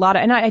of doing a lot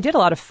of, and I did a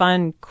lot of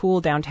fun,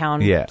 cool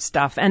downtown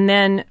stuff, and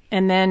then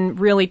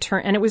really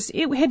and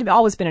it had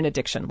always been an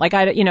addiction. Like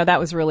that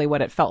was really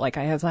what it felt like.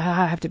 I was like,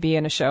 I have to be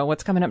in a show.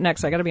 What's coming up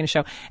next? I got to be in a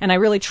show. And I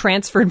really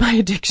transferred my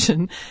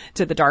addiction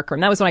to the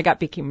darkroom. That was when I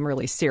became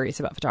really serious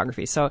about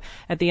photography. So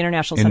at the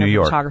International Center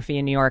for Photography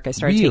in New York, I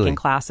started taking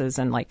classes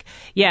and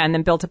and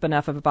then built up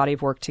enough of a body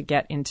of work to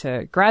get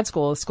into grad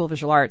school, School of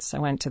Visual Arts. I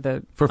went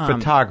to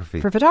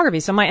photography. For photography.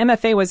 So my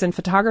MFA was in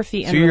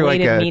photography and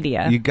related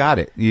media. You got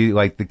it. You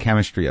like the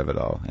chemistry of it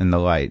all and the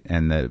light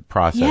and the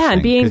processing. Yeah,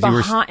 and being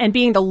and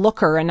being the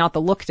looker and not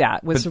the looked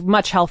at was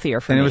much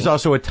healthier for me. And it was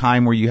also a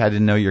time where you had to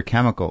know your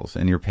chemicals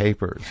and your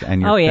papers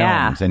and your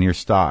films and your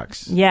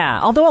stocks. Yeah,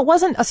 although it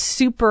wasn't a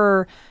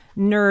super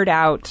nerd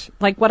out.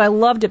 Like what I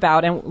loved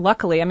about, and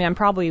luckily, I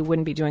probably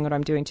wouldn't be doing what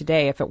I'm doing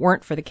today if it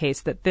weren't for the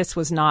case that this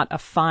was not a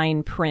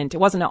fine print. It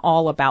wasn't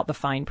all about the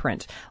fine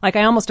print. Like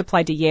I almost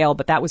applied to Yale,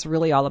 but that was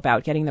really all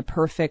about getting the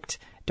perfect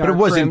darkroom technique. But it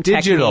wasn't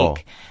digital.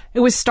 It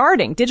was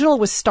starting. Digital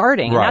was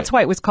starting. Right. And that's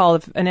why it was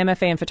called an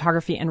MFA in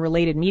photography and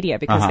related media,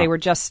 because they were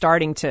just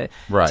starting to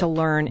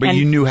learn. But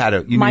you knew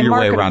your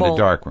way around the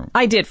darkroom.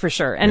 I did, for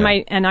sure.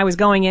 And I was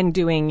going in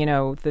doing,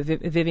 the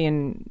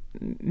Vivian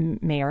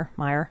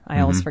Meyer,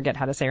 I always forget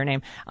how to say her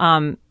name,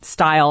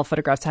 style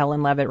photographs,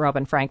 Helen Levitt,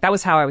 Robin Frank. That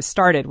was how I was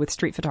started with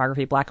street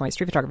photography, black and white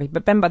street photography.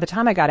 But then by the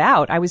time I got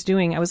out, I was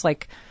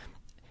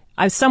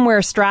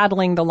somewhere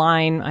straddling the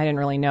line, I didn't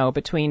really know,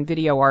 between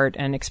video art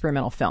and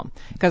experimental film,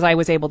 because I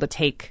was able to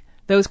take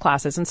those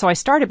classes. And so I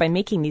started in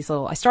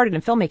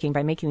filmmaking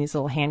by making these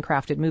little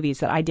handcrafted movies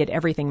that I did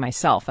everything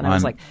myself. And I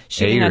was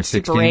shooting on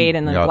Super 8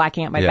 and then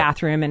blacking out my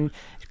bathroom and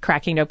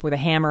cracking it up with a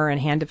hammer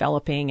and hand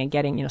developing and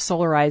getting,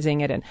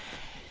 solarizing it and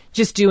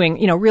just doing,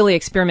 really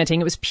experimenting.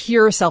 It was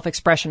pure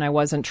self-expression. I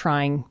wasn't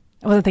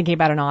thinking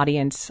about an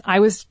audience. I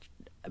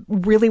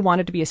really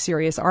wanted to be a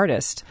serious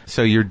artist.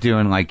 So you're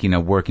doing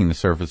working the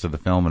surface of the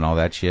film and all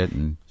that shit?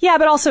 Yeah,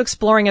 but also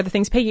exploring other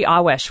things. Peggy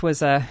Awesh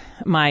was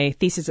my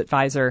thesis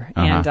advisor.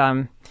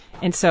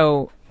 And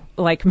so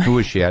who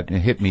was she?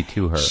 Hit me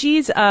to her.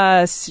 She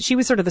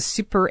was sort of the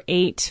Super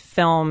 8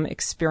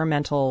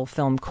 experimental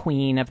film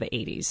queen of the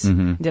 80s.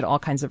 Mm-hmm. Did all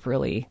kinds of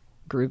really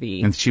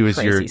groovy, and she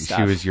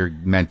was your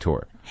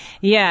mentor.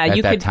 Yeah,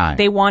 at that time.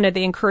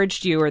 They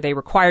encouraged you, or they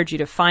required you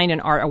to find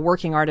a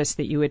working artist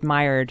that you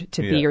admired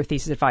to be your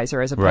thesis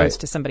advisor, as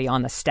opposed to somebody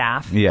on the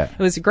staff. Yeah, it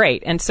was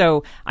great. And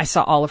so I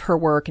saw all of her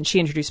work, and she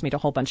introduced me to a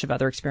whole bunch of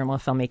other experimental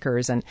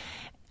filmmakers. And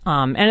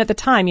at the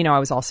time, I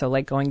was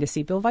also going to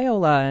see Bill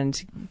Viola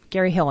and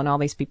Gary Hill and all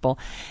these people.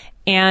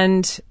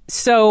 And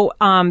so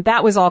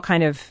that was all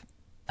kind of.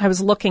 I was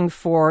looking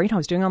for, I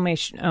was doing all my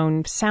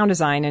own sound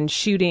design and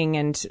shooting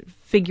and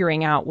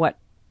figuring out what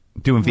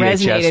doing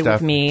VHS resonated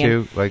stuff with me.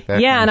 Too, like that.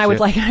 Yeah, and I would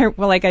shit.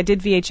 I did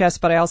VHS,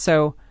 but I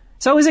also,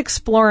 so I was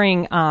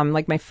exploring,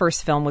 my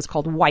first film was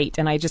called White,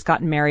 and I had just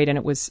gotten married, and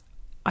I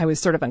was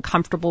sort of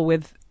uncomfortable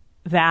with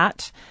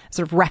that,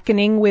 sort of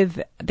reckoning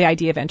with the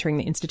idea of entering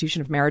the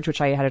institution of marriage,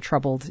 which I had a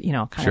troubled,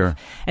 kind of.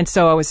 And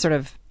so I was sort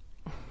of,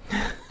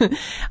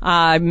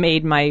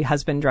 made my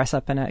husband dress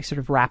up, and I sort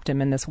of wrapped him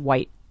in this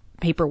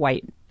paper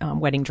white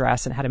wedding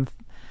dress and had him,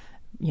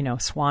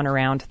 swan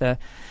around the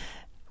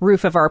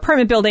roof of our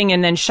apartment building,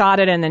 and then shot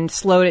it and then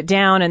slowed it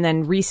down and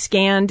then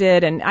rescanned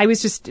it. And I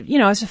was just, I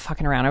was just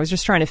fucking around. I was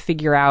just trying to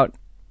figure out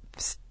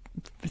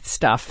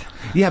stuff.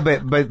 Yeah,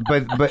 but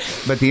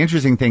the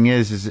interesting thing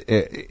is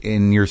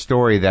in your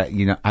story that,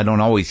 I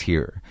don't always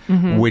hear,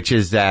 which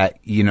is that,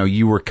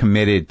 you were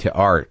committed to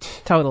art.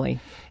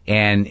 Totally.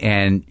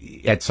 And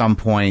at some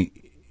point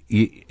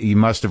you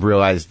must have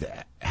realized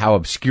how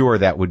obscure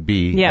that would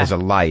be as a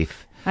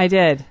life. I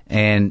did.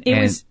 And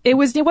there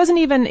was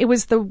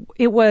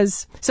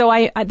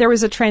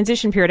a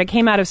transition period. I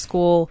came out of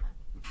school.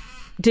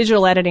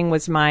 Digital editing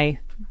was my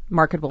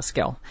marketable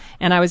skill,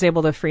 and I was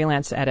able to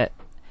freelance edit.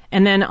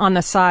 And then on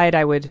the side,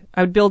 I would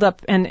build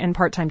up and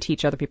part-time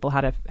teach other people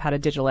how to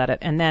digital edit.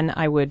 And then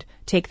I would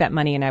take that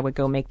money and I would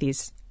go make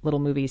these little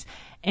movies.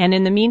 And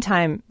in the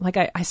meantime,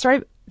 I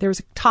started, there was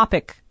a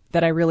topic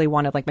that I really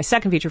wanted. My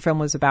second feature film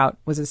was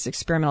this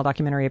experimental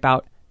documentary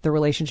about the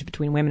relationship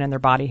between women and their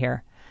body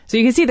hair. So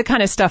you can see the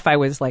kind of stuff I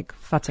was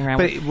futzing around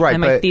with. Right,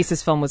 and my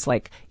thesis film was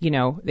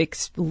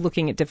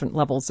looking at different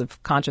levels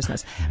of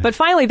consciousness. But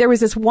finally, there was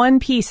this one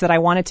piece that I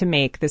wanted to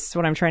make. This is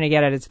what I'm trying to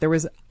get at. Is there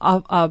was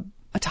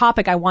a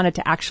topic I wanted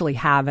to actually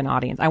have an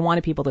audience. I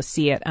wanted people to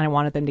see it, and I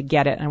wanted them to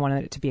get it, and I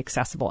wanted it to be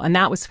accessible. And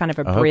that was kind of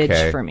a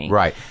bridge for me.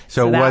 Right.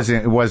 So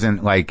it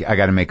wasn't like I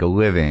got to make a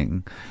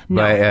living,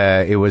 but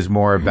it was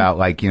more about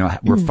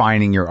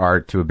refining your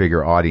art to a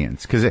bigger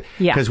audience.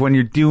 Because when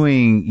you're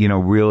doing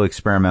real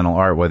experimental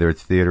art, whether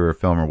it's theater or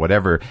film or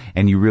whatever,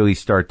 and you really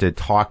start to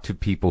talk to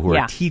people who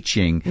are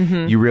teaching,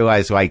 you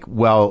realize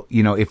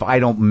if I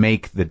don't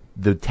make the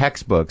the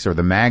textbooks or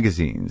the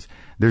magazines,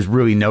 there's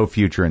really no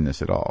future in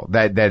this at all.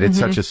 That it's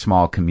such a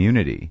small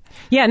community.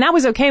 Yeah, and that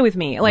was okay with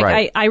me. Like,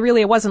 Right. I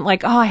really, it wasn't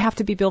like, oh, I have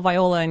to be Bill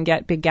Viola and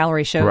get big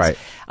gallery shows. Right.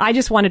 I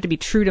just wanted to be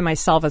true to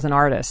myself as an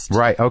artist.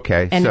 Right.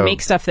 Okay. And so,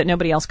 make stuff that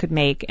nobody else could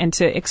make, and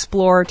to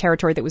explore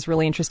territory that was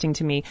really interesting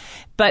to me.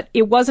 But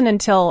it wasn't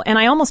until, and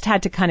I almost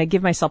had to kind of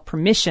give myself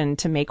permission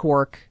to make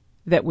work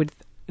that would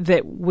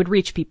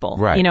reach people.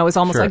 Right. You know, it was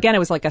almost, Sure. again, it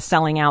was like a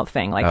selling out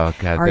thing. Like, oh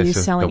God, are this you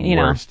is selling, the you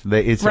know? worst.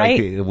 It's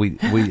right?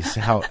 like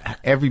how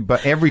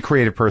every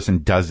creative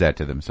person does that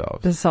to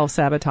themselves. The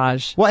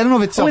self-sabotage. Well, I don't know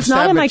if it's it's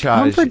self-sabotage. not in my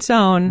comfort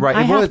zone. Right.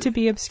 I Well, have to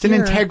be obscure. It's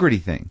an integrity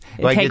thing.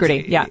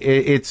 Integrity, yeah.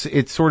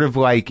 It's sort of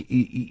like,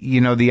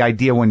 you know, the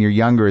idea when you're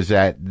younger is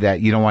that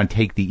you don't want to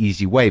take the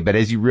easy way. But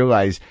as you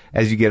realize,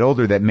 as you get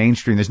older, that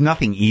mainstream, there's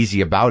nothing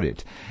easy about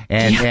it.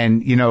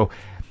 And you know,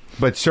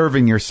 but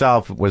serving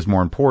yourself was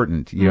more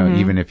important, you know,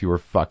 even if you were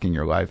fucking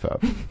your life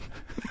up.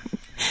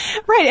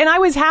 Right. And I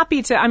was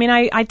happy to, I mean,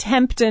 I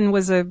temped and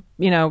was a,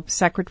 you know,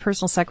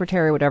 personal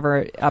secretary or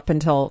whatever up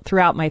until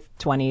throughout my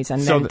 20s,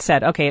 and then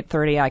said, okay, at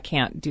 30, I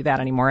can't do that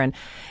anymore. And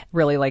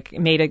really like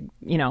made a,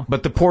 you know.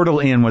 But the portal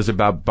in was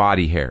about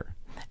body hair.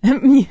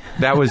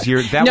 That was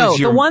your.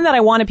 The one that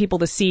I wanted people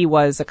to see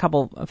was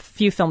a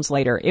few films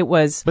later. It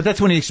was. But that's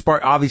when you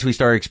obviously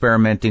started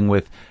experimenting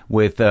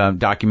with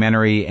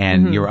documentary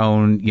and your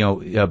own, you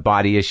know,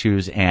 body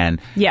issues and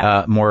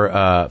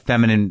more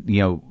feminine,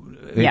 you know,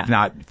 if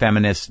not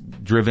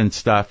feminist driven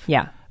stuff.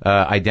 Yeah.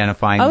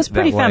 Identifying. I was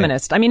pretty that way.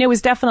 feminist. I mean, it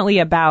was definitely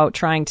about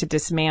trying to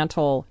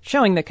dismantle,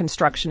 showing the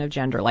construction of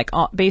gender, like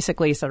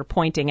basically sort of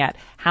pointing at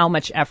how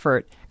much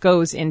effort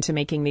goes into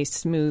making these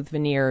smooth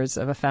veneers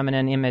of a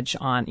feminine image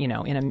on, you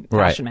know, in a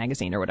fashion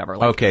magazine or whatever.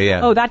 Like, okay,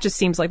 yeah. Oh, that just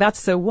seems like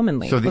that's so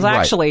womanly. So because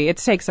actually, it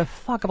takes a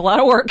fuck of a lot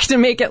of work to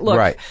make it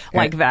look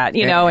like that,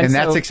 you know. And so,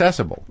 that's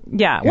accessible.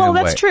 Yeah, well,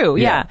 that's true.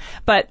 Yeah,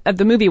 but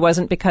the movie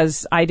wasn't,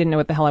 because I didn't know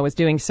what the hell I was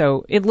doing.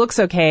 So it looks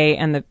okay,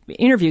 and the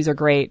interviews are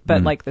great,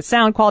 but like the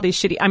sound quality is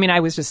shitty. I mean, I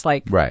was just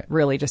like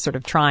really just sort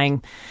of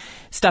trying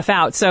stuff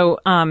out. So,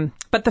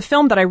 but the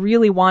film that I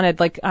really wanted,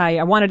 like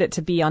I wanted it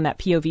to be on that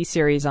POV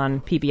series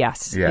on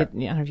PBS. Yeah. I don't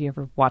know if you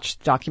ever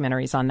watched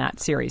documentaries on that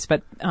series,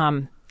 but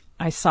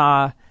I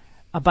saw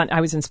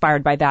I was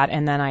inspired by that,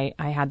 and then I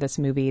had this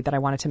movie that I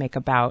wanted to make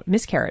about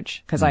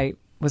miscarriage, because I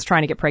was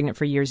trying to get pregnant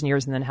for years and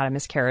years, and then had a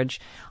miscarriage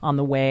on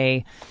the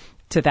way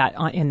to that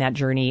in that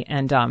journey,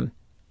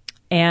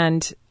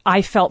 and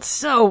I felt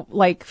so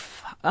like.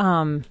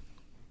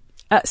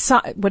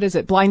 What is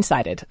it?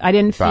 Blindsided. I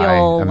didn't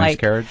feel like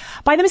miscarriage?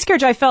 By the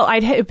miscarriage. I felt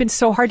it had been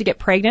so hard to get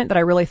pregnant that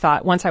I really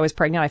thought once I was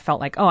pregnant, I felt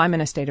like, oh, I'm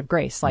in a state of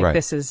grace. Like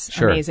this is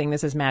amazing.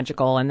 This is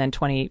magical. And then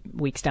 20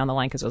 weeks down the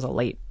line, because it was a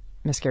late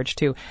miscarriage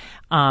too,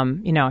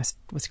 you know, I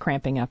was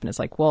cramping up, and it's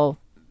like, well,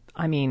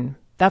 I mean,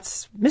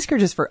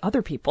 miscarriage is for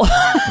other people.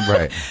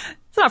 Right.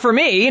 It's not for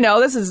me, you know,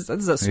 this is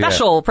a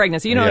special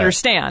pregnancy. You don't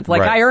understand.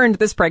 Like I earned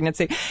this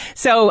pregnancy.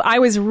 So I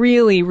was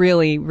really,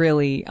 really,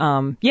 really,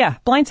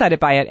 blindsided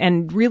by it,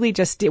 and really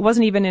just, it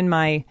wasn't even in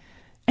my,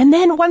 and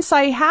then once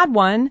I had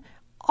one,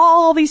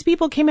 all these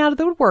people came out of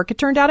the woodwork. It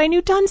turned out I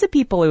knew tons of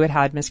people who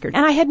had miscarriage,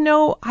 and I had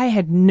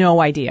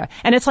no idea.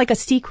 And it's like a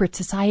secret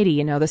society,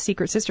 you know, the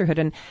secret sisterhood.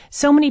 And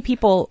so many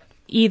people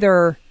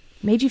either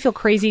made you feel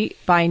crazy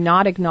by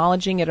not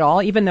acknowledging it at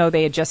all, even though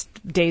they had just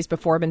days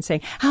before been saying,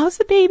 how's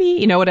the baby?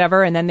 You know,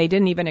 whatever. And then they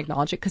didn't even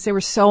acknowledge it because they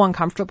were so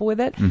uncomfortable with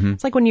it. Mm-hmm.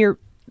 It's like when your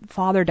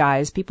father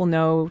dies, people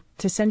know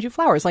to send you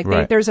flowers.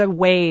 Like there's a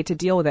way to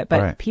deal with it,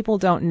 but people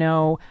don't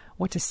know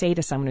what to say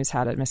to someone who's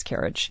had a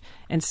miscarriage.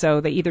 And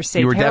so they either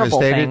say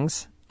terrible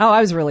things. Oh, I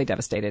was really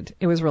devastated.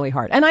 It was really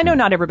hard. And I know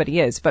not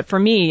everybody is, but for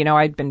me, you know,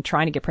 I'd been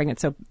trying to get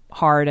pregnant so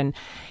hard, and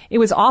it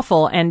was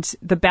awful. And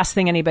the best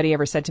thing anybody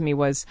ever said to me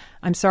was,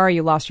 I'm sorry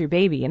you lost your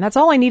baby. And that's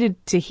all I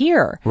needed to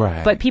hear.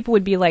 Right. But people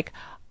would be like,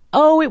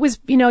 oh, it was,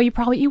 you know, you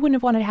wouldn't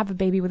have wanted to have a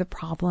baby with a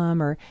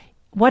problem or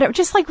whatever,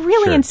 just like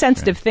really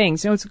insensitive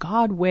things. You know, it's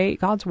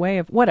God's way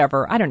of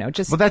whatever. I don't know.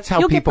 Just that's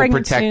how people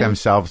protect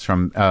themselves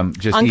from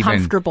just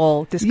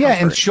uncomfortable discomfort.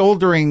 Yeah, and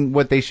shouldering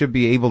what they should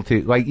be able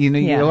to. Like, you know,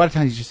 a lot of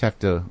times you just have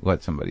to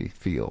let somebody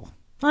feel.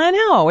 I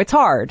know it's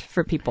hard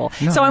for people.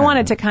 So I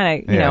wanted to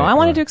kind of, I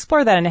wanted to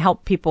explore that and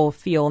help people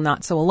feel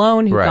not so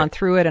alone who've gone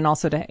through it, and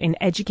also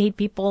to educate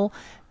people.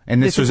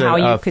 And this was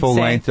a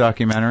full-length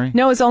documentary?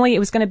 No, it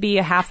was going to be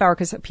a half hour,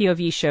 because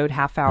POV showed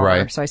half hour.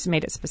 Right. So I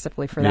made it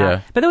specifically for that.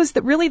 Yeah. But it was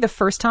really the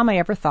first time I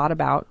ever thought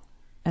about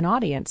an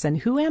audience and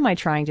who am I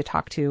trying to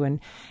talk to,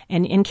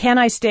 and can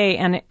I stay?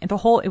 And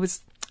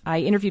I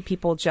interviewed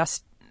people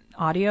just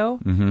audio,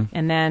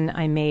 and then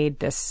I made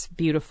this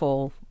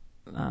beautiful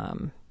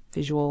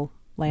visual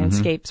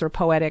landscapes or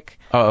poetic.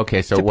 Oh,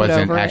 okay. So it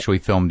wasn't actually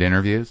filmed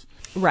interviews?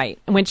 Right.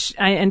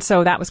 And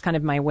so that was kind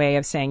of my way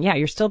of saying, yeah,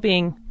 you're still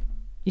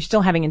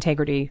having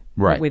integrity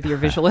with your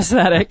visual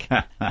aesthetic.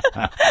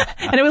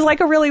 And it was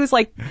like a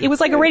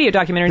radio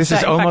documentary. This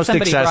is almost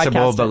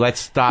accessible, but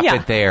let's stop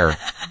it there.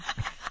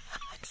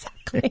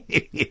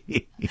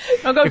 Exactly.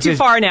 Don't go too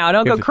far now.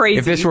 Don't go crazy.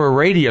 If this were a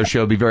radio show,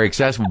 it'd be very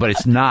accessible, but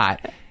it's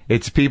not.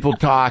 It's people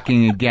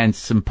talking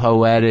against some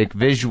poetic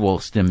visual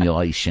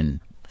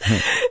stimulation.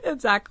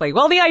 Exactly.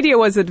 Well, the idea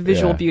was that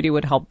visual Yeah. beauty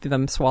would help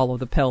them swallow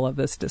the pill of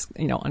this,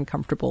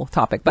 uncomfortable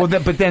topic.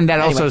 But, But then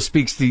that also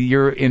speaks to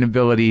your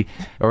inability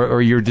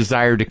or your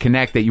desire to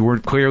connect that you were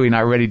clearly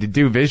not ready to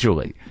do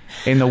visually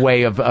in the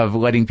way of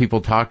letting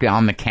people talk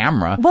on the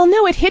camera. well,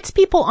 no, it hits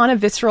people on a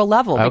visceral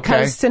level Okay.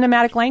 because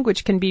cinematic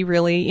language can be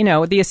really,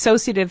 the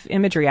associative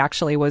imagery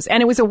actually was,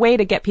 and it was a way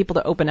to get people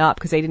to open up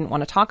because they didn't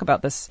want to talk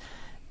about this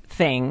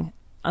thing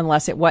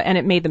unless it was, and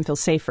it made them feel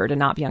safer to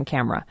not be on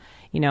camera.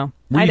 Were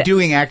you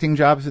doing acting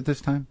jobs at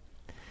this time?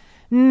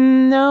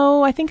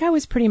 No, I think I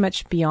was pretty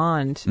much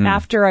beyond.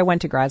 After I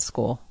went to grad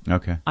school,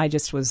 Okay. I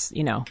just was,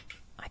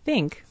 I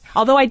think.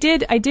 Although I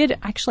did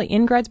actually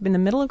in the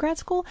middle of grad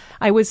school,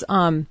 I was,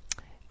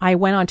 I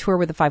went on tour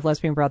with the Five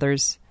Lesbian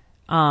Brothers,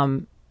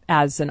 and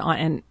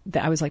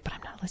I was like, but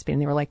I'm not a lesbian.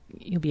 And they were like,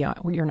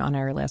 you're an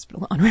honorary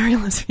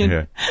lesbian.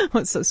 Yeah. It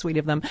was so sweet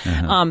of them.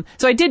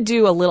 So I did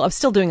do I'm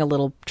still doing a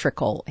little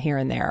trickle here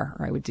and there,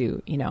 or I would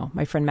do,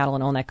 my friend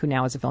Madeline Olnek, who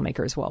now is a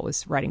filmmaker as well,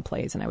 was writing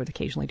plays, and I would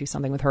occasionally do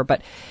something with her.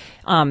 But,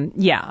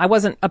 I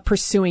wasn't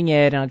pursuing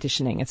it and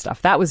auditioning and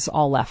stuff. That was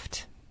all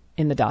left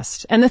in the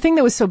dust. And the thing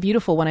that was so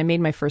beautiful when I made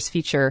my first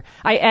feature,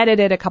 I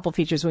edited a couple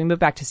features. When we moved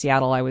back to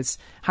Seattle, I was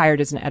hired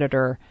as an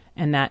editor.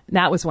 And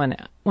that was when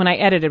I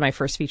edited my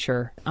first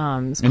feature.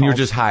 And you were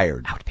just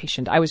hired.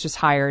 Outpatient. I was just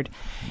hired.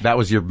 That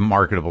was your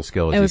marketable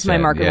skill. As It was my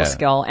marketable yeah.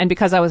 skill. And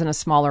because I was in a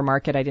smaller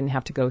market, I didn't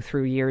have to go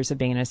through years of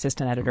being an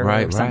assistant editor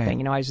Right, or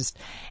something.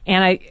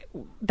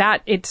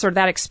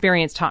 That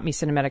experience taught me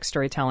cinematic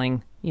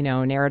storytelling,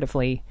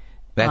 narratively.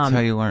 That's how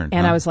you learn.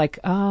 And huh? I was like,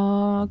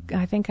 oh,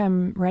 I think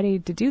I'm ready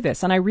to do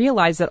this. And I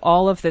realized that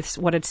all of this,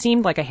 what had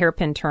seemed like a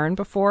hairpin turn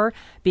before,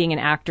 being an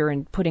actor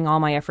and putting all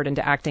my effort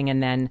into acting,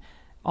 and then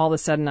all of a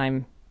sudden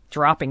I'm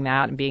dropping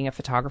that and being a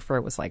photographer,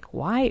 it was like,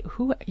 why?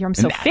 I'm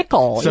so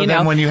fickle, so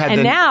then when you had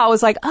now I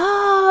was like, it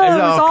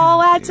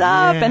all adds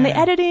up, and the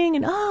editing,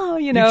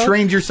 and you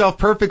trained yourself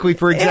perfectly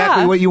for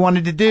exactly what you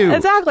wanted to do.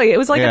 Exactly. It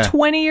was like a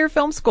 20-year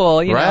film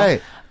school, you know.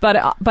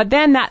 But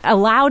then that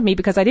allowed me,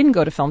 because I didn't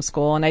go to film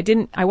school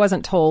and I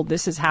wasn't told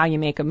this is how you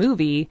make a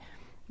movie.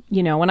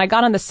 When I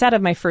got on the set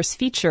of my first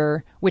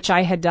feature, which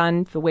I had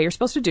done the way you're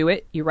supposed to do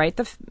it, you write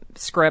the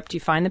script, you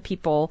find the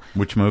people.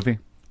 Which movie?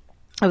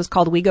 It was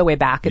called We Go Way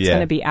Back. It's going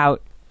to be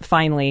out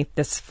finally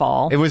this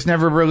fall. It was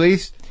never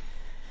released?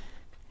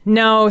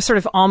 No, sort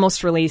of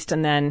almost released,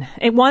 and then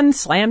it won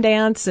Slam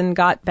Dance and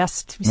got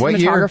Best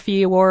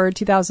Cinematography Award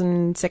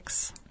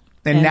 2006.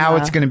 And now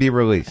it's going to be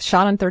released.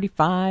 Shot on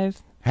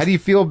 35. How do you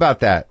feel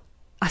about that?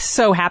 I'm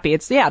so happy.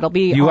 It'll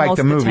be you almost like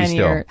the movie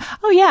 10-year. still?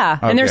 Oh yeah,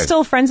 and there's good.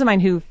 still friends of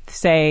mine who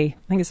say,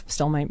 I think it's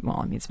still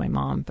it's my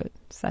mom, but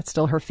that's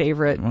still her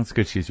favorite. Well, it's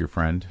good she's your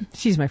friend.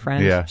 She's my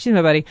friend. Yeah. She's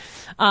my buddy.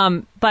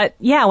 But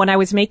yeah, when I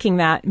was making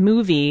that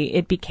movie,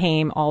 it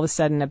became all of a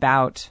sudden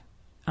about,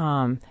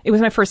 it was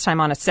my first time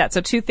on a set.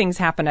 So two things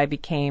happened. I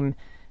became,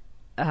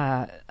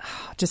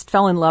 just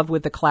fell in love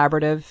with the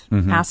collaborative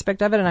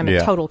aspect of it. And I'm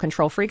a total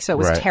control freak. So it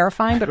was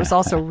terrifying, but it was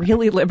also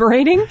really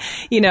liberating,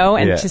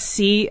 and to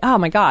see, oh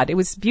my God, it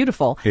was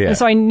beautiful. Yeah. And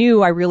so I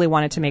knew I really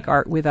wanted to make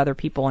art with other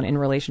people and in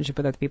relationship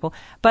with other people.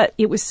 But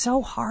it was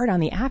so hard on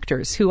the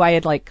actors who I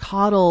had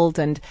coddled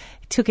and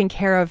taken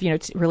care of,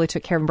 really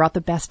took care of and brought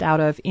the best out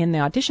of in the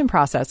audition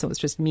process. So it was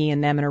just me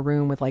and them in a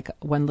room with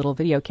one little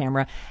video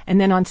camera. And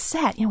then on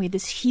set, we had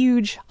this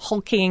huge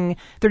hulking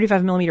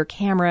 35 millimeter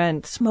camera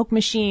and smoke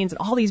machines and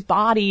all these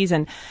bodies.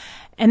 And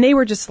they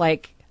were just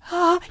like,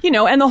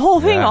 and the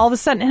whole thing all of a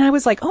sudden. And I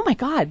was like, oh my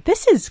God,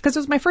 this is, because it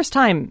was my first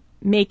time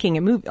making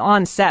a movie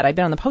on set. I'd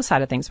been on the post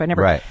side of things, so I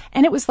never,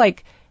 and it was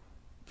like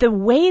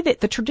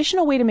the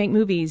traditional way to make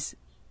movies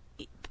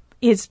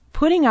is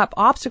putting up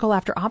obstacle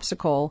after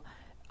obstacle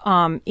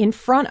in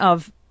front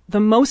of the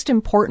most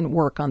important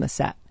work on the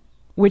set,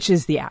 which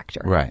is the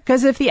actor. Right.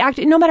 Because if the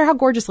acting, no matter how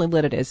gorgeously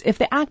lit it is, if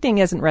the acting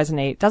doesn't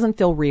resonate, doesn't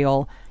feel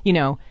real,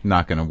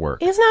 not going to work.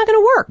 It's not going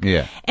to work.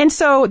 Yeah. And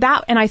so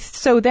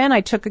then I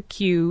took a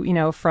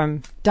cue,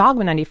 from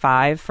Dogma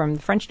 95, from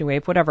the French New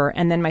Wave, whatever.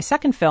 And then my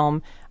second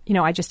film,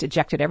 I just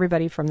ejected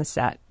everybody from the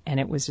set, and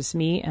it was just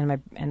me and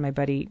my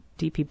buddy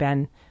DP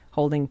Ben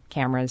holding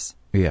cameras.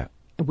 Yeah.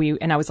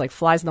 And I was like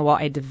flies on the wall.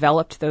 I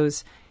developed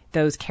those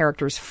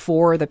characters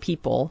for the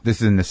people.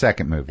 This is in the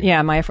second movie.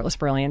 Yeah, My Effortless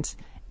Brilliance.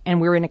 And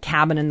we were in a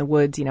cabin in the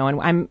woods, and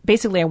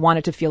I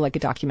wanted to feel like a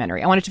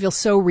documentary. I wanted to feel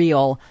so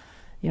real.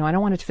 I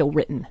don't want it to feel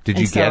written. Did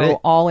you get it?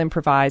 All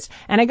improvised.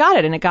 And I got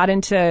it, and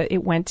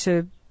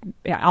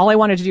all I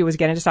wanted to do was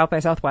get into South by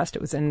Southwest.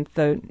 It was in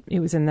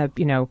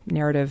the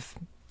narrative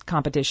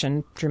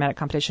competition, dramatic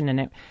competition,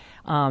 and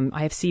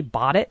IFC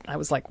bought it. I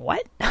was like,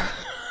 what?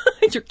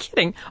 You're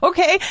kidding.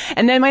 Okay.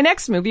 And then my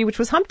next movie, which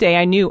was Hump Day,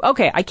 I knew,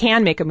 okay, I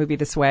can make a movie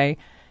this way.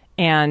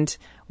 And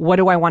what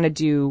do I want to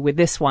do with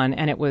this one?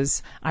 And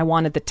I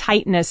wanted the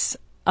tightness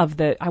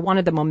I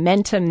wanted the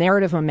momentum,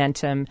 narrative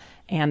momentum,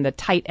 and the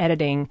tight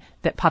editing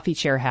that Puffy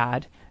Chair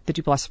had, the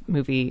Duplass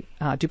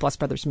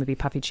Brothers movie,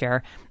 Puffy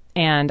Chair.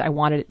 And I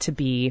wanted it to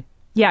be,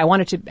 I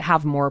wanted to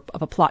have more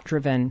of a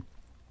plot-driven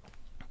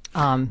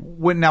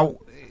Now,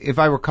 if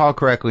I recall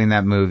correctly in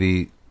that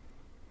movie,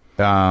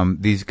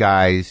 these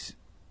guys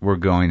were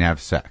going to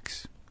have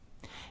sex.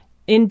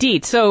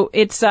 Indeed. So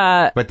it's...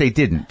 But they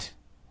didn't.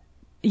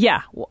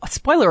 Yeah. Well,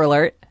 spoiler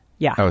alert.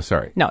 Yeah. Oh,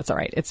 sorry. No, it's all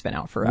right. It's been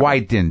out forever. Why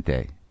didn't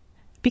they?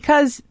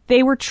 Because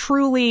they were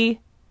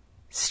truly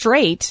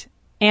straight,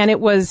 and it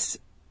was...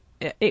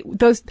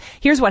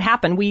 Here's what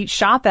happened. We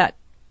shot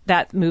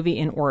that movie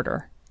in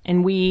order,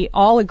 and we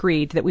all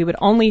agreed that we would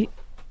only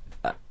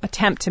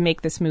attempt to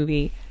make this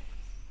movie,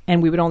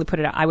 and we would only put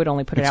it out. I would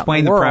only put it out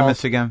in the world. Explain the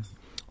premise again.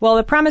 Well,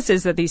 the premise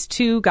is that these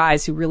two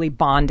guys who really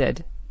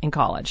bonded in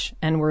college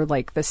and were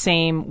like the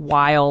same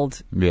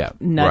wild,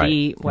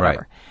 nutty,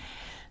 whatever,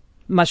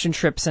 mushroom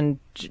trips and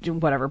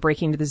whatever,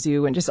 breaking into the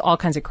zoo and just all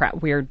kinds of crap,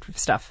 weird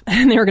stuff.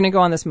 And they were going to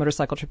go on this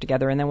motorcycle trip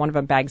together, and then one of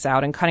them bags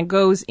out and kind of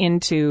goes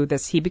into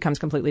this. He becomes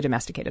completely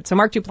domesticated. So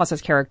Marc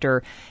Duplass's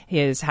character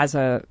has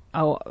a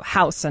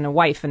house and a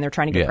wife, and they're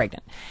trying to get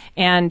pregnant.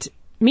 And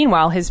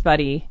meanwhile, his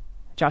buddy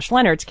Josh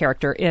Leonard's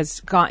character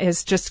is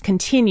just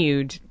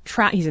continued.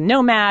 He's a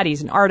nomad.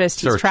 He's an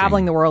artist. He's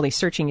traveling the world. He's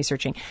searching. So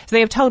they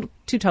have two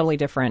totally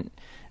different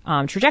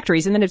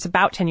trajectories. And then it's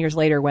about 10 years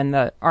later when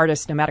the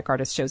nomadic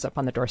artist, shows up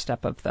on the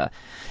doorstep of the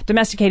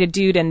domesticated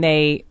dude, and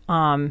they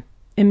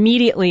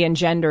immediately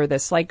engender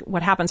this. Like,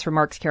 what happens for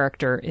Marc's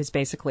character is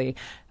basically,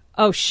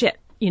 oh shit,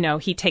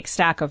 he takes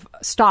stock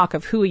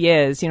of who he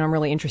is. I'm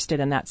really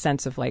interested in that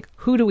sense of like,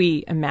 who do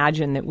we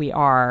imagine that we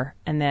are?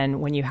 And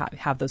then when you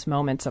have those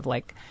moments of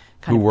like,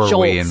 kind of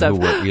jolts of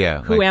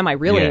who am I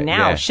really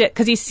now? Shit,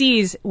 because he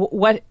sees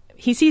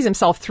he sees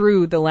himself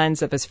through the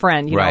lens of his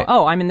friend.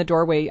 Oh, I'm in the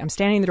doorway. I'm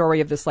standing in the doorway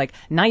of this like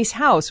nice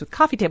house with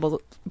coffee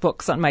table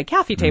books on my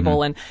coffee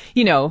table, and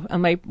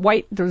on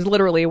my there's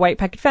literally a white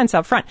picket fence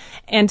out front.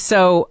 And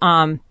so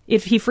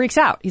if he freaks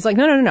out, he's like,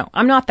 no,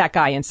 I'm not that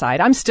guy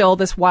inside. I'm still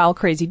this wild,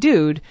 crazy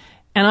dude,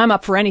 and I'm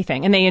up for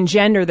anything. And they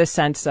engender this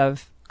sense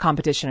of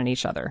competition in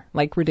each other,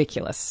 like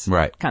ridiculous,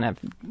 kind of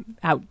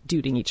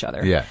outduding each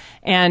other. Yeah.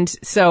 And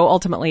so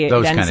ultimately it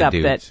ends up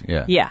that,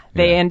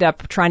 they end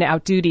up trying to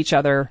outdo each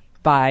other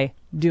by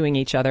doing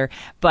each other,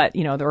 but,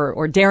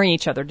 or daring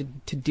each other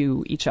to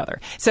do each other.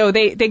 So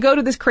they go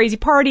to this crazy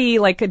party,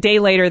 like a day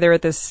later, they're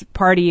at this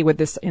party in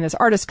this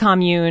artist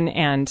commune,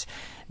 and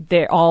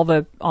all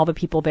the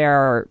people there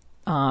are,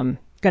 going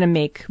to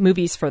make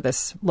movies for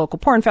this local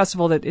porn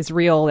festival that is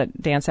real,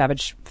 that Dan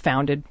Savage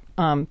founded,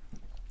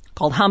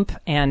 called Hump,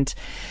 and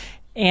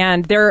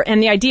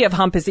the idea of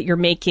Hump is that you're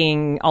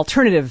making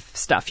alternative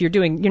stuff.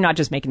 You're not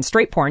just making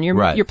straight porn.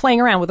 You're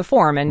playing around with the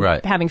form and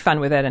having fun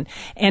with it,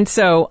 and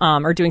so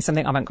or doing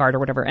something avant-garde or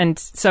whatever. And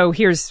so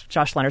here's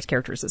Josh Leonard's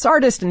character as this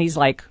artist, and he's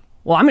like,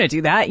 well, I'm going to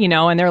do that,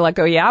 and they're like,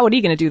 oh yeah, what are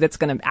you going to do that's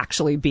going to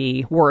actually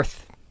be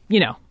worth,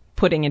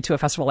 putting into a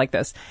festival like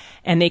this?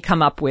 And they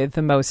come up with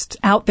the most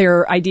out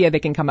there idea they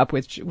can come up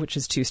with, which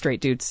is two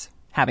straight dudes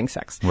having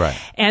sex. Right.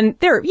 And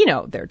they're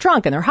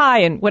drunk and they're high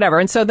and whatever.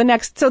 And so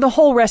the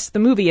whole rest of the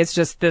movie is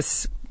just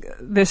this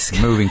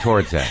moving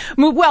towards that.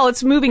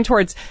 It's moving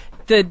towards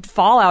the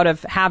fallout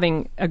of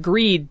having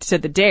agreed to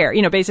the dare,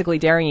 basically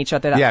daring each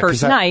other that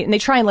first night. And they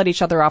try and let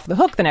each other off the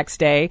hook the next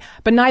day,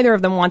 but neither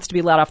of them wants to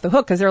be let off the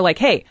hook because they're like,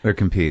 hey, they're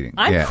competing.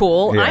 I'm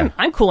cool. Yeah.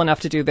 I'm cool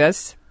enough to do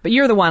this. But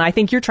you're the one, I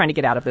think you're trying to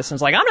get out of this. And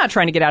it's like, I'm not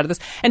trying to get out of this.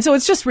 And so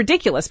it's just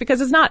ridiculous because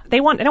they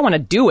don't want to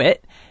do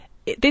it.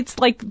 It's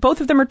like both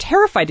of them are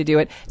terrified to do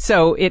it.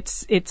 So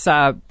it's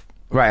right.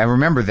 I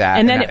remember that.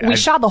 And then we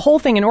shot the whole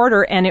thing in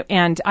order,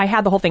 and I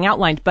had the whole thing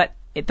outlined, but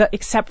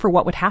except for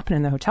what would happen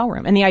in the hotel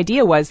room. And the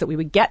idea was that we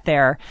would get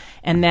there,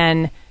 and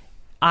then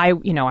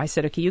I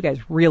said, okay, you guys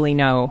really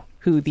know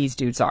who these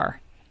dudes are,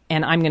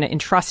 and I'm going to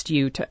entrust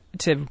you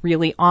to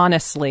really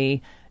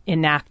honestly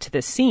enact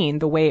this scene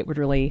the way it would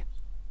really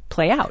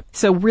play out.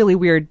 So really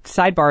weird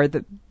sidebar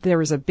that there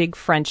was a big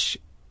French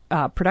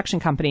production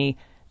company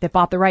that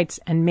bought the rights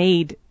and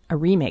made a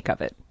remake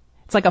of it.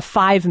 It's like a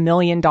 $5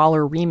 million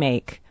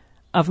remake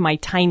of my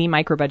tiny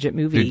micro-budget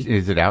movie.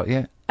 Is it out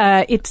yet?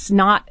 It's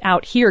not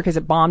out here because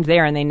it bombed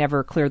there and they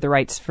never cleared the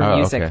rights for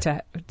music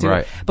to do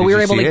it. But we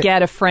were able to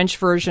get a French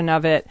version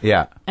of it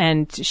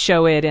and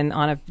show it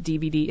on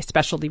a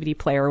special DVD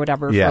player or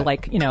whatever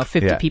for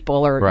 50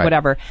 people or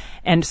whatever,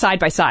 and side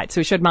by side.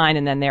 So we showed mine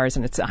and then theirs,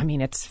 and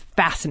it's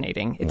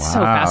fascinating. It's so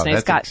fascinating.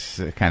 It's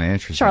got kind of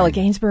interesting. Charlotte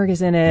Gainsbourg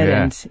is in it,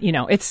 and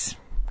it's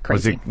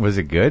crazy. Was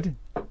it good?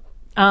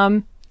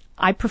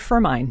 I prefer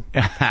mine,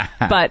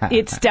 but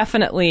it's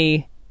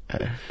definitely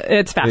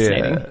it's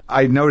fascinating. Yeah.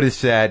 I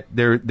noticed that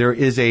there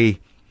is a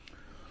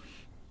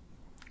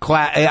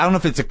class. I don't know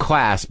if it's a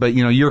class, but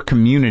your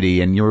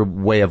community and your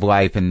way of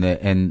life and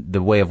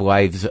the way of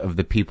lives of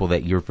the people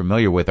that you're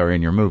familiar with are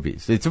in your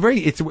movies.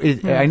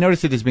 I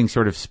noticed it as being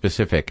sort of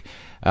specific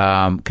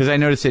because I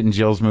noticed it in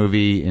Jill's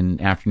movie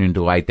in Afternoon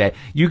Delight that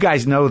you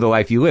guys know the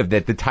life you live.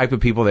 That the type of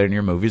people that are in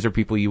your movies are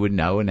people you would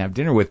know and have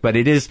dinner with, but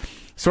it is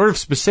sort of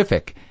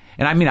specific.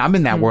 And I mean, I'm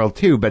in that world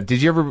too, but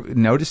did you ever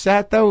notice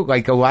that though?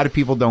 Like a lot of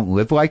people don't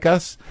live like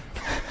us.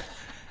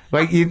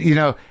 Like,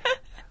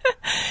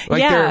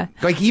 like they're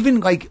like,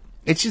 even like,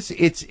 it's just,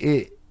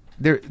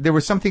 there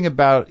was something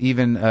about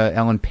even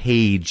Ellen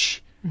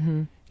Page,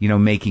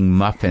 making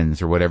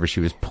muffins or whatever she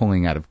was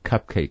pulling out of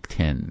cupcake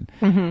tin.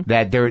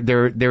 That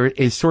there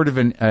is sort of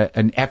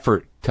an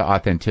effort to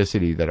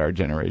authenticity that our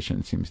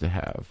generation seems to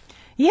have.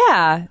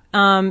 Yeah.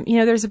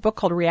 There's a book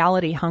called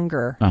Reality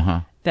Hunger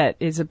that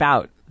is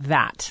about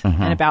that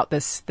and about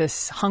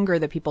this hunger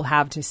that people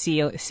have to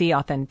see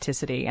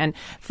authenticity. And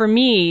for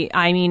me,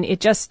 I mean,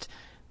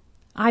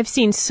 I've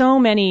seen so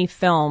many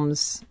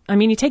films. I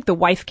mean, you take the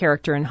wife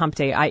character in Hump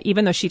Day.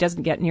 Even though she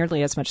doesn't get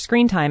nearly as much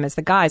screen time as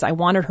the guys, I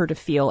wanted her to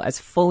feel as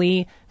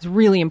fully. It's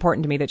really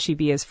important to me that she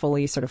be as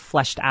fully sort of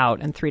fleshed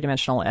out and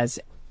three-dimensional as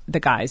the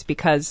guys,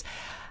 because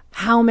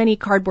how many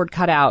cardboard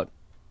cutout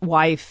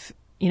wife,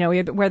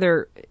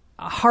 whether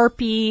a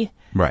harpy,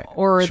 right,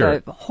 or sure,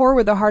 the whore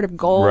with the heart of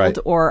gold, right,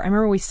 or I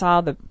remember we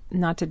saw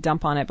not to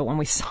dump on it, but when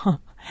we saw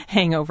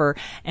Hangover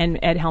and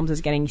Ed Helms is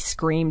getting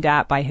screamed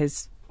at by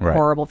his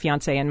horrible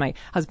fiance, and my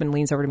husband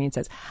leans over to me and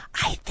says,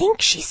 "I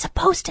think she's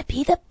supposed to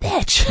be the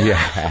bitch."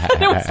 Yeah.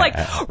 And it was like,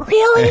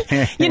 really?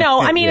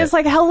 I mean, it's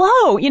like,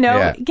 hello,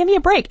 give me a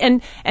break.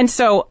 And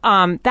so,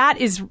 that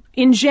is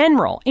in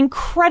general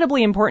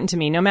incredibly important to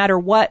me, no matter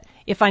what,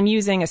 if I'm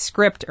using a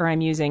script or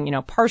I'm using,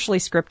 partially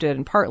scripted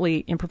and partly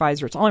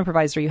improvised, or it's all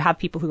improvised, or you have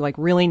people who like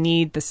really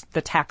need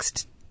the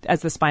text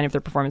as the spine of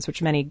their performance,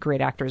 which many great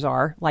actors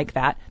are like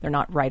that. They're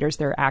not writers,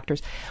 they're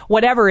actors.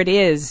 Whatever it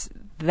is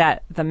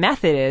that the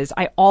method is,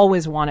 I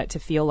always want it to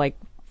feel like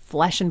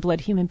flesh and blood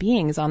human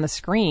beings on the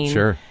screen.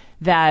 Sure.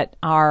 That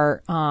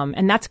are,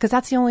 and that's because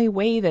that's the only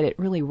way that it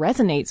really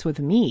resonates with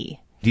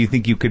me. Do you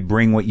think you could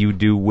bring what you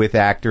do with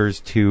actors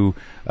to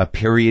a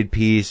period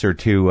piece, or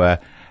to,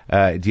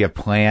 do you have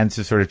plans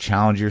to sort of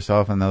challenge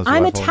yourself on those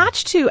I'm levels?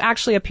 attached to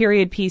actually a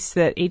period piece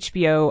that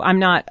HBO, I'm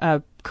not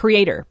a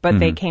creator, but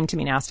they came to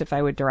me and asked if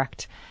I would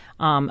direct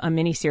a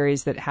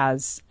miniseries that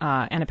has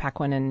Anna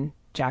Paquin and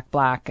Jack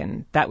Black,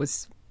 and that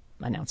was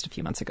announced a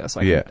few months ago, so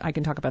I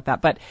can talk about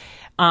that. But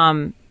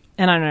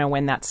and I don't know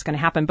when that's going to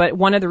happen. But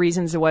one of the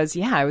reasons was,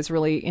 I was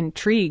really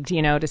intrigued,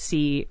 to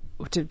see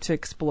to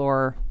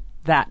explore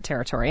that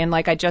territory. And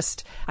like I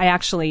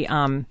actually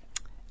am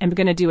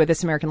going to do a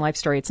This American Life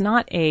story. It's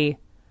not a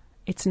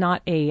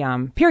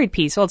period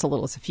piece. Well,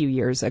 it's a few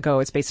years ago.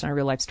 It's based on a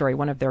real life story.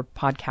 One of their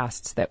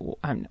podcasts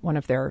one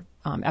of their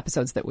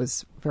episodes that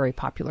was very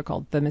popular,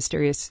 called The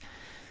Mysterious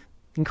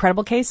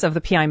Incredible Case of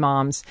the PI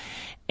Moms.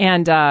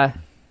 And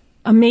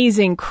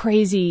amazing,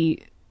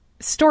 crazy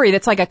story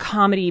that's like a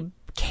comedy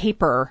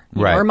caper.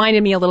 Right. It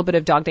reminded me a little bit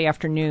of Dog Day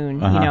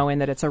Afternoon, in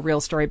that it's a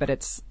real story, but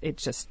it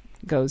just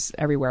goes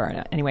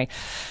everywhere. Anyway,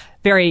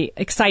 very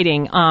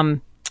exciting.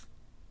 And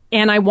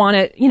I want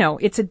to,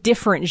 it's a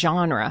different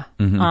genre.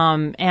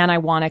 And I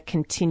want to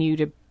continue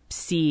to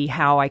see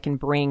how I can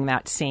bring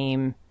that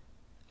same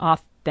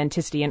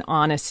authenticity and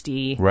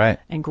honesty,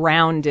 and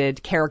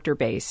grounded,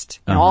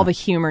 character-based. And all the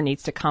humor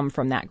needs to come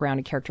from that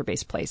grounded,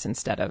 character-based place,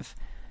 instead of,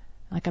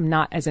 like, I'm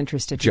not as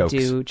interested Jokes. to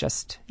do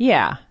just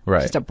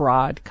a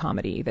broad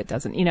comedy that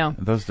doesn't,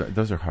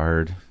 Those are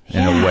hard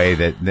in a way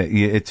that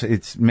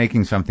it's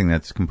making something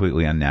that's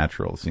completely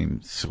unnatural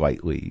seem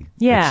slightly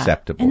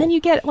acceptable. And then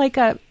you get like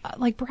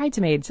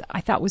Bridesmaids,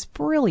 I thought was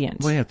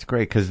brilliant. Well, yeah, it's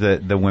great because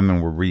the women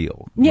were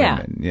real.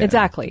 Yeah, women. Yeah,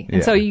 exactly.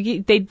 And so they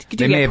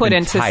do may get have put been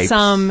into types.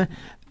 some,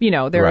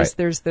 there's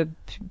the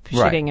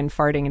shitting and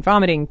farting and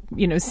vomiting,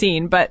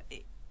 scene, but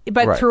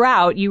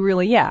throughout, you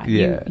really,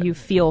 you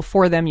feel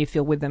for them, you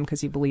feel with them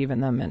because you believe in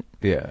them and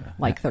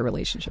like their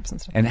relationships and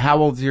stuff. And how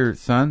old's your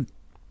son?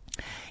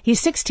 He's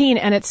 16,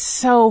 and it's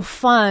so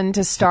fun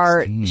to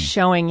start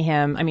showing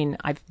him. I mean,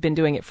 I've been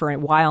doing it for a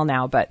while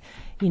now, but,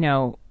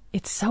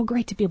 it's so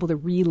great to be able to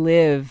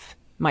relive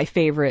my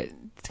favorite,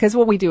 because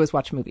what we do is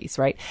watch movies,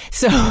 right?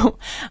 So,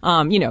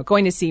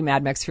 going to see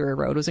Mad Max Fury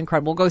Road was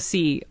incredible. Go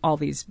see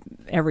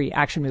every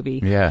action movie.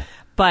 Yeah.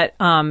 But,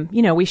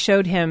 we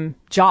showed him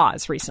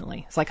Jaws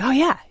recently. It's like, oh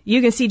yeah,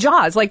 you can see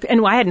Jaws. Like,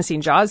 and I hadn't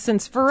seen Jaws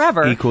since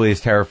forever. Equally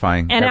as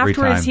terrifying. And every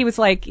afterwards time. he was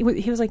like,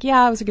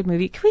 yeah, it was a good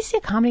movie. Can we see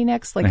a comedy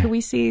next? Like, could we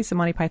see some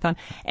Monty Python?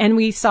 And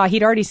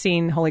he'd already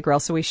seen Holy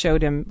Grail, so we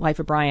showed him Life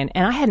of Brian.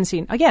 And I hadn't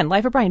seen, again,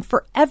 Life of Brian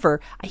forever.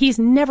 He's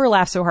never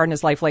laughed so hard in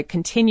his life, like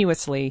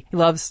continuously. He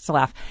loves to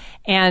laugh.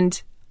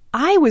 And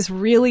I was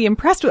really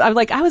impressed with,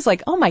 I was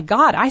like, oh my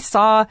God, I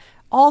saw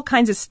all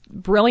kinds of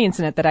brilliance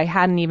in it that I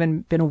hadn't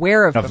even been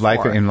aware of before.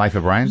 Life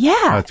of Brian? Yeah.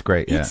 Oh, that's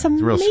great. Yeah. It's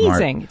amazing. Real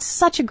smart. It's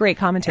such a great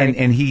commentary.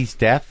 And he's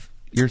deaf,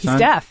 your son? He's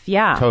deaf,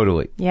 yeah.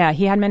 Totally. Yeah,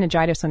 he had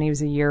meningitis when he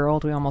was a year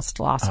old. We almost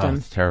lost him.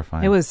 It's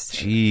terrifying. It was,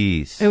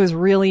 jeez. It was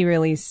really,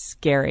 really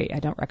scary. I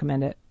don't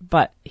recommend it.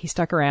 But he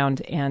stuck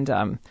around and,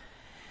 so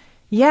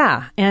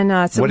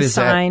what we is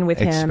sign that with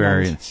him.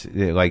 experience?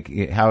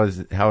 Like, how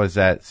is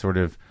that sort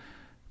of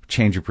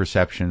change your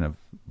perception of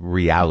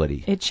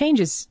reality? It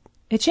changes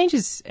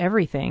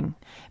everything.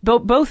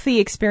 Both the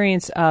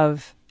experience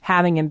of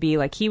having him be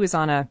like, he was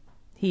on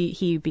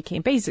he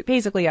became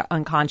basically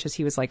unconscious.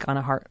 He was like on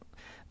a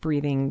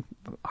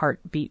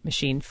heartbeat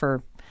machine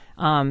for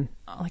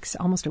like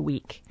almost a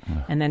week.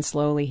 And then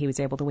slowly he was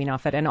able to wean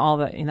off it. And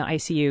all in the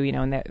ICU, you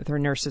know, and there were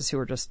nurses who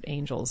were just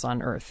angels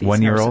on earth. These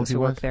 1 year old nurses he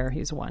who was? worked there. He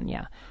was 1,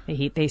 yeah.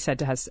 They said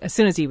to us, as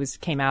soon as he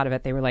came out of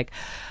it, they were like,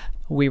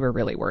 we were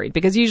really worried,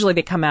 because usually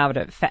they come out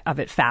of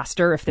it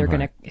faster if they're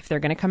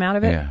gonna come out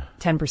of it. Yeah.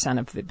 10%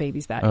 of the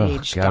babies that Oh,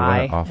 age God, die.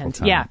 what an awful And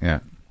time. yeah.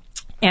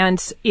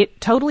 And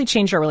it totally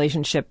changed our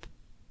relationship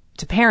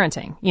to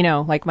parenting. You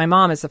know, like my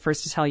mom is the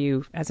first to tell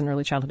you as an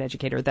early childhood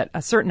educator that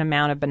a certain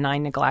amount of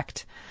benign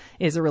neglect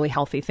is a really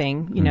healthy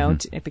thing, you know,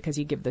 because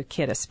you give the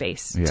kid a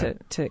space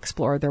to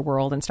explore their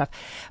world and stuff.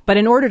 But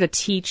in order to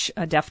teach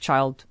a deaf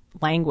child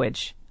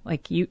language,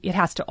 like it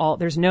has to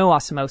there's no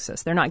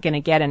osmosis. They're not going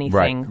to get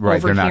anything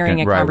Right. overhearing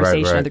a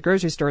conversation right. at the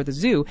grocery store or the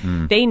zoo.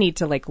 They need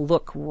to like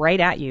look right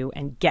at you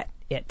and get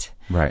it.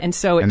 Right. And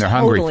so they're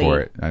hungry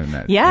for it, I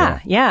imagine.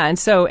 Yeah. And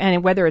so,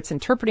 and whether it's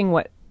interpreting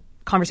what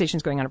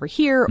conversations going on over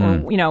here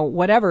or, you know,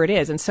 whatever it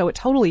is. And so it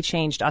totally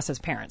changed us as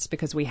parents,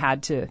 because we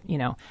had to, you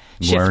know,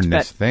 shift. Learn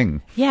this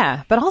thing.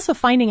 Yeah. But also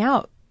finding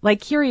out,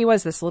 like, here he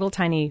was, this little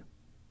tiny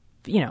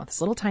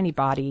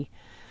body.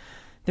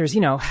 There's,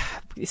 you know,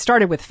 it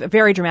started with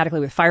very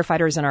dramatically with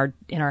firefighters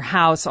in our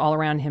house, all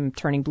around him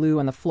turning blue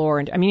on the floor.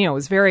 And I mean, you know, it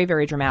was very,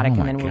 very dramatic.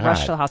 And then we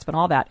rushed to the hospital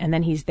and all that. And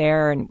then he's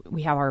there, and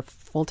we have our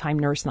full-time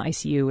nurse in the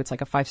ICU. It's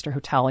like a 5-star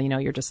hotel. You know,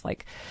 you're just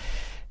like,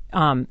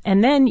 and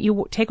then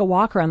you take a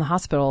walk around the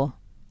hospital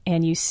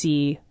and you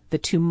see the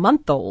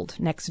 2-month-old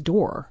next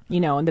door, you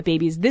know, and the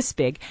baby's this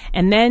big.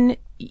 And then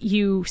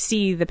you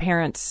see the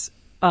parents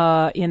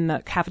in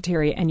the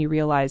cafeteria, and you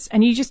realize,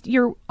 and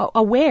you're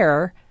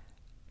aware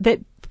that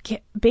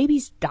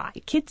babies die,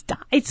 kids die.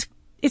 It's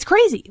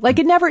crazy. Like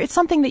it's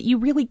something that you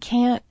really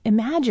can't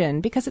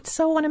imagine, because it's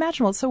so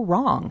unimaginable. It's so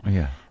wrong.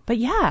 Yeah. But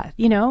yeah,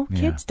 you know,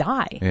 kids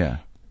die. Yeah.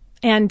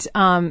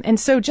 And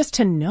so just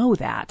to know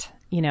that,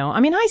 you know,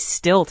 I mean, I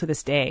still to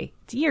this day,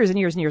 it's years and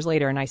years and years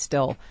later, and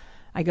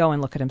I go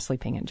and look at him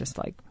sleeping and just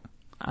like,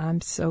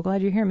 I'm so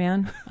glad you're here,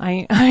 man.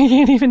 I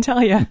can't even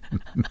tell you.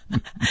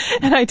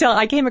 And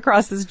I came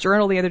across this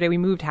journal the other day. We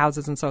moved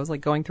houses, and so I was like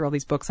going through all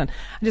these books, and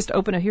I just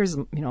opened it. Here's,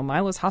 you know,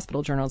 Milo's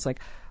hospital journal. It's like,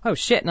 oh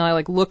shit. And I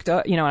like looked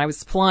up, you know, and I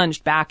was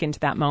plunged back into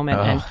that moment,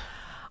 and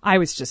I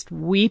was just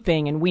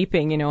weeping and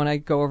weeping, you know, and I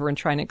go over and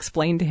try and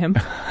explain to him.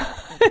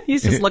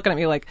 He's just looking at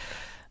me like,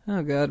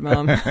 oh God,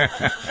 Mom.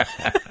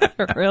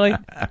 Really?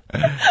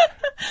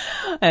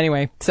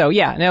 Anyway. So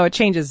yeah, no, it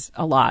changes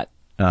a lot.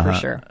 For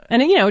sure.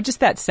 And, you know, just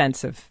that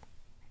sense of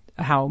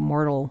how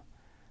mortal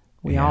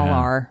we all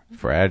are.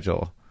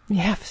 Fragile.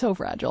 Yeah, so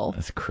fragile.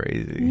 That's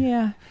crazy.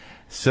 Yeah.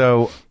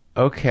 So,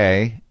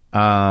 okay.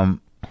 No,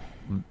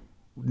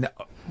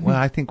 well,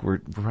 I think we're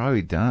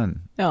probably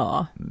done.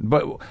 Oh.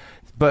 But,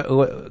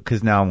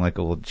 because now I'm like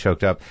a little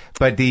choked up.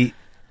 But you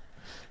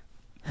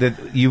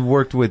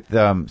worked with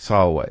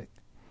Solway.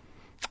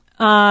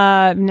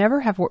 Never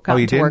have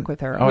gotten to work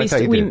with her. Oh, I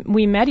thought you did.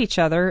 We met each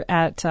other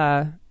at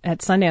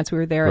Sundance. We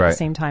were there at the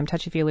same time.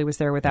 Touchy Feely was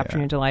there with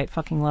Afternoon Delight.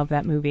 Fucking love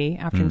that movie,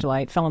 Afternoon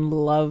Delight. Fell in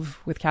love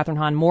with Kathryn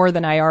Hahn more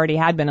than I already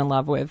had been in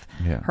love with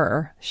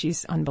her.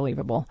 She's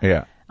unbelievable.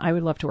 Yeah. I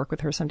would love to work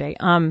with her someday.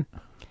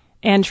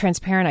 And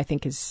Transparent, I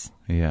think, is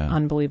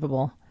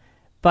unbelievable.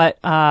 But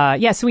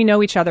so we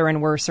know each other,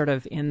 and we're sort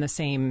of in the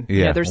same.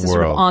 You know, there's this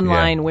sort of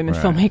online women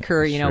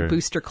filmmaker, you know,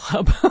 booster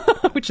club,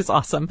 which is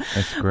awesome.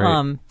 That's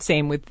great.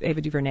 Same with Ava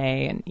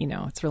DuVernay, and you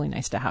know, it's really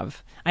nice to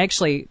have. I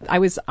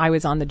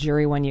was on the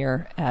jury one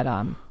year at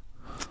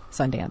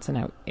Sundance,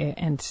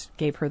 and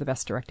gave her the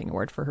best directing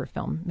award for her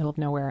film Middle of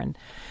Nowhere,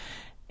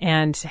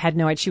 and had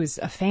no idea she was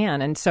a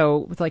fan. And so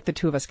with like the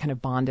two of us kind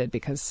of bonded,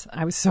 because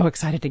I was so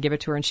excited to give it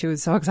to her, and she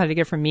was so excited to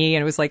get it from me,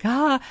 and it was like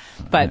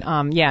but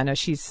no,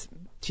 she's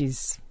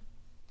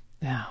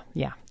there's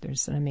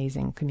an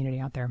amazing community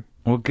out there.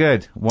 Well,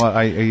 good. Well,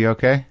 are you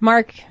okay?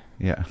 Marc.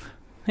 Yeah.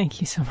 Thank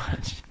you so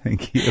much.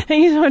 Thank you.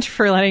 Thank you so much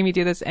for letting me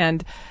do this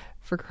and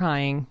for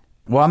crying.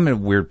 Well, I'm at a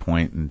weird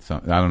point, and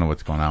I don't know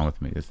what's going on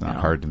with me. It's not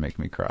hard to make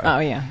me cry. Oh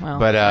yeah. Well,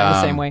 but I'm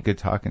the same way. Good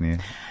talking to you.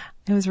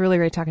 It was really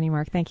great talking to you,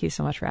 Marc. Thank you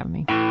so much for having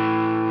me.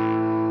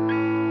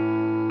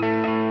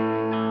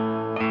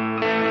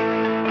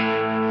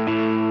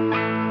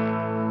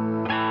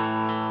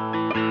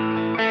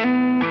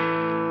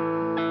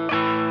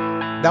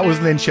 That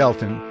was Lynn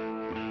Shelton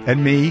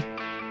and me,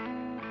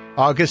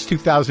 August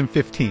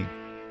 2015.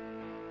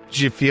 Did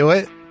you feel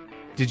it?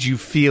 Did you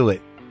feel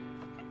it?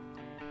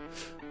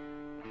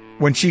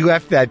 When she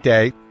left that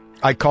day,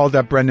 I called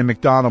up Brendan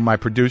McDonald, my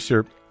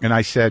producer, and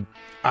I said,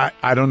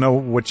 I don't know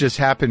what just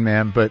happened,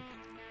 man, but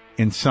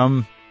in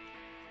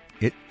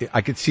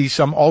I could see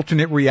some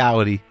alternate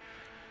reality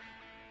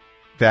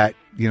that,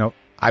 you know,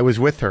 I was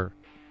with her.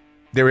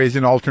 There is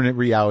an alternate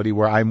reality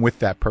where I'm with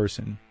that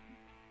person.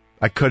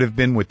 I could have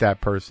been with that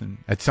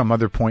person at some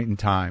other point in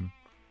time.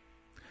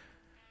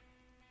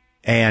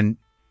 And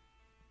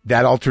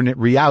that alternate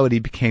reality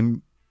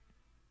became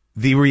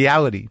the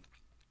reality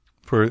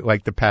for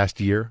like the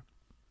past year.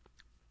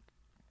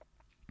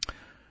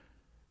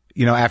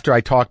 You know, after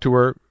I talked to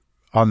her,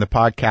 on the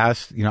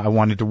podcast. You know, I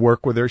wanted to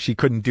work with her. She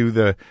couldn't do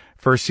the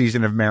first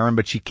season of Marin,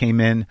 but she came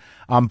in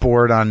on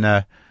board on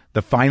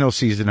the final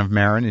season of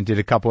Marin and did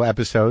a couple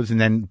episodes. And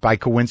then by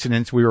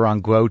coincidence, we were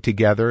on Glow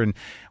together and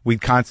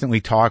we'd constantly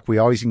talk. We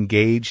always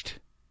engaged.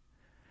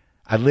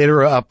 I lit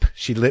her up.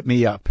 She lit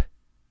me up.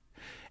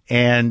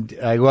 And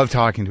I loved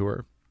talking to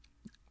her.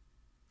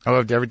 I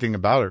loved everything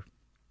about her.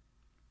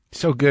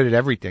 So good at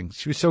everything.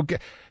 She was so good.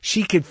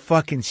 She could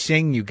fucking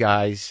sing, you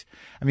guys.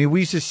 I mean,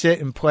 we used to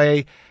sit and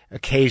play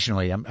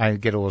occasionally. I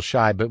get a little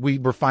shy, but we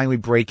were finally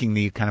breaking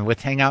the kind of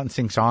let's hang out and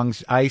sing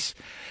songs ice.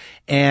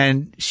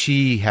 And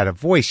she had a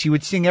voice. She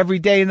would sing every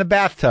day in the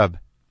bathtub.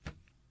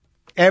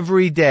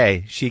 Every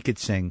day she could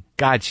sing.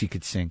 God, she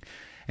could sing.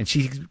 And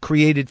she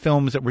created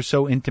films that were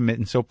so intimate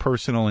and so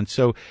personal. And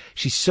so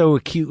she's so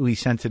acutely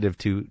sensitive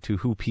to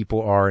who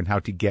people are and how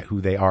to get who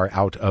they are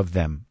out of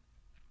them.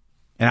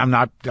 And I'm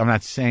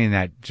not saying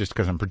that just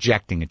because I'm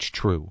projecting. It's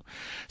true.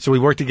 So we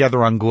worked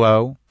together on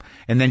Glow.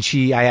 And then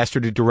I asked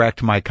her to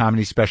direct my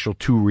comedy special,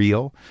 Too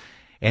Real.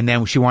 And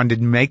then she wanted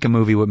to make a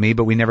movie with me,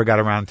 but we never got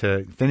around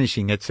to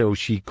finishing it. So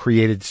she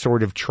created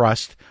Sort of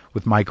Trust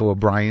with Michael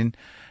O'Brien.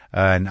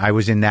 And I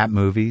was in that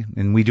movie.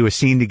 And we do a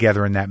scene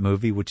together in that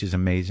movie, which is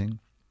amazing.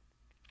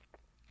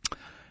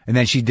 And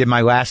then she did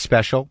my last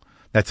special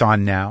that's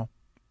on now,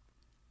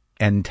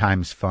 End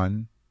Times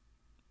Fun.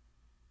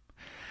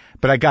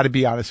 But I got to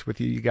be honest with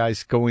you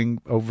guys,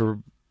 going over,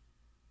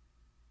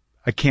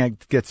 I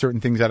can't get certain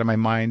things out of my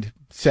mind.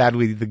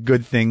 Sadly, the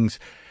good things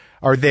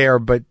are there,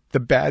 but the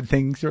bad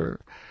things are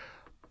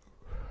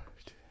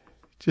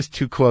just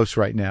too close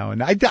right now.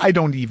 And I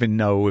don't even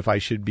know if I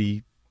should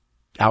be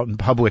out in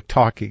public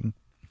talking.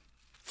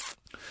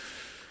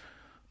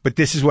 But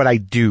this is what I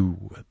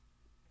do.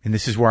 And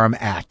this is where I'm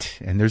at.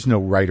 And there's no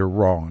right or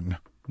wrong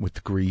with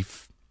the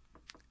grief.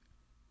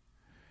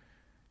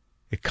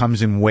 It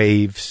comes in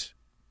waves.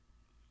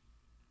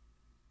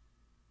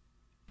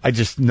 I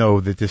just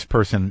know that this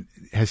person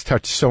has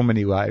touched so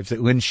many lives,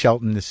 that Lynn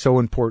Shelton is so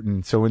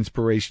important, so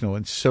inspirational,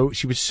 and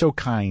she was so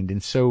kind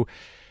and so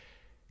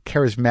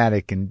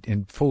charismatic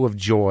and full of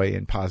joy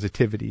and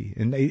positivity.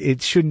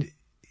 And shouldn't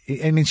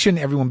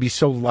everyone be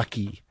so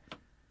lucky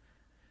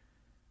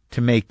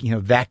to make,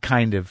 that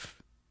kind of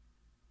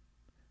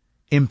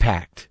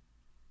impact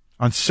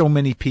on so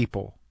many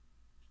people,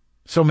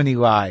 so many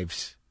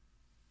lives?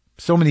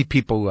 So many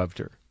people loved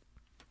her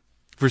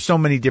for so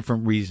many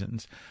different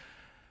reasons.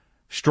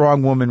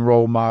 Strong woman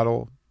role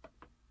model,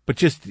 but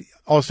just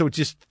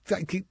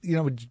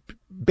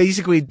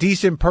basically a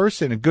decent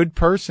person, a good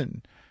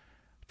person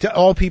to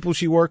all people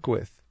she worked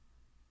with.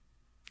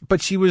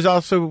 But she was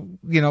also,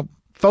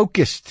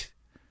 focused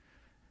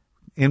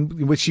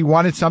in which she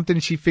wanted something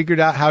and she figured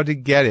out how to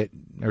get it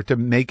or to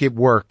make it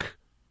work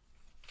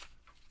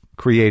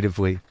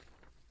creatively.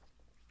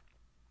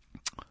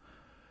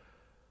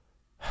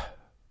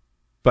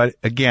 But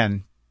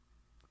again,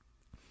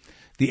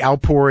 the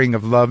outpouring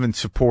of love and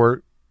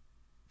support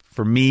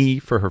for me,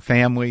 for her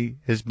family,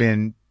 has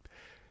been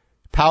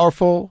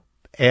powerful.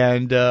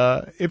 And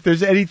if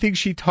there's anything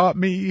she taught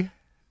me,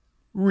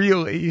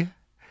 really,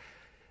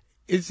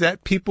 is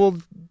that people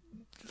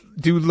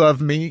do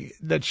love me,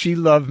 that she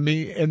loved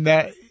me, and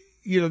that,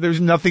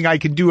 there's nothing I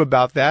can do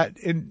about that.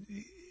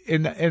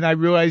 And I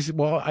realized,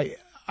 well,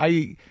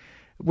 I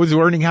was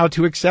learning how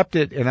to accept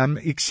it, and I'm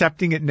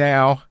accepting it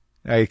now.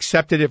 I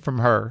accepted it from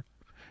her,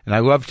 and I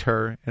loved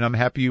her, and I'm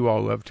happy you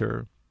all loved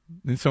her.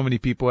 And so many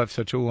people have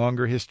such a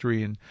longer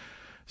history and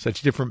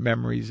such different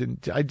memories.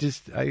 And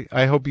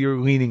I hope you're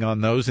leaning on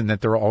those and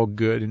that they're all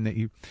good, and that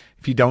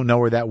if you don't know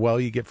her that well,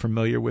 you get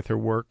familiar with her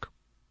work.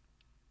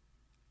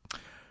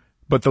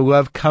 But the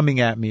love coming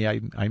at me,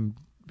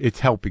 it's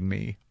helping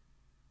me.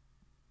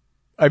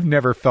 I've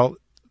never felt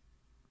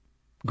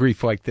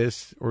grief like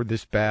this or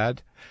this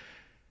bad.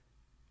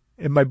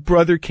 And my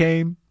brother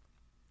came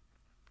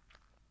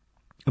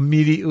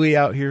immediately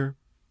out here.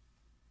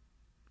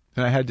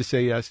 And I had to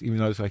say yes, even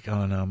though I was like,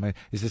 oh no,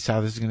 is this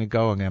how this is going to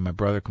go? I'm going to have my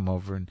brother come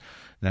over and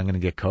I'm going to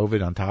get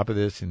COVID on top of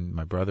this, and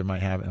my brother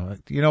might have it. And I'm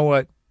like, you know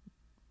what?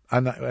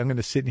 I'm going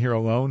to sit in here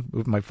alone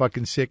with my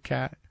fucking sick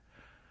cat.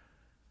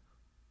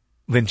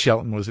 Lynn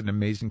Shelton was an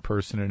amazing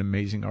person, an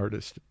amazing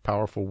artist, a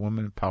powerful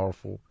woman,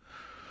 powerful,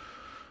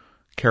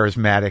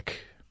 charismatic,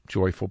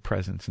 joyful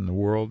presence in the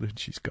world, and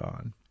she's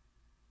gone.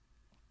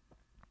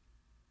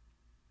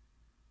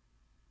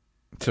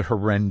 It's a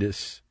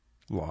horrendous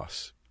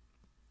loss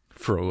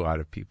for a lot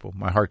of people.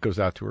 My heart goes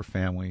out to her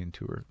family and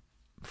to her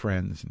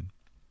friends and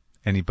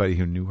anybody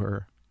who knew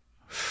her.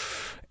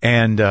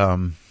 And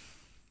I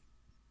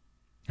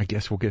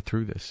guess we'll get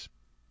through this.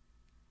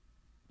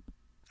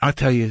 I'll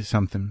tell you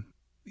something.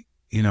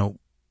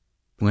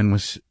 Lynn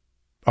was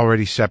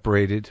already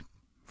separated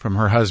from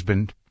her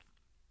husband,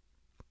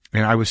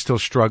 and I was still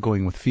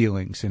struggling with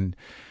feelings, and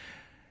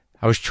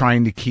I was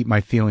trying to keep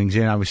my feelings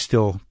in. I was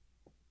still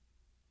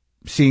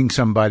seeing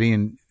somebody,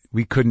 and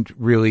we couldn't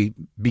really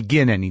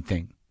begin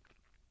anything.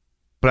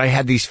 But I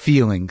had these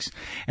feelings,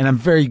 and I'm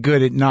very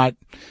good at not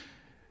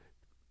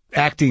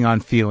acting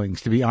on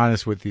feelings, to be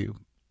honest with you.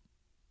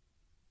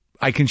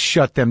 I can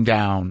shut them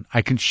down.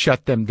 I can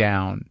shut them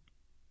down.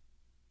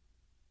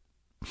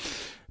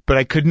 But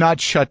I could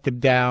not shut them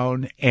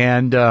down.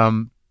 And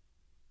the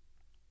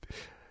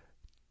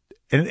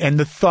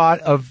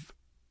thought of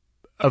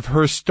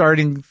her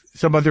starting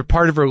some other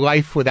part of her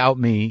life without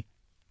me,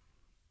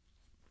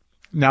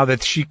 now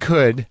that she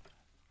could,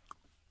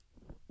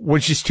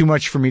 was just too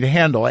much for me to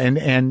handle.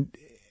 And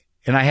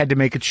I had to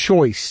make a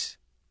choice.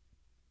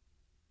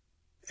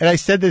 And I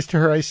said this to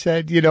her. I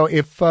said, you know,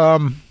 if I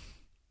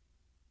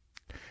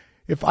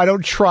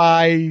don't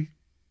try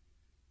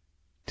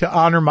to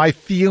honor my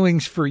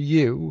feelings for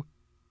you,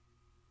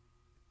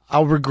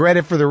 I'll regret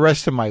it for the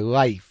rest of my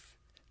life.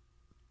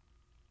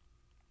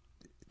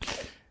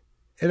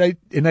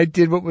 And I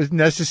did what was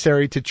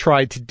necessary to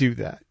try to do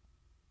that.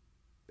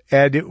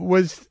 And it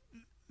was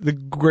the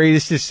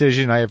greatest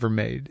decision I ever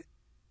made.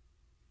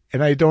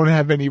 And I don't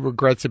have any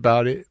regrets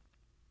about it.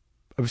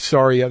 I'm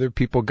sorry other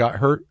people got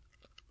hurt.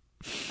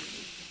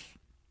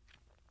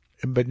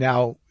 But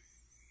now,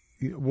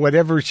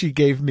 whatever she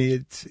gave me,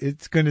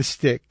 it's going to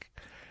stick.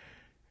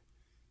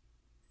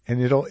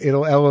 And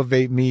it'll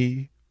elevate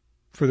me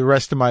for the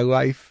rest of my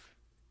life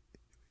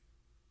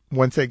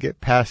once I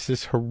get past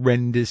this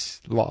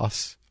horrendous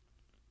loss.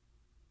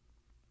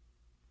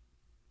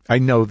 I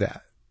know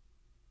that.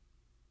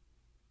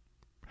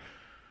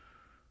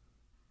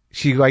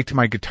 She liked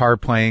my guitar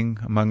playing,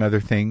 among other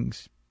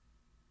things.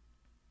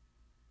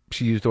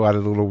 She used a lot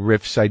of the little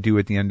riffs I do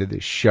at the end of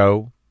this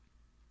show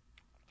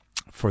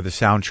for the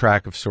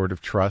soundtrack of Sword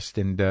of Trust.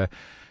 And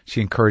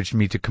she encouraged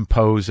me to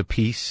compose a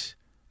piece,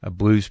 a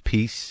blues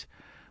piece,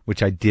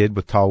 which I did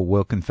with Tal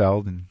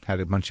Wilkenfeld, and had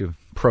a bunch of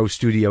pro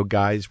studio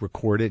guys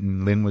record it.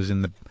 And Lynn was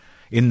in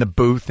the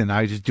booth, and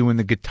I was just doing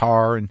the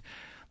guitar and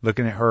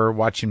looking at her,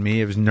 watching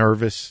me. I was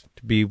nervous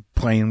to be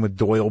playing with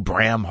Doyle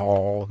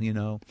Bramhall, you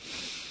know,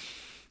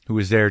 who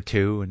was there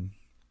too.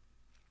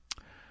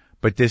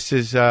 But this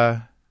is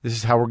how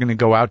we're going to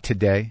go out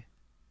today.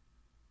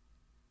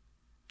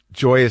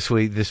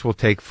 Joyously, this will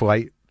take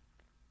flight.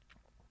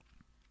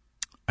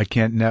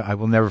 I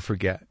will never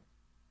forget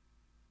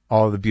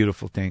all the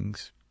beautiful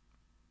things.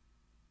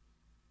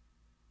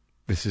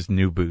 This is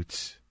New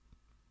Boots.